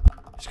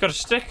 He's got a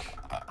stick.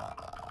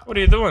 What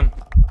are you doing?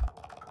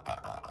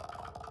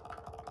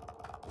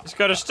 He's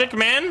got a stick,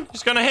 man.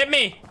 He's gonna hit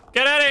me.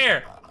 Get out of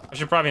here. I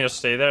should probably just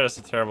stay there. That's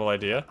a terrible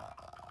idea.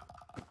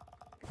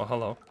 Oh,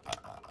 hello.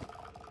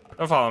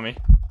 Don't follow me.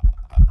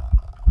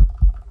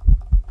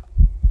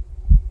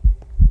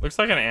 Looks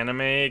like an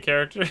anime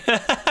character.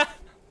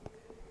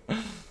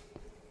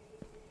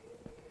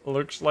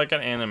 Looks like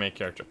an anime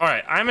character.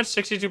 Alright, I'm at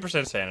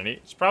 62% sanity.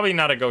 It's probably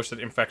not a ghost that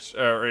impacts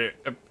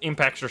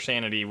your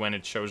sanity when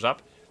it shows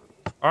up.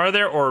 Are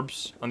there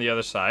orbs on the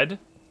other side?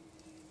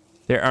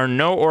 There are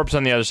no orbs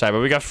on the other side, but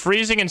we got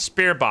freezing and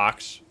Spirit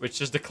Box,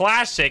 which is the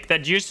classic.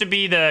 That used to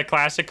be the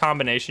classic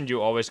combination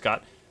you always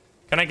got.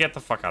 Can I get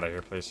the fuck out of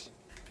here, please?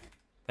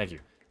 Thank you.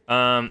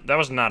 That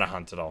was not a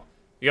hunt at all.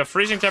 You got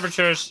freezing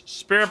temperatures,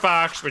 Spirit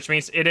Box, which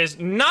means it is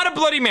not a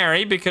Bloody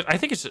Mary, because I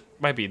think it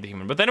might be a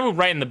demon, but then it would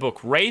write in the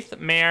book, Wraith,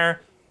 Mare,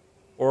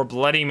 or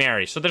Bloody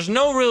Mary. So there's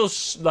no real,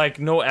 like,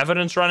 no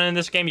evidence running in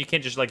this game. You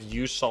can't just, like,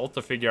 use salt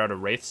to figure out a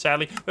Wraith,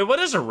 sadly. Wait, what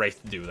does a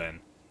Wraith do, then?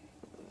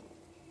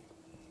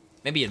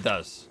 Maybe it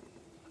does.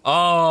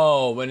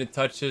 Oh, when it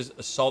touches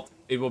a salt,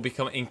 it will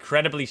become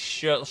incredibly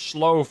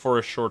slow for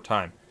a short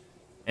time.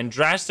 And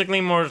drastically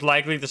more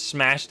likely to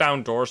smash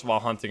down doors while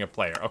hunting a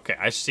player. Okay,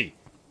 I see.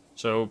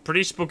 So,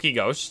 pretty spooky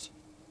ghost.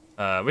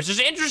 Which is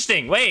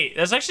interesting. Wait,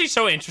 that's actually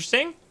so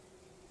interesting.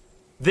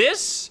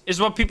 This is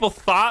what people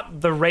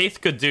thought the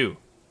Wraith could do.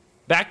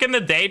 Back in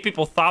the day,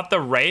 people thought the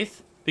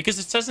Wraith... Because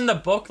it says in the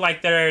book,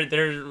 like,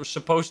 they're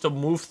supposed to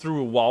move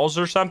through walls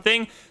or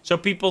something. So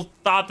people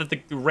thought that the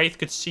Wraith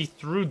could see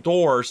through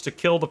doors to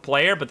kill the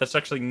player, but that's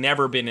actually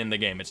never been in the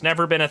game. It's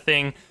never been a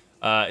thing.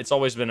 It's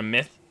always been a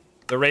myth.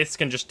 The Wraiths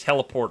can just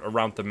teleport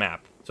around the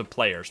map to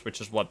players, which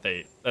is what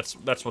they...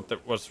 That's what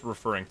that was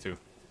referring to.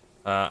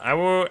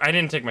 I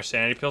didn't take my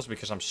sanity pills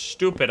because I'm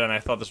stupid and I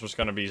thought this was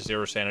gonna be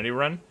 0 sanity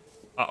run.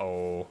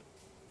 Uh-oh.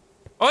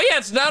 Oh yeah,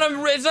 it's not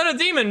a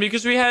demon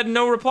because we had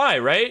no reply,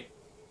 right?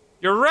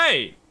 You're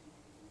right.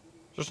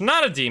 So it's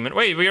not a demon.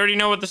 Wait, we already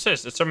know what this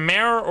is. It's a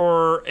mare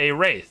or a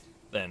wraith,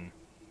 then.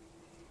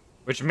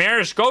 Which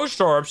mare is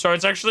ghost orb, so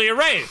it's actually a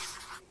wraith.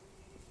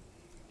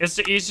 It's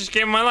the easiest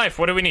game of my life.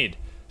 What do we need?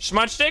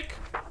 Smudge stick?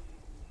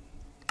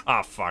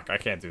 Ah, fuck. I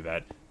can't do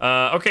that.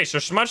 Okay, so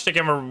smudge stick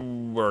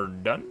and we're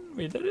done?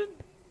 We did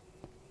it?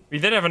 We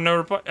did have a no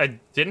reply. I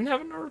didn't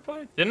have a no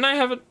reply? Didn't I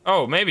have it?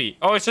 Oh, maybe.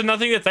 Oh, it said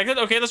nothing detected?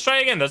 Okay, let's try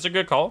again. That's a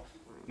good call.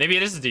 Maybe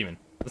it is a demon.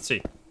 Let's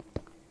see.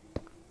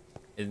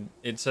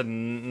 It said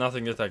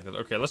nothing detected.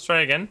 Okay, let's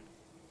try again.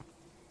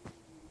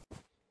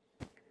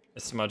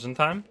 It's smudging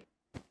time.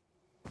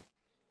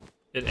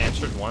 It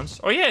answered once.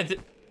 Oh, yeah, it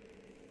did.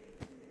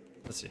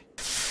 Let's see.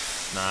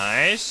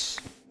 Nice.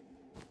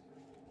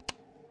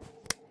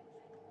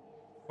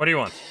 What do you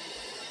want?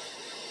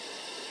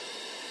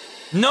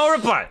 No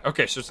reply.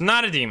 Okay, so it's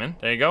not a demon.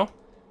 There you go.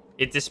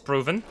 It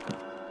disproven.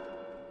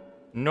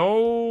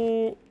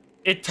 No.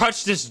 It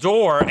touched this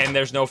door and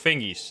there's no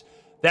fingies.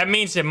 That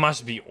means it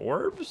must be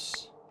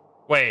orbs?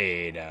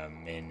 Wait a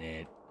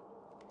minute.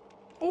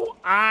 Who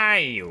are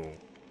you?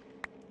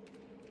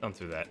 Don't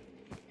do that.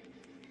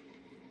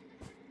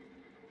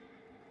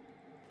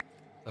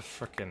 The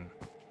frickin'...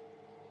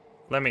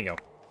 Let me go.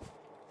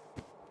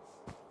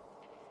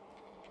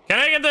 Can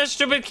I get that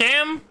stupid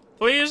cam,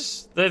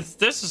 please? This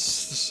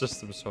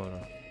system is so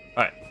annoying.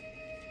 Alright.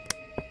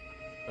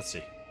 Let's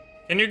see.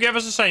 Can you give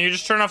us a sign? You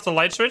just turn off the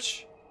light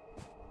switch?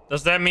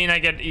 Does that mean I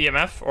get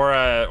EMF? Or,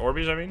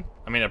 Orbeez, I mean?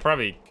 I mean, I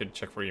probably could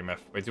check for EMF.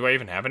 Wait, do I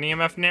even have an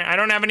EMF in there? I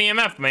don't have an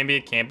EMF. Maybe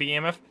it can't be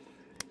EMF.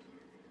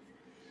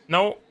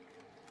 No.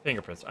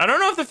 Fingerprints. I don't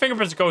know if the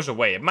fingerprints goes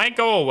away. It might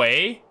go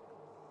away.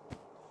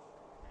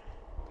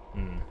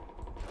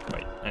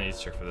 Wait, I need to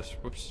check for this.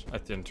 Whoops, I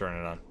didn't turn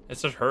it on. It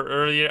said hurt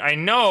earlier. I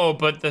know,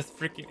 but the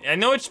freaking... I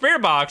know it's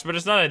spirit box, but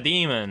it's not a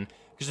demon.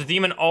 Because the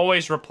demon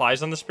always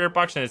replies on the spirit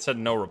box, and it said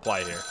no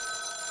reply here.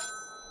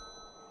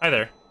 Hi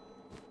there.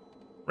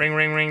 Ring,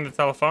 ring, ring the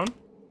telephone.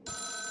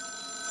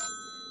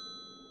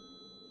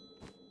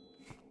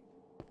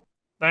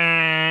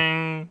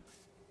 Bang.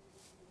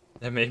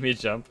 That made me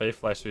jump. Hey,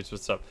 Flash Sweets,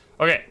 what's up?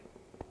 Okay.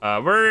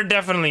 We're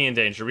definitely in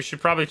danger. We should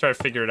probably try to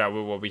figure it out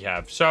with what we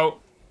have. So...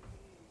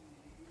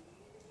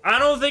 I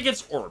don't think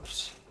it's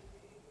orbs.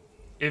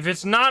 If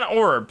it's not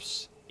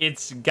orbs,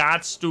 it's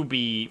gots to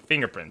be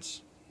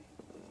fingerprints.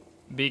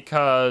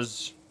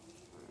 Because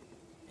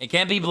it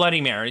can't be Bloody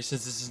Mary,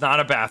 since this is not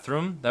a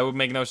bathroom. That would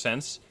make no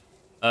sense.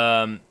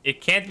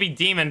 It can't be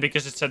demon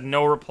because it said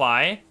no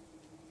reply.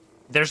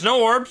 There's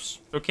no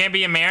orbs, so it can't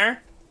be a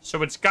mare.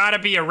 So it's gotta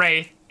be a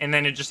wraith, and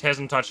then it just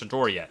hasn't touched the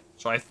door yet.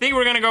 So I think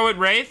we're gonna go with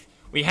wraith.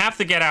 We have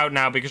to get out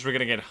now because we're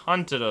gonna get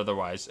hunted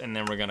otherwise, and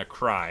then we're gonna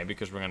cry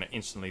because we're gonna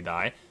instantly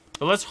die.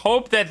 So let's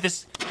hope that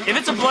this... If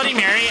it's a Bloody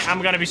Mary,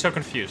 I'm gonna be so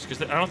confused,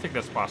 because I don't think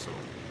that's possible.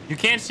 You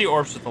can't see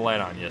orbs with the light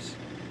on, yes.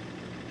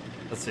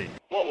 Let's see.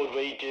 What would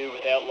we do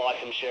without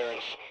life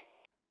insurance?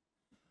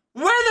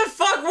 Where the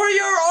fuck were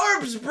your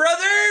orbs,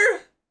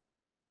 brother?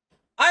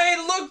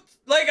 I looked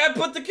like I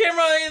put the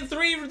camera in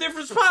 3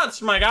 different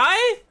spots, my guy.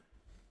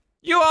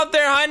 You out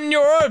there hiding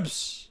your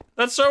orbs.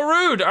 That's so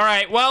rude. All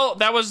right, well,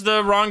 that was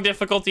the wrong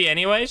difficulty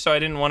anyway, so I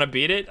didn't want to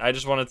beat it. I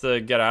just wanted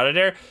to get out of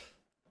there.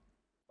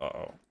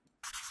 Uh-oh.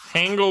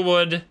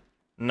 Tanglewood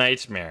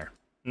Nightmare.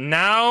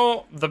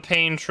 Now the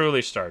pain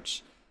truly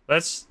starts.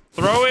 Let's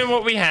throw in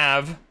what we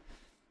have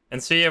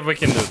and see if we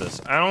can do this.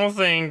 I don't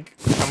think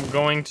I'm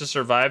going to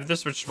survive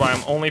this, which is why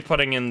I'm only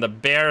putting in the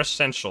bare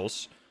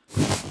essentials.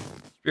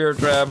 Spirit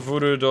Trap,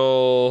 Voodoo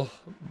Doll,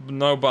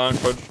 no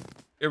bonk, but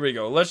here we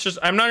go. Let's just...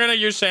 I'm not going to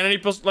use sanity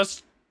pills.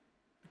 Let's...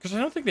 Because I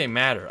don't think they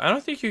matter. I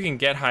don't think you can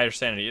get higher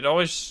sanity. It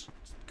always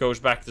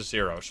goes back to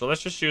 0. So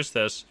let's just use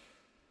this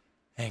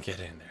and get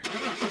in there.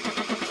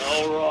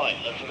 Alright,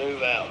 let's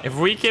move out. If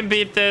we can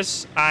beat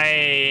this,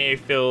 I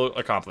feel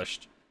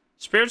accomplished.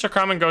 Spirits are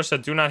common ghosts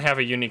that do not have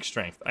a unique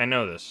strength. I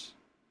know this.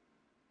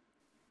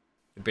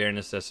 The bare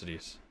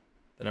necessities.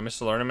 Did I miss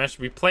the larger maps?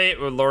 We played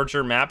a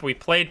larger map. We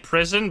played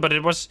prison, but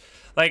it was...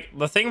 Like,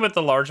 the thing with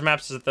the large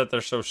maps is that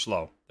they're so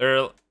slow.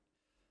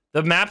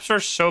 The maps are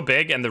so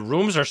big, and the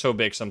rooms are so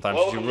big sometimes.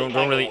 You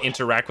don't really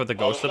interact with the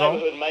ghost at all.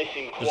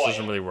 This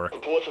doesn't really work.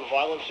 Reports of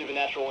violent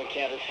supernatural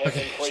encounters have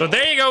been So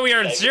there you go. We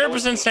are at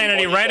 0%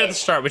 sanity right at the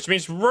start, which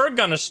means we're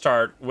gonna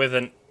start with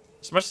an...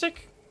 Smudge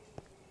stick?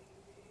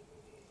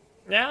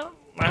 Yeah,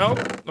 I hope.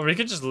 Or we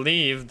could just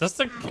leave. Does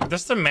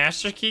the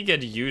master key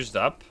get used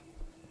up?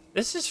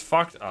 This is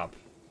fucked up.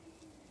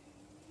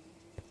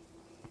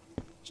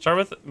 Start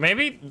with...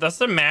 Maybe... Does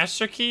the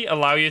master key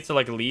allow you to,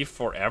 like, leave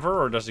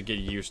forever? Or does it get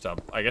used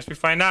up? I guess we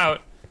find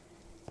out.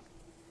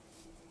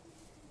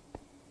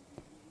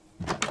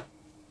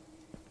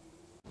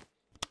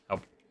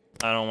 Help.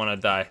 I don't want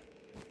to die.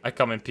 I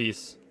come in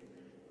peace.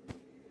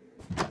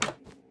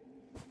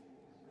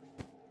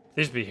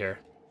 Please be here.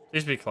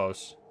 Please be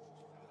close.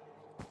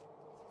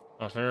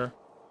 Not here.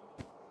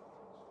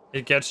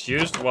 It gets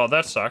used? Well,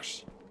 that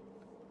sucks.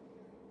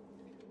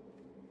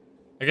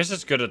 I guess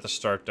it's good at the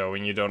start, though,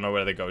 when you don't know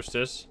where the ghost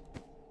is.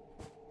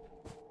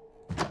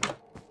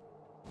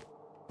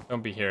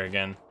 Don't be here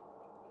again.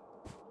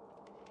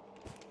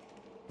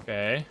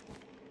 Okay.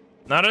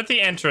 Not at the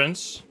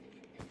entrance.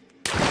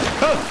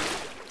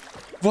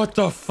 What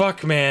the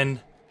fuck,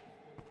 man?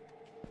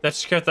 That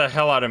scared the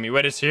hell out of me.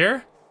 Wait, it's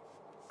here?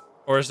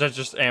 Or is that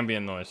just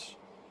ambient noise?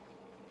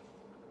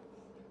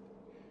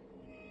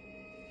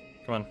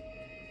 Come on.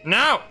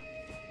 No!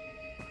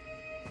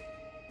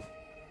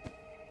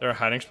 There are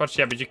hiding spots?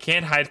 Yeah, but you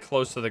can't hide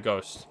close to the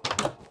ghost.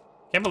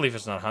 Can't believe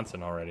it's not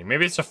hunting already.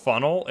 Maybe it's a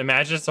funnel.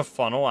 Imagine it's a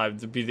funnel.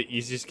 It'd be the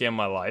easiest game of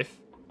my life.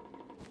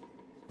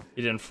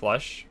 He didn't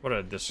flush. What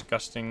a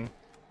disgusting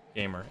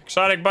gamer.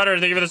 Exotic Butter,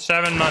 thank you for the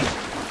 7 months.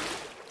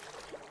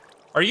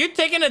 Are you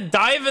taking a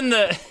dive in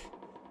the...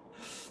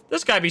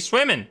 This guy be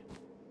swimming.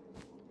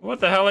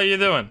 What the hell are you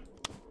doing?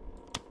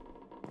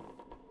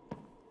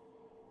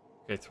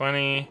 Okay,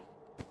 20.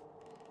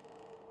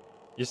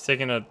 He's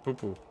taking a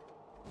poo-poo.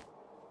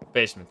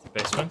 Basement.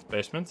 Basement.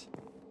 Basement.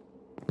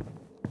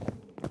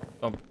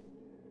 Don't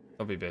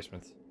be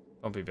basement.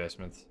 Don't be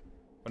basement.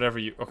 Whatever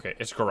you... Okay,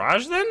 it's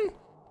garage then?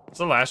 It's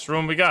the last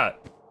room we got.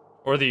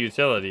 Or the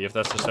utility, if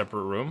that's a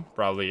separate room.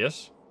 Probably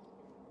is.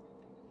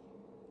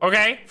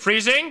 Okay,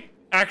 freezing.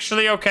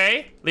 Actually,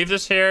 okay. Leave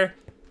this here.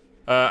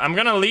 I'm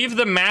gonna leave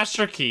the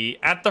master key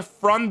at the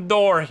front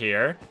door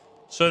here.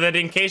 So that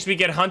in case we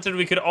get hunted,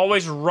 we could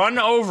always run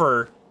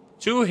over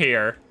to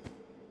here.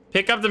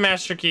 Pick up the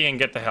master key and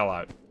get the hell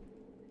out.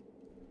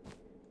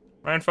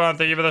 Ryan Fun,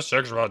 thank you for the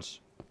 6 months.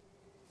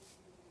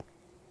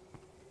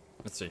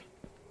 Let's see.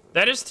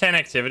 That is 10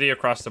 activity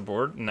across the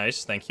board.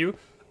 Nice, thank you.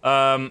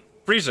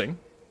 Freezing.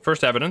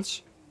 First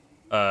evidence.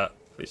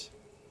 Please.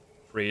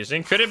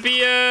 Freezing. Could it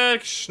be a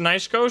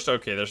nice ghost?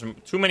 Okay, there's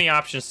too many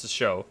options to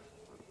show.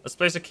 Let's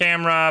place a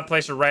camera,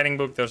 place a writing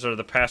book. Those are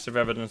the passive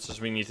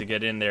evidences we need to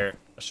get in there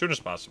as soon as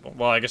possible.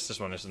 Well, I guess this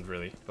one isn't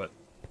really, but...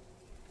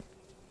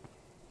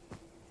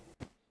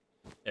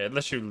 Yeah, it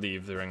lets you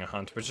leave during a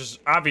hunt, which is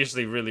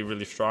obviously really,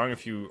 really strong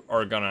if you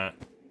are gonna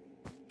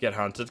get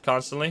hunted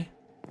constantly.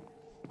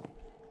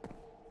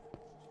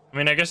 I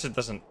mean, I guess it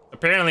doesn't...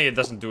 Apparently, it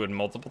doesn't do it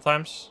multiple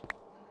times,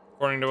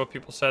 according to what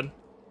people said.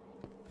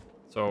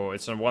 So,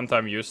 it's a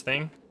one-time use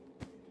thing.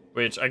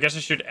 Which, I guess I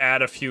should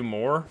add a few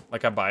more.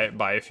 Like, I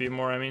buy a few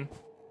more, I mean.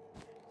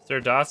 Is there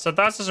dots? So,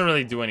 dots doesn't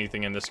really do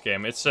anything in this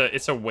game. It's a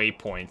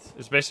waypoint.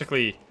 It's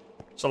basically...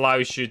 It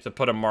allows you to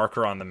put a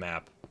marker on the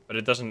map. But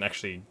it doesn't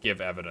actually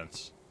give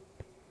evidence.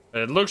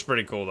 It looks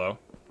pretty cool, though.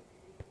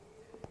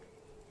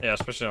 Yeah,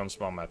 especially on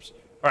small maps.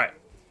 Alright.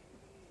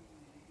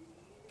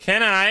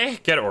 Can I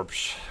get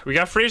orbs? We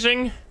got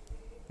freezing.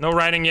 No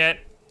writing yet.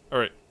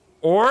 Alright.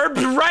 Orb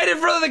right in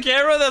front of the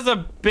camera? That's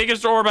the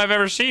biggest orb I've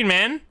ever seen,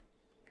 man.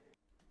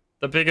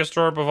 The biggest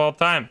orb of all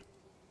time.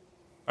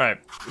 Alright.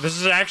 This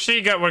is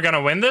actually... We're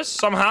gonna win this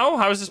somehow?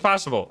 How is this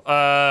possible?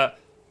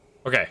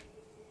 Okay.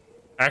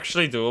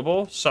 Actually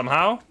doable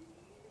somehow.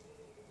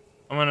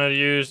 I'm gonna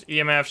use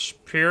EMF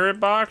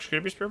Spirit Box. Could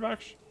it be Spirit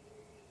Box?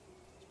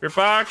 Spirit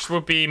Box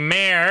would be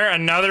Mare.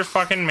 Another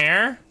fucking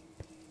Mare.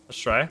 Let's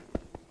try.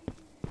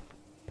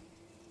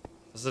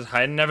 Does it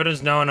hide in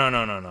evidence?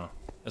 No.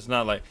 It's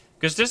not like...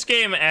 Because this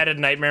game added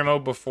Nightmare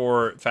Mode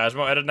before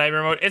Phasmo added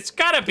Nightmare Mode. It's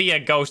gotta be a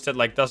ghost that,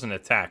 like, doesn't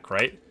attack,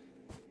 right?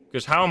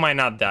 Because how am I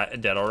not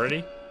dead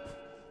already?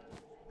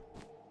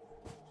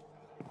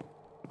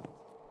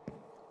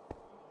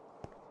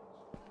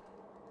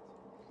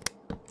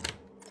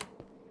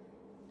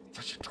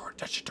 Touch the door,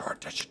 touch the door,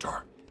 touch the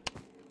door.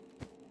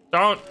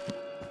 Don't!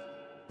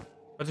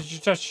 What did you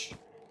touch?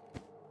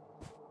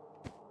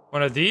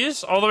 One of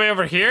these? All the way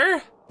over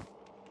here?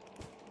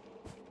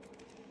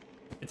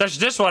 You touched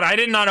this one. I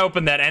did not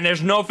open that, and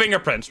there's no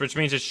fingerprints, which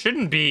means it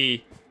shouldn't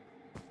be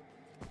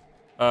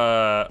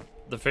the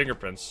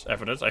fingerprints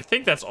evidence. I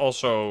think that's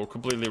also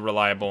completely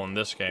reliable in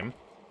this game.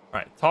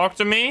 Alright, talk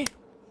to me.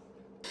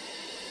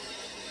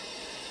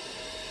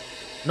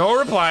 No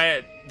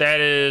reply.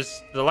 That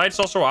is... The light's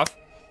also off.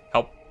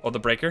 Help. Oh, the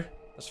breaker.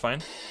 That's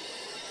fine.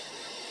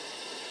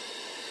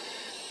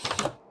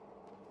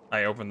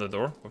 I opened the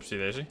door. Whoopsie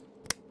daisy.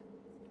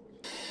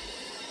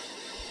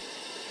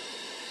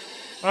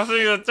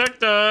 Nothing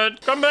detected.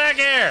 Come back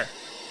here.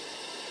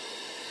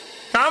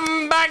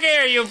 Come back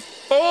here, you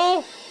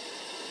fool.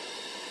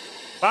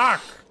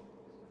 Fuck.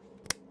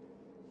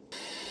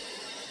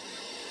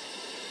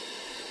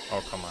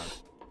 Oh, come on.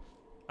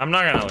 I'm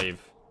not gonna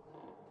leave.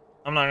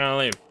 I'm not gonna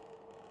leave.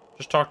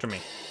 Just talk to me.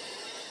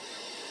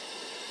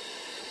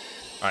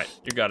 Alright,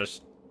 you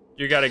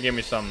gotta give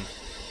me some.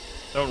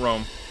 Don't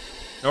roam.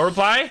 No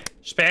reply?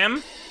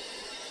 Spam?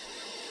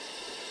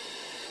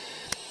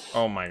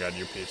 Oh my god,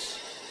 you piece.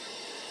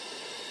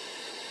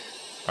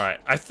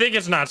 Alright, I think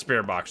it's not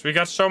Spirit Box. We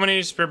got so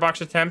many Spirit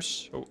Box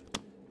attempts. Oh.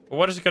 Well,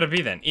 what is it gonna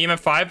be then? EMF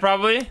 5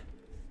 probably?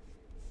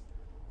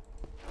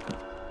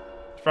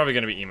 It's probably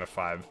gonna be EMF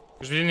 5.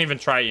 Because we didn't even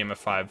try EMF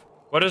 5.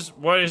 What is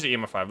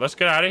EMF 5? Let's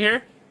get out of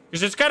here.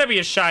 Because it's gotta be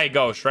a shy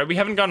ghost, right? We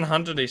haven't gotten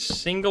hunted a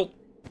single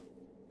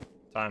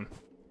time.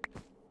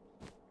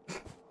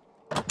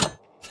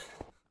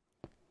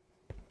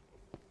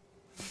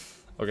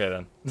 Okay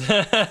then.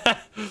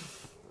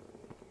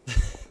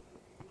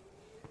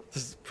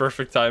 This is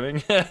perfect timing.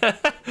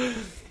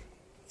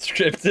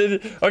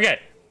 Scripted. Okay.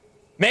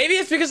 Maybe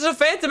it's because it's a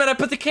phantom and I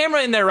put the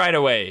camera in there right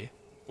away.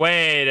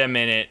 Wait a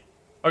minute.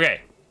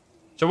 Okay.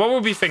 So what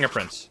would be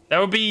fingerprints? That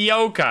would be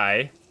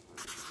yokai.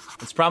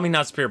 It's probably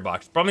not Spirit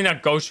Box. Probably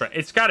not Ghost Rat.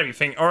 It's gotta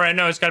be or I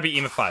know it's gotta be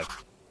EMF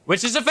 5.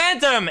 Which is a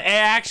phantom! It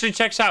actually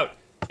checks out.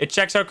 It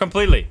checks out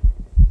completely.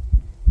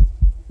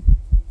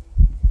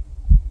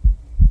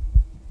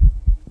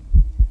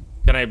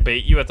 Can I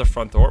bait you at the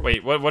front door?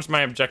 Wait, what's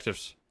my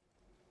objectives?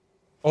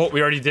 Oh,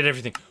 we already did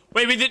everything.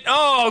 Wait, we did...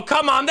 Oh,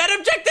 come on. That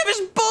objective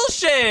is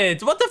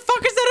bullshit. What the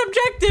fuck is that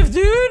objective,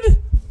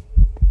 dude?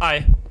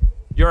 Hi.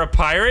 You're a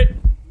pirate?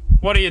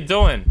 What are you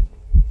doing?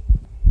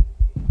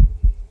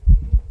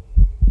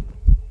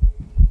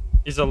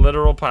 He's a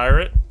literal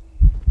pirate?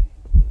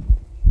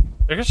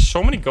 There's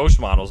so many ghost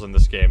models in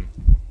this game.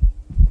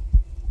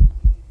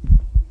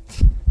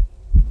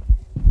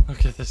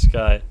 Look at this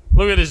guy.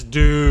 Look at this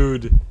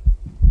dude.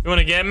 You want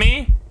to get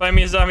me? Buy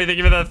me a zombie. Thank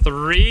you for that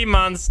 3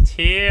 months.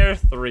 Tier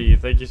 3.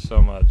 Thank you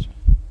so much.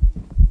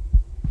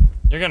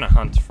 You're gonna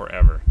hunt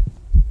forever.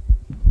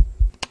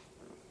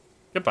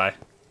 Goodbye.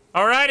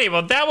 Alrighty,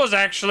 well that was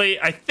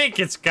actually, I think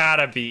it's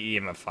gotta be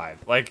EMF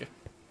 5. Like,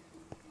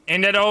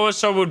 and that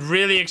also would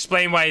really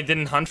explain why it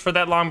didn't hunt for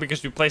that long,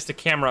 because we placed the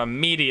camera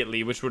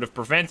immediately, which would have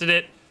prevented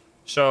it.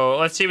 So,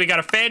 let's see, we got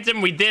a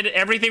phantom. We did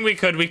everything we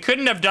could. We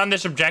couldn't have done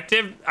this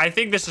objective. I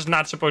think this is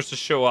not supposed to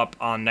show up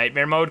on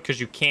nightmare mode, because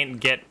you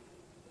can't get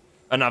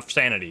enough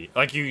sanity.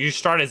 Like, you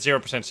start at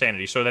 0%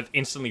 sanity, so that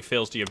instantly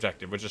fails the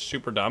objective, which is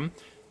super dumb.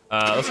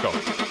 Let's go.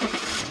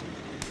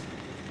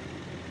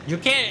 You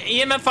can't...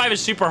 EMF 5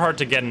 is super hard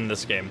to get in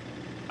this game.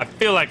 I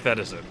feel like that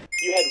is it.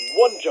 You had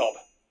one job.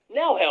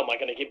 Now how am I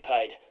gonna get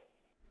paid?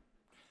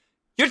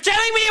 You're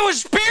telling me it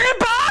was Spirit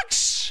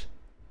Box?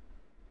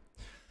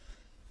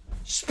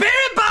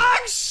 Spirit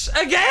Box?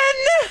 Again?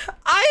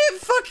 I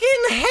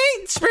fucking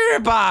hate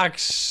Spirit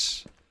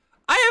Box.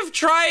 I have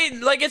tried,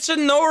 like, it's a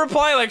no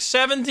reply like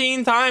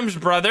 17 times,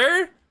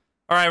 brother.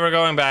 Alright, we're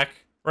going back.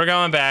 We're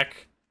going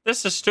back.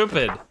 This is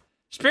stupid.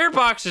 Spirit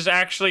Box is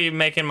actually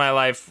making my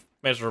life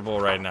miserable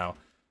right now.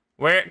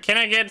 Where can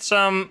I get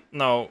some?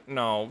 No,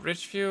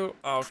 Richview.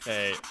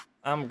 Okay,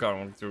 I'm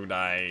going to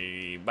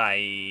die.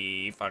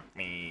 Bye. Fuck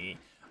me.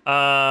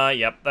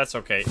 Yep, that's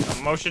okay.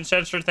 Motion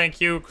sensor,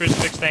 thank you.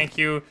 Crucifix, thank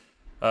you.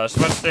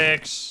 Sweat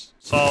sticks,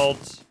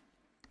 salt.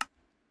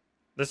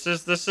 This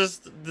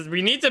is.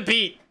 We need to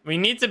beat. We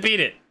need to beat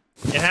it.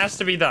 It has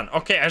to be done.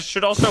 Okay, I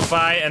should also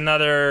buy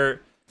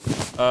another.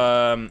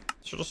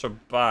 Should also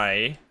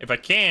buy, if I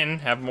can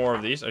have more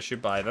of these, I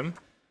should buy them.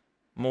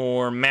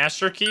 More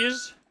master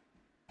keys.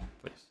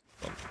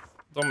 Please,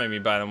 don't make me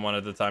buy them one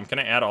at a time. Can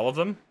I add all of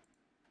them?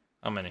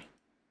 How many?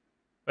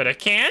 Wait, I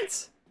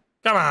can't?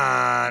 Come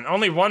on,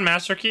 only one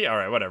master key? All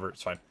right, whatever,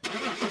 it's fine.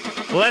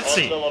 Let's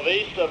see. Hasta la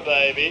vista,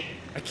 baby.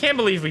 I can't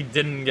believe we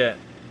didn't get...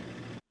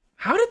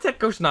 How did that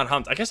ghost not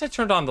hunt? I guess I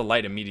turned on the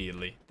light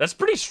immediately. That's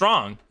pretty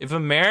strong. If a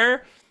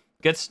mare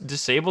gets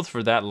disabled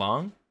for that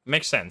long,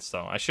 makes sense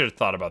though. I should have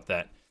thought about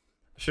that.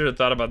 I should have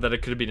thought about that.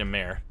 It could have been a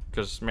mare,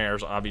 because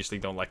mares obviously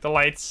don't like the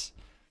lights.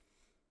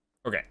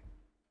 Okay.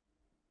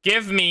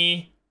 Give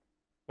me...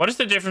 What is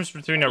the difference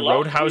between a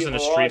roadhouse and a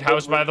street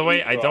house, by the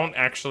way? I don't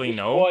actually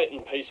know.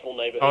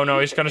 Oh no,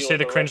 he's gonna say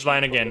the cringe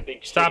line again.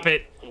 Stop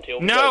it.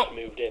 No! Now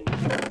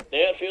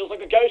it feels like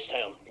a ghost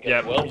town.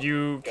 Yep, well,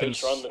 you can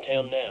run the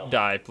town now.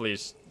 die,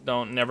 please.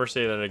 Don't never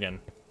say that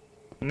again.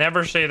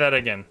 Never say that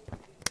again.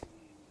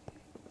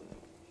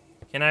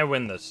 Can I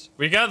win this?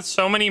 We got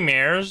so many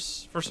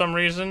mares for some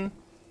reason.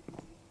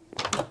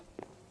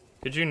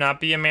 Could you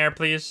not be a mare,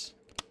 please?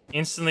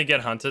 Instantly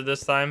get hunted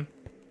this time.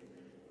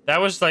 That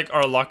was like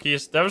our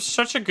luckiest. That was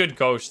such a good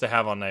ghost to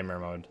have on nightmare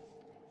mode.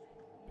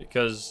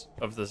 Because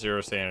of the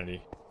 0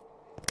 sanity.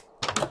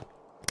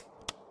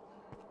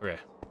 Okay.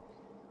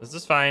 This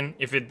is fine.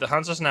 If it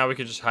hunts us now, we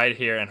could just hide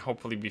here and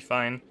hopefully be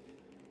fine.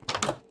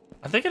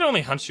 I think it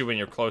only hunts you when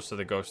you're close to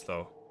the ghost,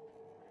 though.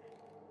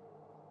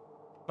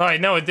 Oh,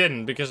 no, it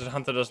didn't, because it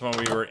hunted us when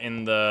we were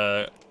in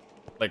the...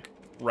 like,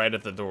 right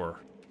at the door.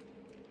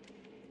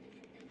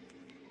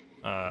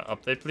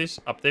 Update, please.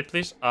 Update,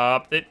 please.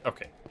 Update.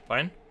 Okay,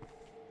 fine.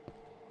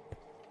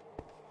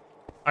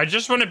 I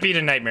just want to beat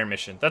a nightmare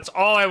mission. That's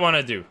all I want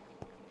to do.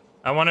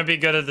 I want to be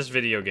good at this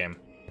video game.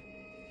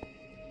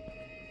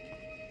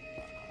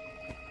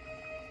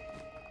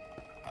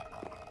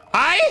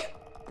 Hi?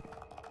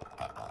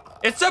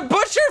 It's a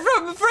butcher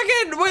from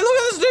friggin'... Wait, look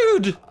at this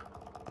dude!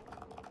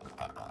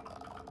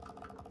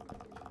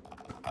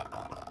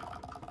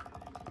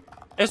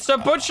 It's a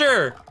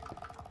butcher!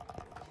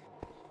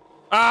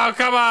 Oh,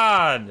 come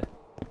on!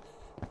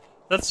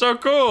 That's so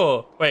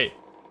cool! Wait.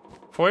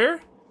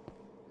 Foyer?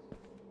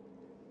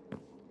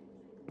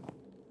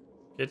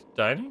 It's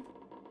dining?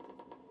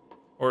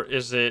 Or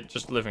is it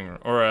just living room?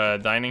 Or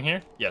dining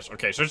here? Yes,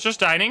 okay, so it's just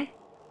dining.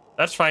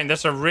 That's fine.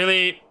 That's a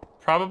really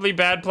probably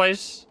bad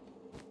place.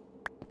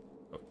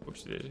 Oh,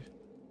 whoopsie daisy.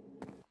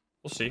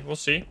 We'll see, we'll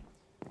see.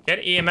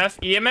 Get EMF.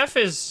 EMF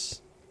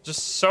is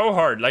just so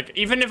hard. Like,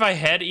 even if I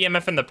had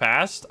EMF in the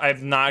past,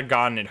 I've not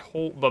gotten it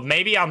whole. But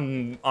maybe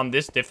on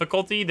this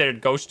difficulty, that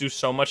it goes do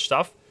so much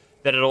stuff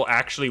that it'll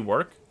actually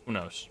work. Who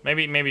knows?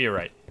 Maybe you're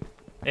right.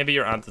 Maybe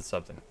you're onto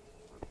something.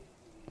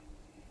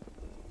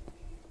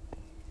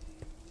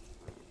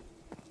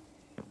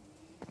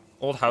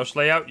 Old house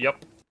layout,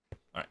 yep.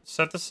 Alright,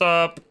 set this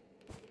up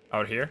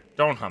out here.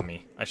 Don't hunt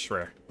me, I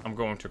swear. I'm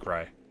going to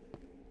cry.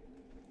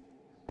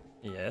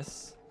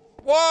 Yes.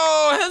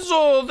 Whoa,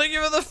 Hensel, thank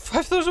you for the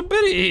 5,000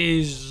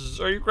 biddies.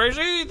 Are you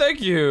crazy?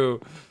 Thank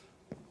you.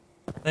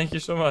 Thank you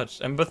so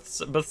much. And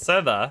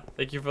Bethesda,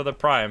 thank you for the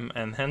prime.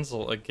 And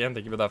Hensel, again,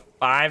 thank you for the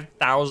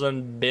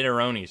 5,000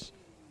 bitteronis.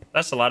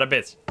 That's a lot of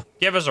bits.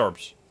 Give us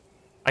orbs.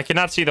 I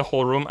cannot see the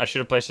whole room. I should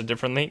have placed it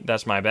differently.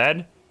 That's my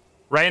bad.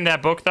 Right in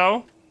that book,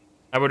 though.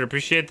 I would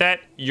appreciate that.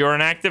 You're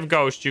an active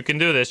ghost. You can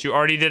do this. You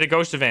already did a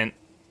ghost event.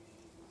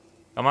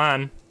 Come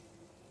on.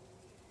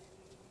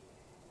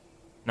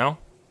 No?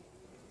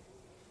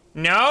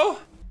 No?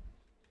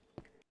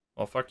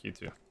 Well, fuck you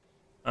two.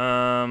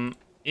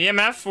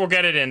 EMF, we'll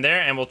get it in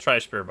there, and we'll try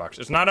Spirit Box.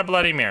 It's not a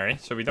Bloody Mary,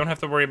 so we don't have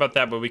to worry about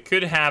that, but we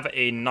could have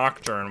a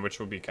Nocturne, which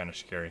would be kind of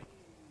scary.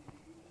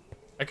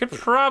 I could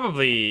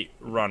probably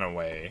run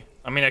away.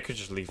 I mean, I could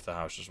just leave the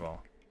house as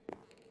well.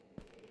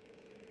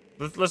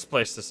 Let's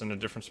place this in a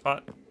different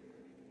spot.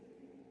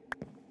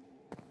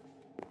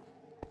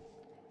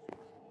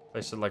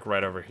 Place it, like,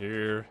 right over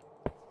here.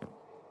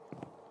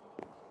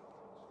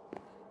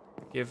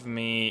 Give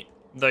me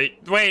the...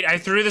 Wait, I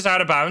threw this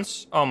out of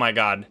bounds? Oh, my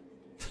God.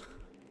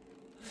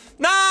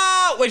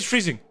 No! Wait, it's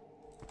freezing.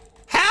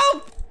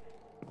 Help!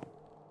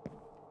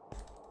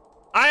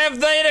 I have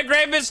made a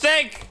great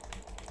mistake!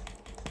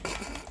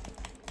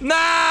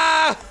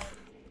 No!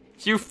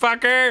 You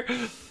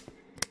fucker!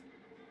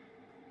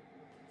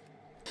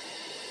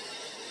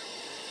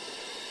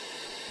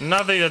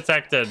 Nothing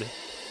detected.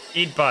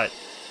 Eat butt.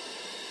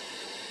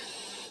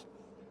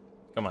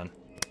 Come on.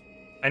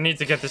 I need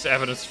to get this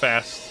evidence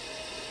fast.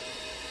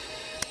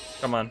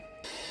 Come on.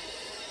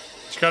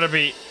 It's gotta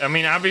be... I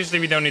mean, obviously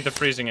we don't need the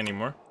freezing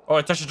anymore. Oh,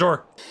 I touched the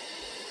door.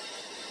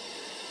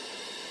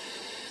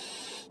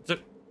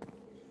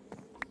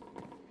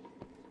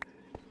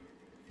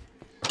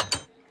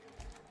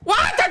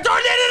 What? The door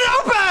didn't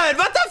open!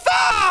 What the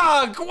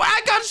fuck?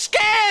 I got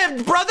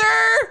scammed,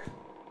 brother!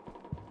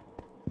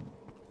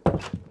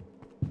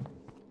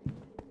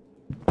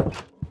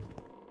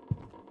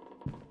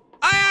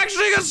 I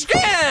actually got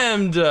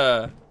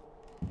scammed!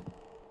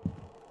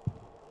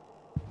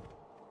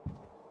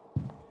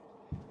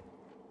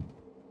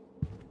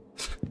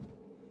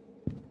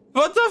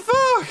 What the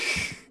fuck?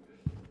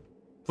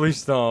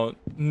 Please don't.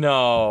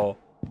 No.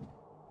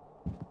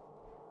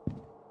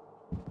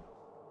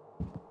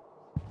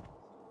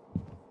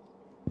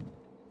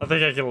 I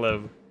think I can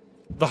live.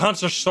 The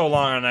hunts are so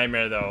long on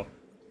Nightmare, though.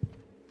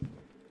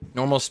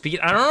 Normal speed?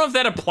 I don't know if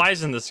that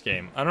applies in this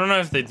game. I don't know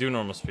if they do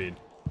normal speed.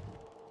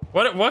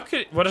 What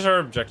is our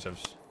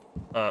objectives?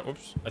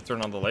 Oops, I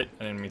turned on the light.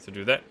 I didn't mean to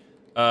do that.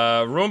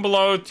 Room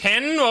below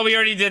 10. Well, we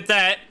already did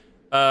that.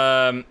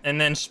 And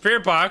then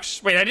Spirit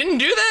Box. Wait, I didn't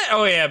do that?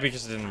 Oh, yeah,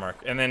 because it didn't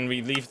mark. And then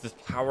we leave the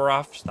power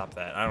off. Stop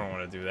that. I don't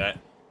want to do that.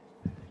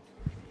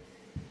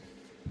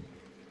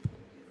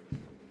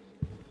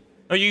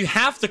 No, you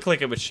have to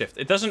click it with shift.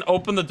 It doesn't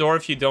open the door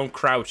if you don't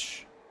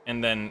crouch.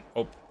 And then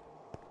open.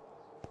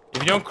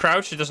 If you don't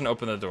crouch, it doesn't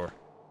open the door.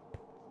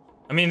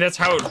 I mean, that's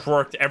how it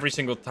worked every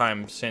single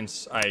time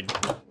since I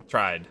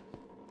tried.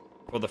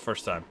 For the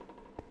first time.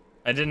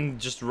 I didn't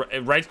just...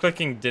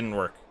 Right-clicking didn't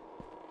work.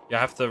 You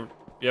have to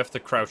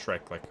crouch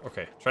right-click.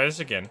 Okay, try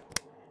this again.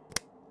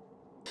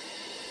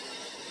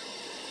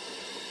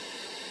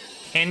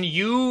 Can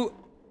you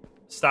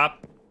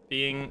stop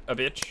being a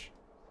bitch?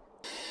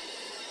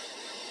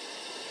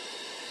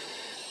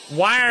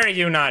 Why are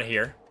you not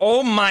here?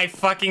 Oh my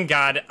fucking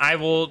God, I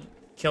will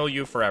kill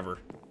you forever.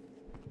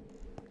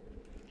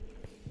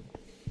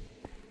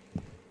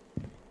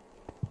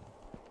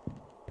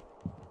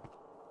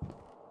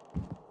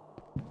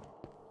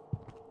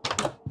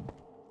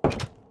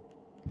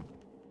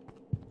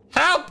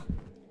 Help!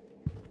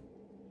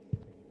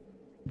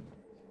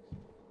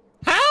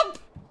 Help!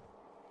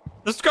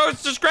 This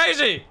ghost is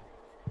crazy!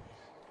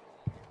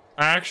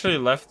 I actually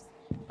left.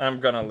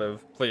 I'm gonna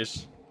live,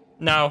 please.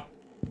 No.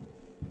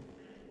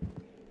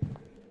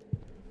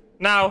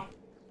 No.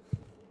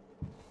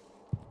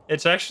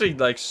 It's actually,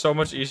 like, so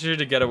much easier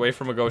to get away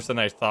from a ghost than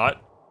I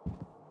thought.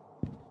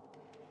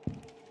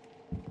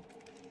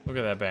 Look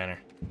at that banner.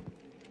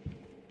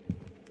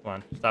 Come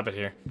on, stop it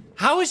here.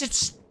 How is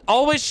it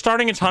always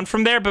starting its hunt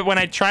from there, but when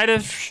I try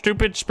the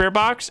stupid Spirit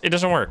Box, it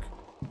doesn't work?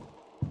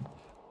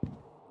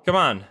 Come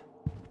on.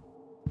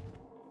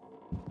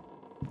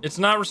 It's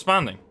not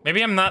responding.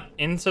 Maybe I'm not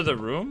into the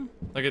room?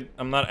 Like,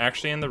 I'm not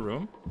actually in the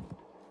room?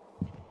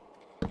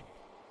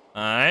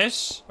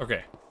 Nice.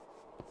 Okay.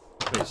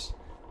 Please.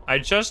 I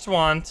just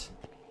want...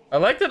 I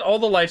like that all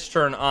the lights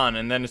turn on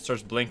and then it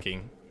starts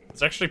blinking.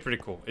 It's actually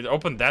pretty cool. It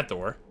opened that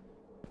door.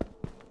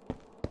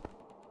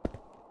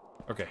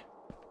 Okay.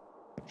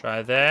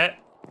 Try that.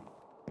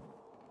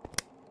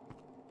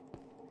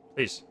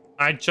 Please.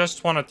 I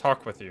just want to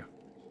talk with you.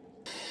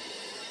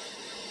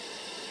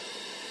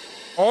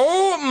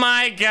 Oh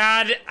my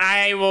God.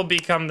 I will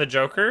become the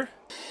Joker.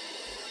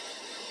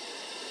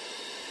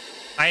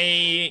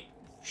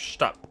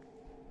 Stop.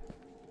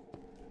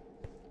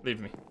 Leave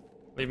me.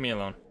 Leave me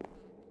alone.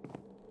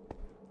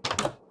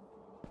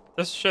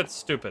 This shit's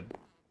stupid.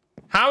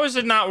 How is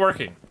it not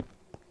working?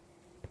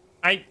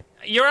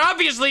 You're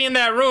obviously in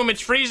that room.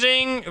 It's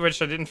freezing,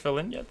 which I didn't fill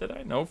in yet, did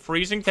I? No,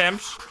 freezing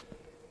temps.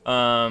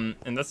 And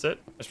that's it.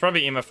 It's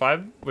probably EMF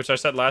 5, which I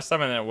said last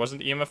time, and it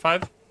wasn't EMF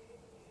 5.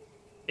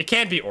 It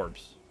can't be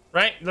orbs,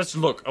 right? Let's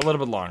look a little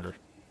bit longer.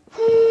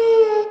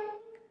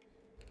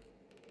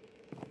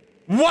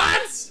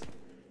 What?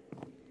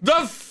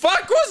 The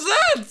fuck was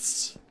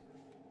that?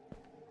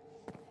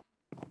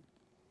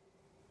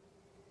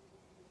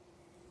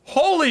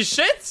 Holy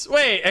shit!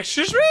 Wait,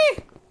 excuse me?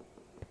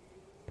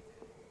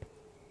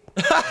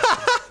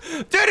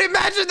 Dude,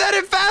 imagine that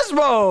in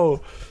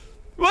Phasmo!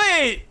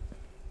 Wait!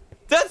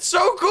 That's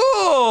so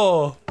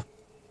cool!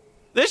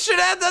 They should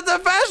add that to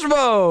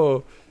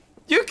Phasmo!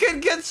 You can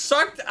get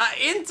sucked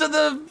into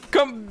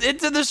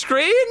the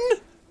screen?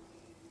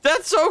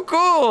 That's so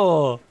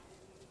cool!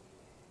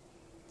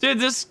 Dude,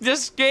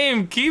 this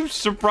game keeps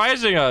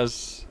surprising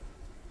us.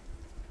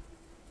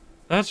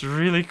 That's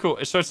really cool.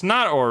 So it's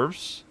not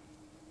orbs.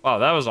 Wow,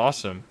 that was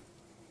awesome.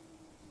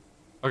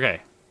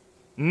 Okay.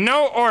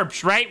 No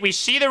orbs, right? We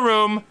see the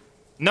room.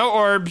 No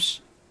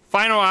orbs.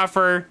 Final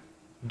offer.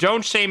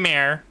 Don't say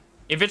mayor.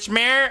 If it's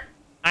mayor,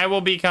 I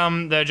will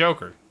become the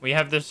Joker. We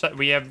have this.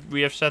 We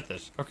have set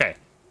this. Okay.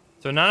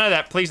 So none of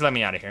that. Please let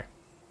me out of here.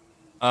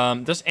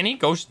 Does any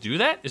ghost do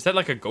that? Is that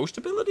like a ghost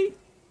ability?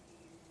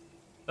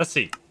 Let's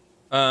see.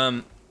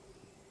 There's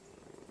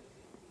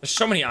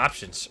so many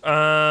options.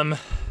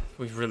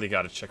 We've really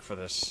got to check for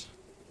this.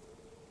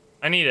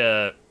 I need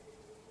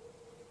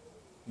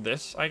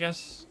this, I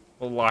guess.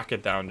 We'll lock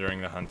it down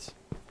during the hunt.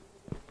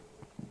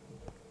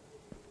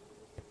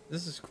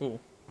 This is cool.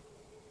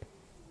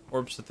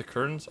 Orbs at the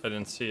curtains? I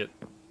didn't see it.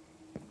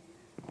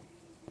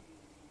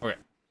 Okay.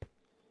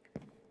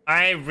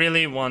 I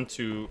really want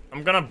to...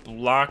 I'm gonna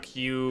block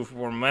you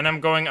for when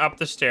I'm going up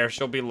the stairs.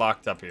 She'll be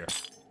locked up here.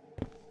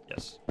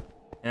 Yes.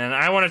 And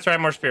I want to try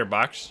more spirit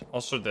box.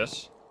 Also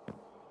this.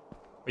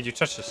 Wait, you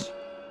touch this.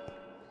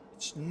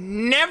 It's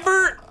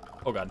never...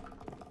 Oh, God.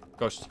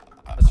 Ghost.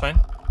 That's fine.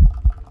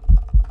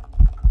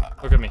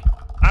 Look at me.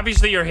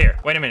 Obviously, you're here.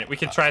 Wait a minute. We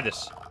can try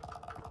this.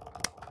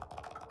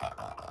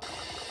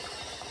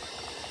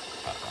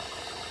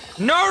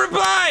 No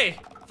reply!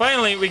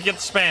 Finally, we get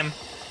spam.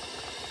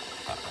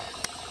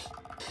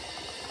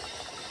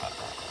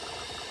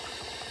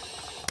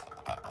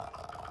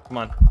 Come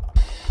on.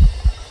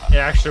 It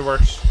actually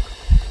works.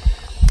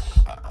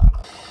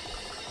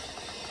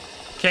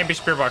 Can't be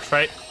spirit box,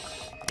 right?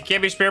 It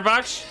can't be spirit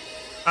box,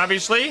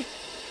 obviously.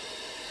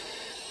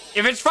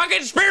 If it's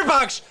fucking spirit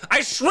box,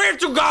 I swear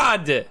to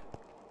God,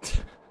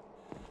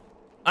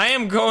 I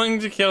am going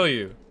to kill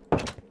you.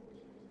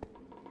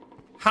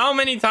 How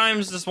many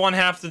times does one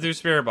have to do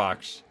spirit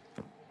box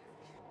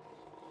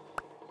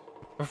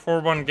before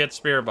one gets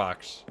spirit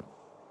box?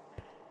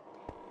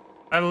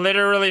 I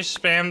literally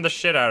spammed the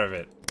shit out of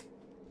it.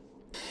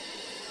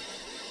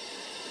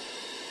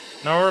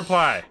 No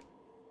reply.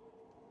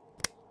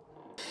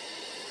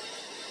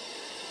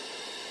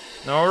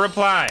 No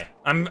reply.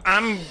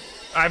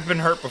 I've been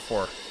hurt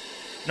before.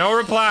 No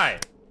reply.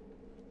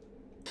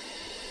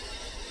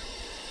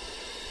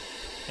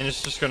 And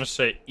it's just gonna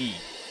say E.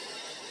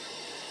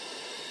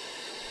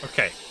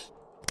 Okay.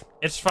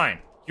 It's fine.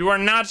 You are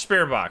not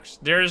spirit box.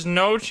 There is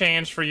no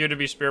chance for you to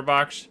be spirit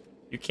box.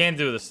 You can't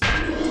do this thing.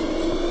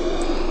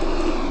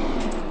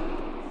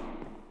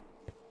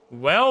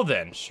 Well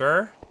then,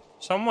 sir.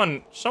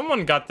 Someone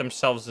got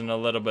themselves in a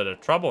little bit of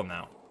trouble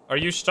now. Are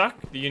you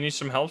stuck? Do you need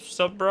some help,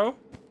 bro?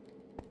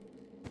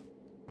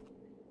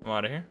 I'm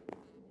out of here.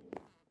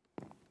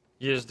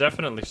 He is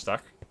definitely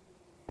stuck.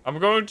 I'm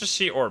going to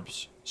see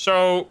orbs.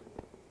 So,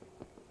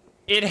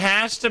 it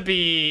has to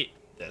be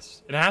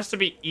this. It has to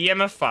be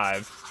EMF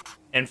 5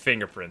 and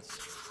fingerprints.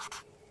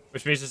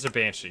 Which means it's a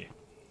banshee.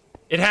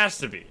 It has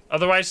to be.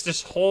 Otherwise,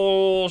 this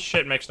whole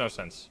shit makes no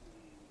sense.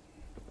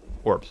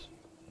 Orbs.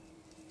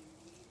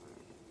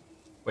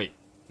 Wait.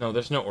 No,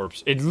 there's no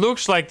orbs. It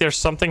looks like there's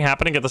something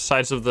happening at the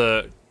sides of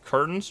the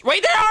curtains.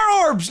 Wait, there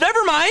are orbs!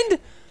 Never mind!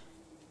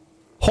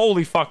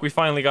 Holy fuck, we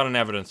finally got an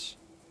evidence.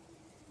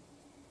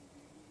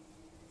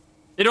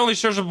 It only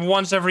shows up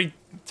once every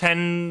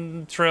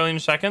 10 trillion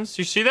seconds.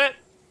 You see that?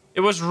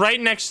 It was right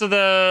next to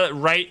the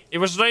right. It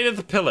was right at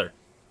the pillar.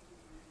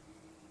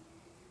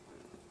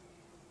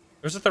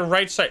 It was at the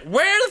right side.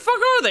 Where the fuck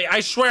are they? I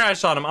swear I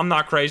saw them. I'm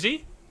not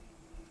crazy.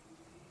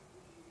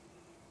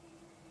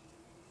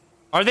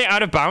 Are they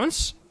out of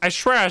bounds? I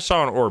swear I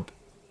saw an orb.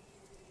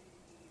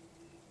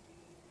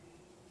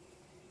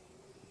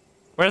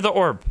 Where's the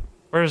orb?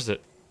 Where is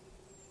it?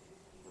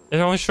 It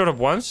only showed up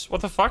once?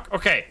 What the fuck?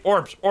 Okay,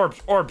 orbs, orbs,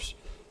 orbs.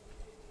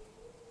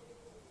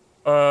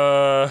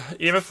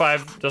 EMF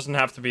 5 doesn't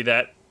have to be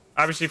that.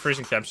 Obviously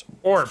freezing temps.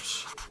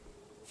 Orbs.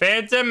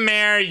 Phantom,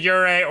 Mare,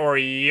 Yurei, or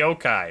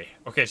Yokai.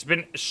 Okay, it's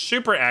been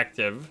super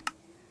active.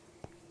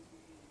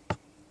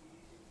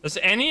 Does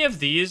any of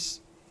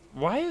these...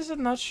 Why does it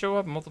not show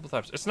up multiple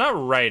times? It's not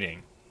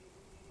writing.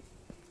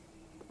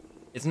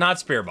 It's not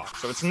spirit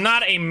box, so it's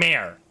not a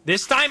mare.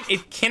 This time,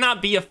 it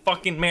cannot be a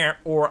fucking mare,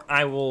 or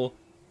I will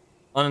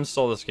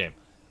uninstall this game.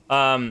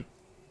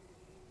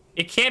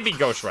 It can't be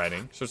ghost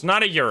writing, so it's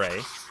not a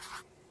Yurei.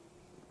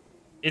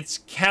 It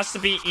has to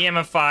be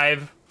EMF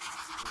 5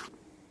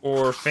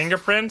 or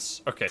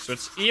fingerprints. Okay, so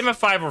it's EMF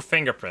 5 or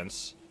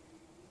fingerprints.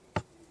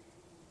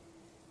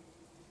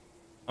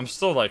 I'm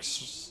still, like,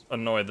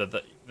 annoyed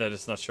that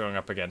it's not showing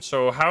up again.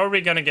 So how are we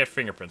gonna get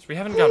fingerprints? We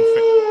haven't gotten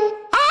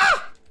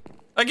Ah!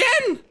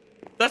 Again!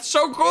 That's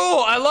so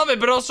cool! I love it,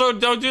 but also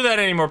don't do that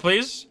anymore,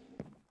 please.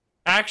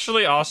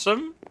 Actually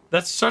awesome.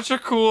 That's such a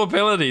cool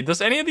ability.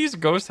 Does any of these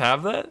ghosts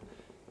have that?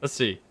 Let's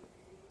see.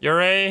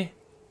 Yurei.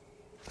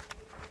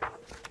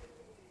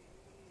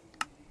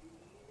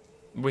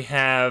 We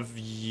have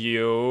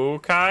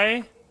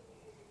yokai.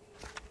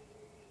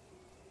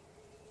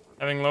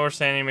 Having lower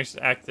standing makes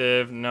it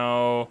active.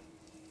 No.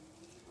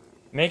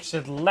 Makes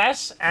it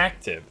less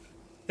active.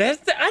 I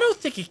don't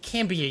think it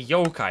can be a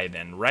yokai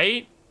then,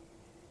 right?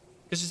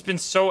 Because it's been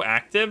so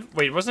active.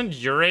 Wait, wasn't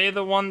Yurei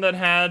the one that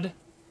had...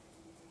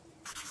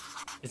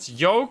 It's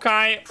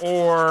yokai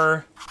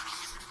or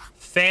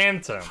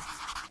phantom.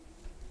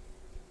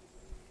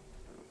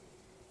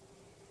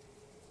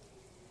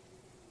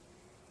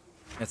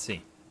 Let's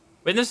see.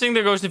 Witnessing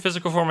the ghost in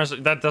physical form,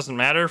 that doesn't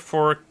matter.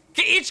 For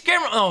each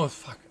camera... Oh,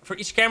 fuck. For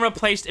each camera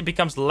placed, it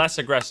becomes less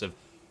aggressive.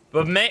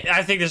 But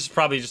I think this is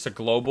probably just a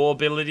global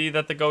ability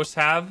that the ghosts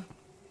have.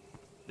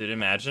 Did you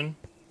imagine?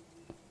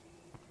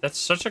 That's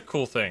such a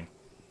cool thing.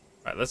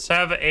 Alright, let's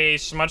have a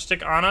smudge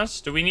stick on us.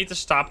 Do we need to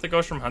stop the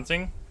ghost from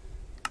hunting?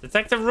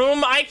 Detective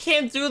room? I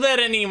can't do that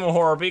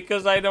anymore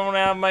because I don't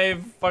have my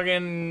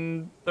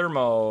fucking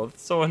thermo.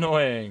 It's so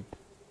annoying.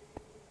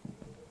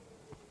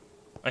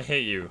 I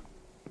hate you.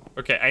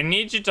 Okay, I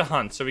need you to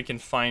hunt so we can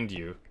find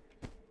you.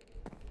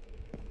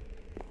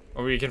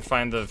 Or we can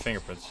find the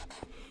fingerprints.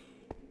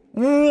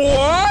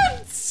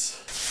 What?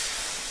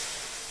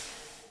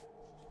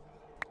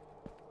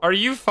 Are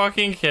you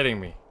fucking kidding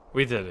me?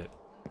 We did it.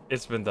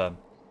 It's been done.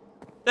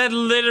 That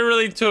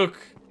literally took...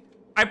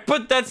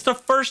 That's the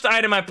first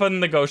item I put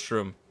in the ghost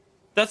room.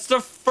 That's the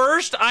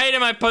first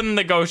item I put in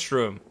the ghost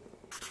room.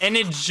 And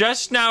it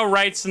just now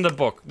writes in the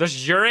book. Does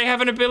Yurei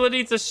have an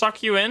ability to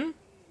suck you in?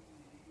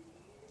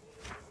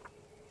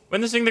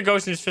 Witnessing the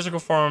ghost in its physical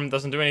form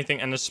doesn't do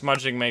anything, and the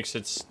smudging makes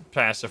it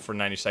passive for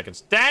 90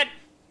 seconds. That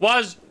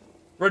was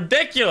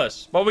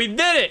ridiculous. But we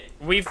did it.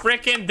 We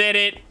freaking did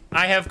it.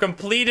 I have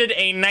completed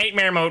a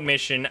nightmare mode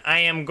mission. I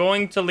am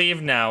going to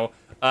leave now.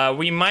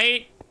 We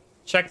might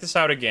check this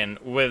out again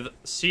with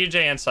CJ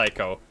and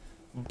Psycho.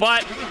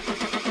 But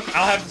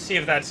I'll have to see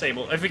if that's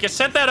able. If we can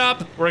set that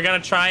up, we're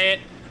going to try it.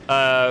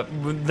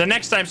 The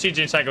next time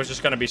CJ and Psycho is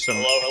just going to be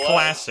some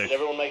classic. Did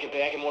everyone make it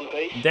back in one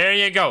piece? There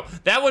you go.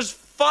 That was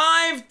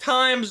 5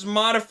 times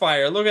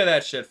modifier. Look at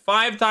that shit.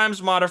 5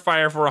 times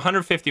modifier for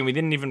 150. And we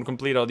didn't even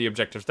complete all the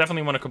objectives.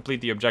 Definitely want to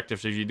complete the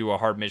objectives if you do a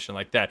hard mission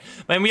like that.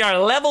 Man, we are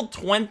level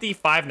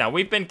 25 now.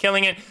 We've been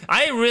killing it.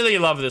 I really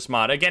love this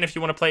mod. Again, if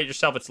you want to play it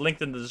yourself, it's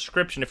linked in the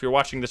description if you're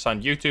watching this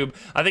on YouTube.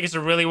 I think it's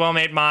a really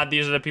well-made mod.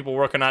 These are the people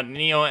working on it.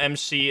 Neo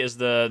MC is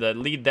the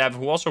lead dev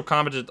who also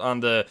commented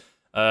on the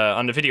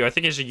video. I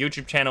think he has a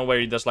YouTube channel where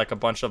he does like a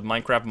bunch of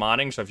Minecraft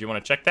modding, so if you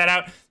want to check that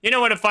out, you know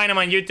where to find him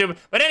on YouTube.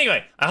 But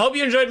anyway, I hope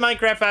you enjoyed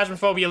Minecraft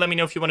Phasmophobia. Let me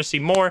know if you want to see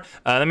more.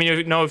 Let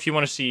me know if you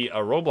want to see a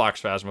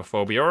Roblox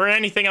Phasmophobia or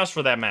anything else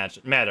for that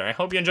matter. I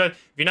hope you enjoyed.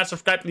 If you're not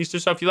subscribed, please do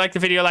so. If you like the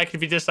video, like it.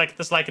 If you dislike it,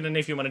 dislike it. And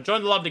if you want to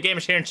join the Love the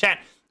Gamers here in chat,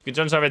 you can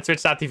join us over at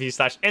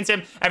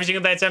twitch.tv/nsym every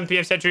single day at 7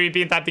 p.m. Central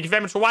European time. Thank you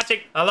very much for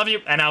watching. I love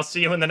you, and I'll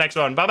see you in the next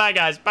one. Bye-bye,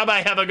 guys.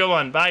 Bye-bye. Have a good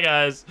one. Bye,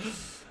 guys.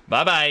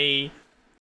 Bye-bye.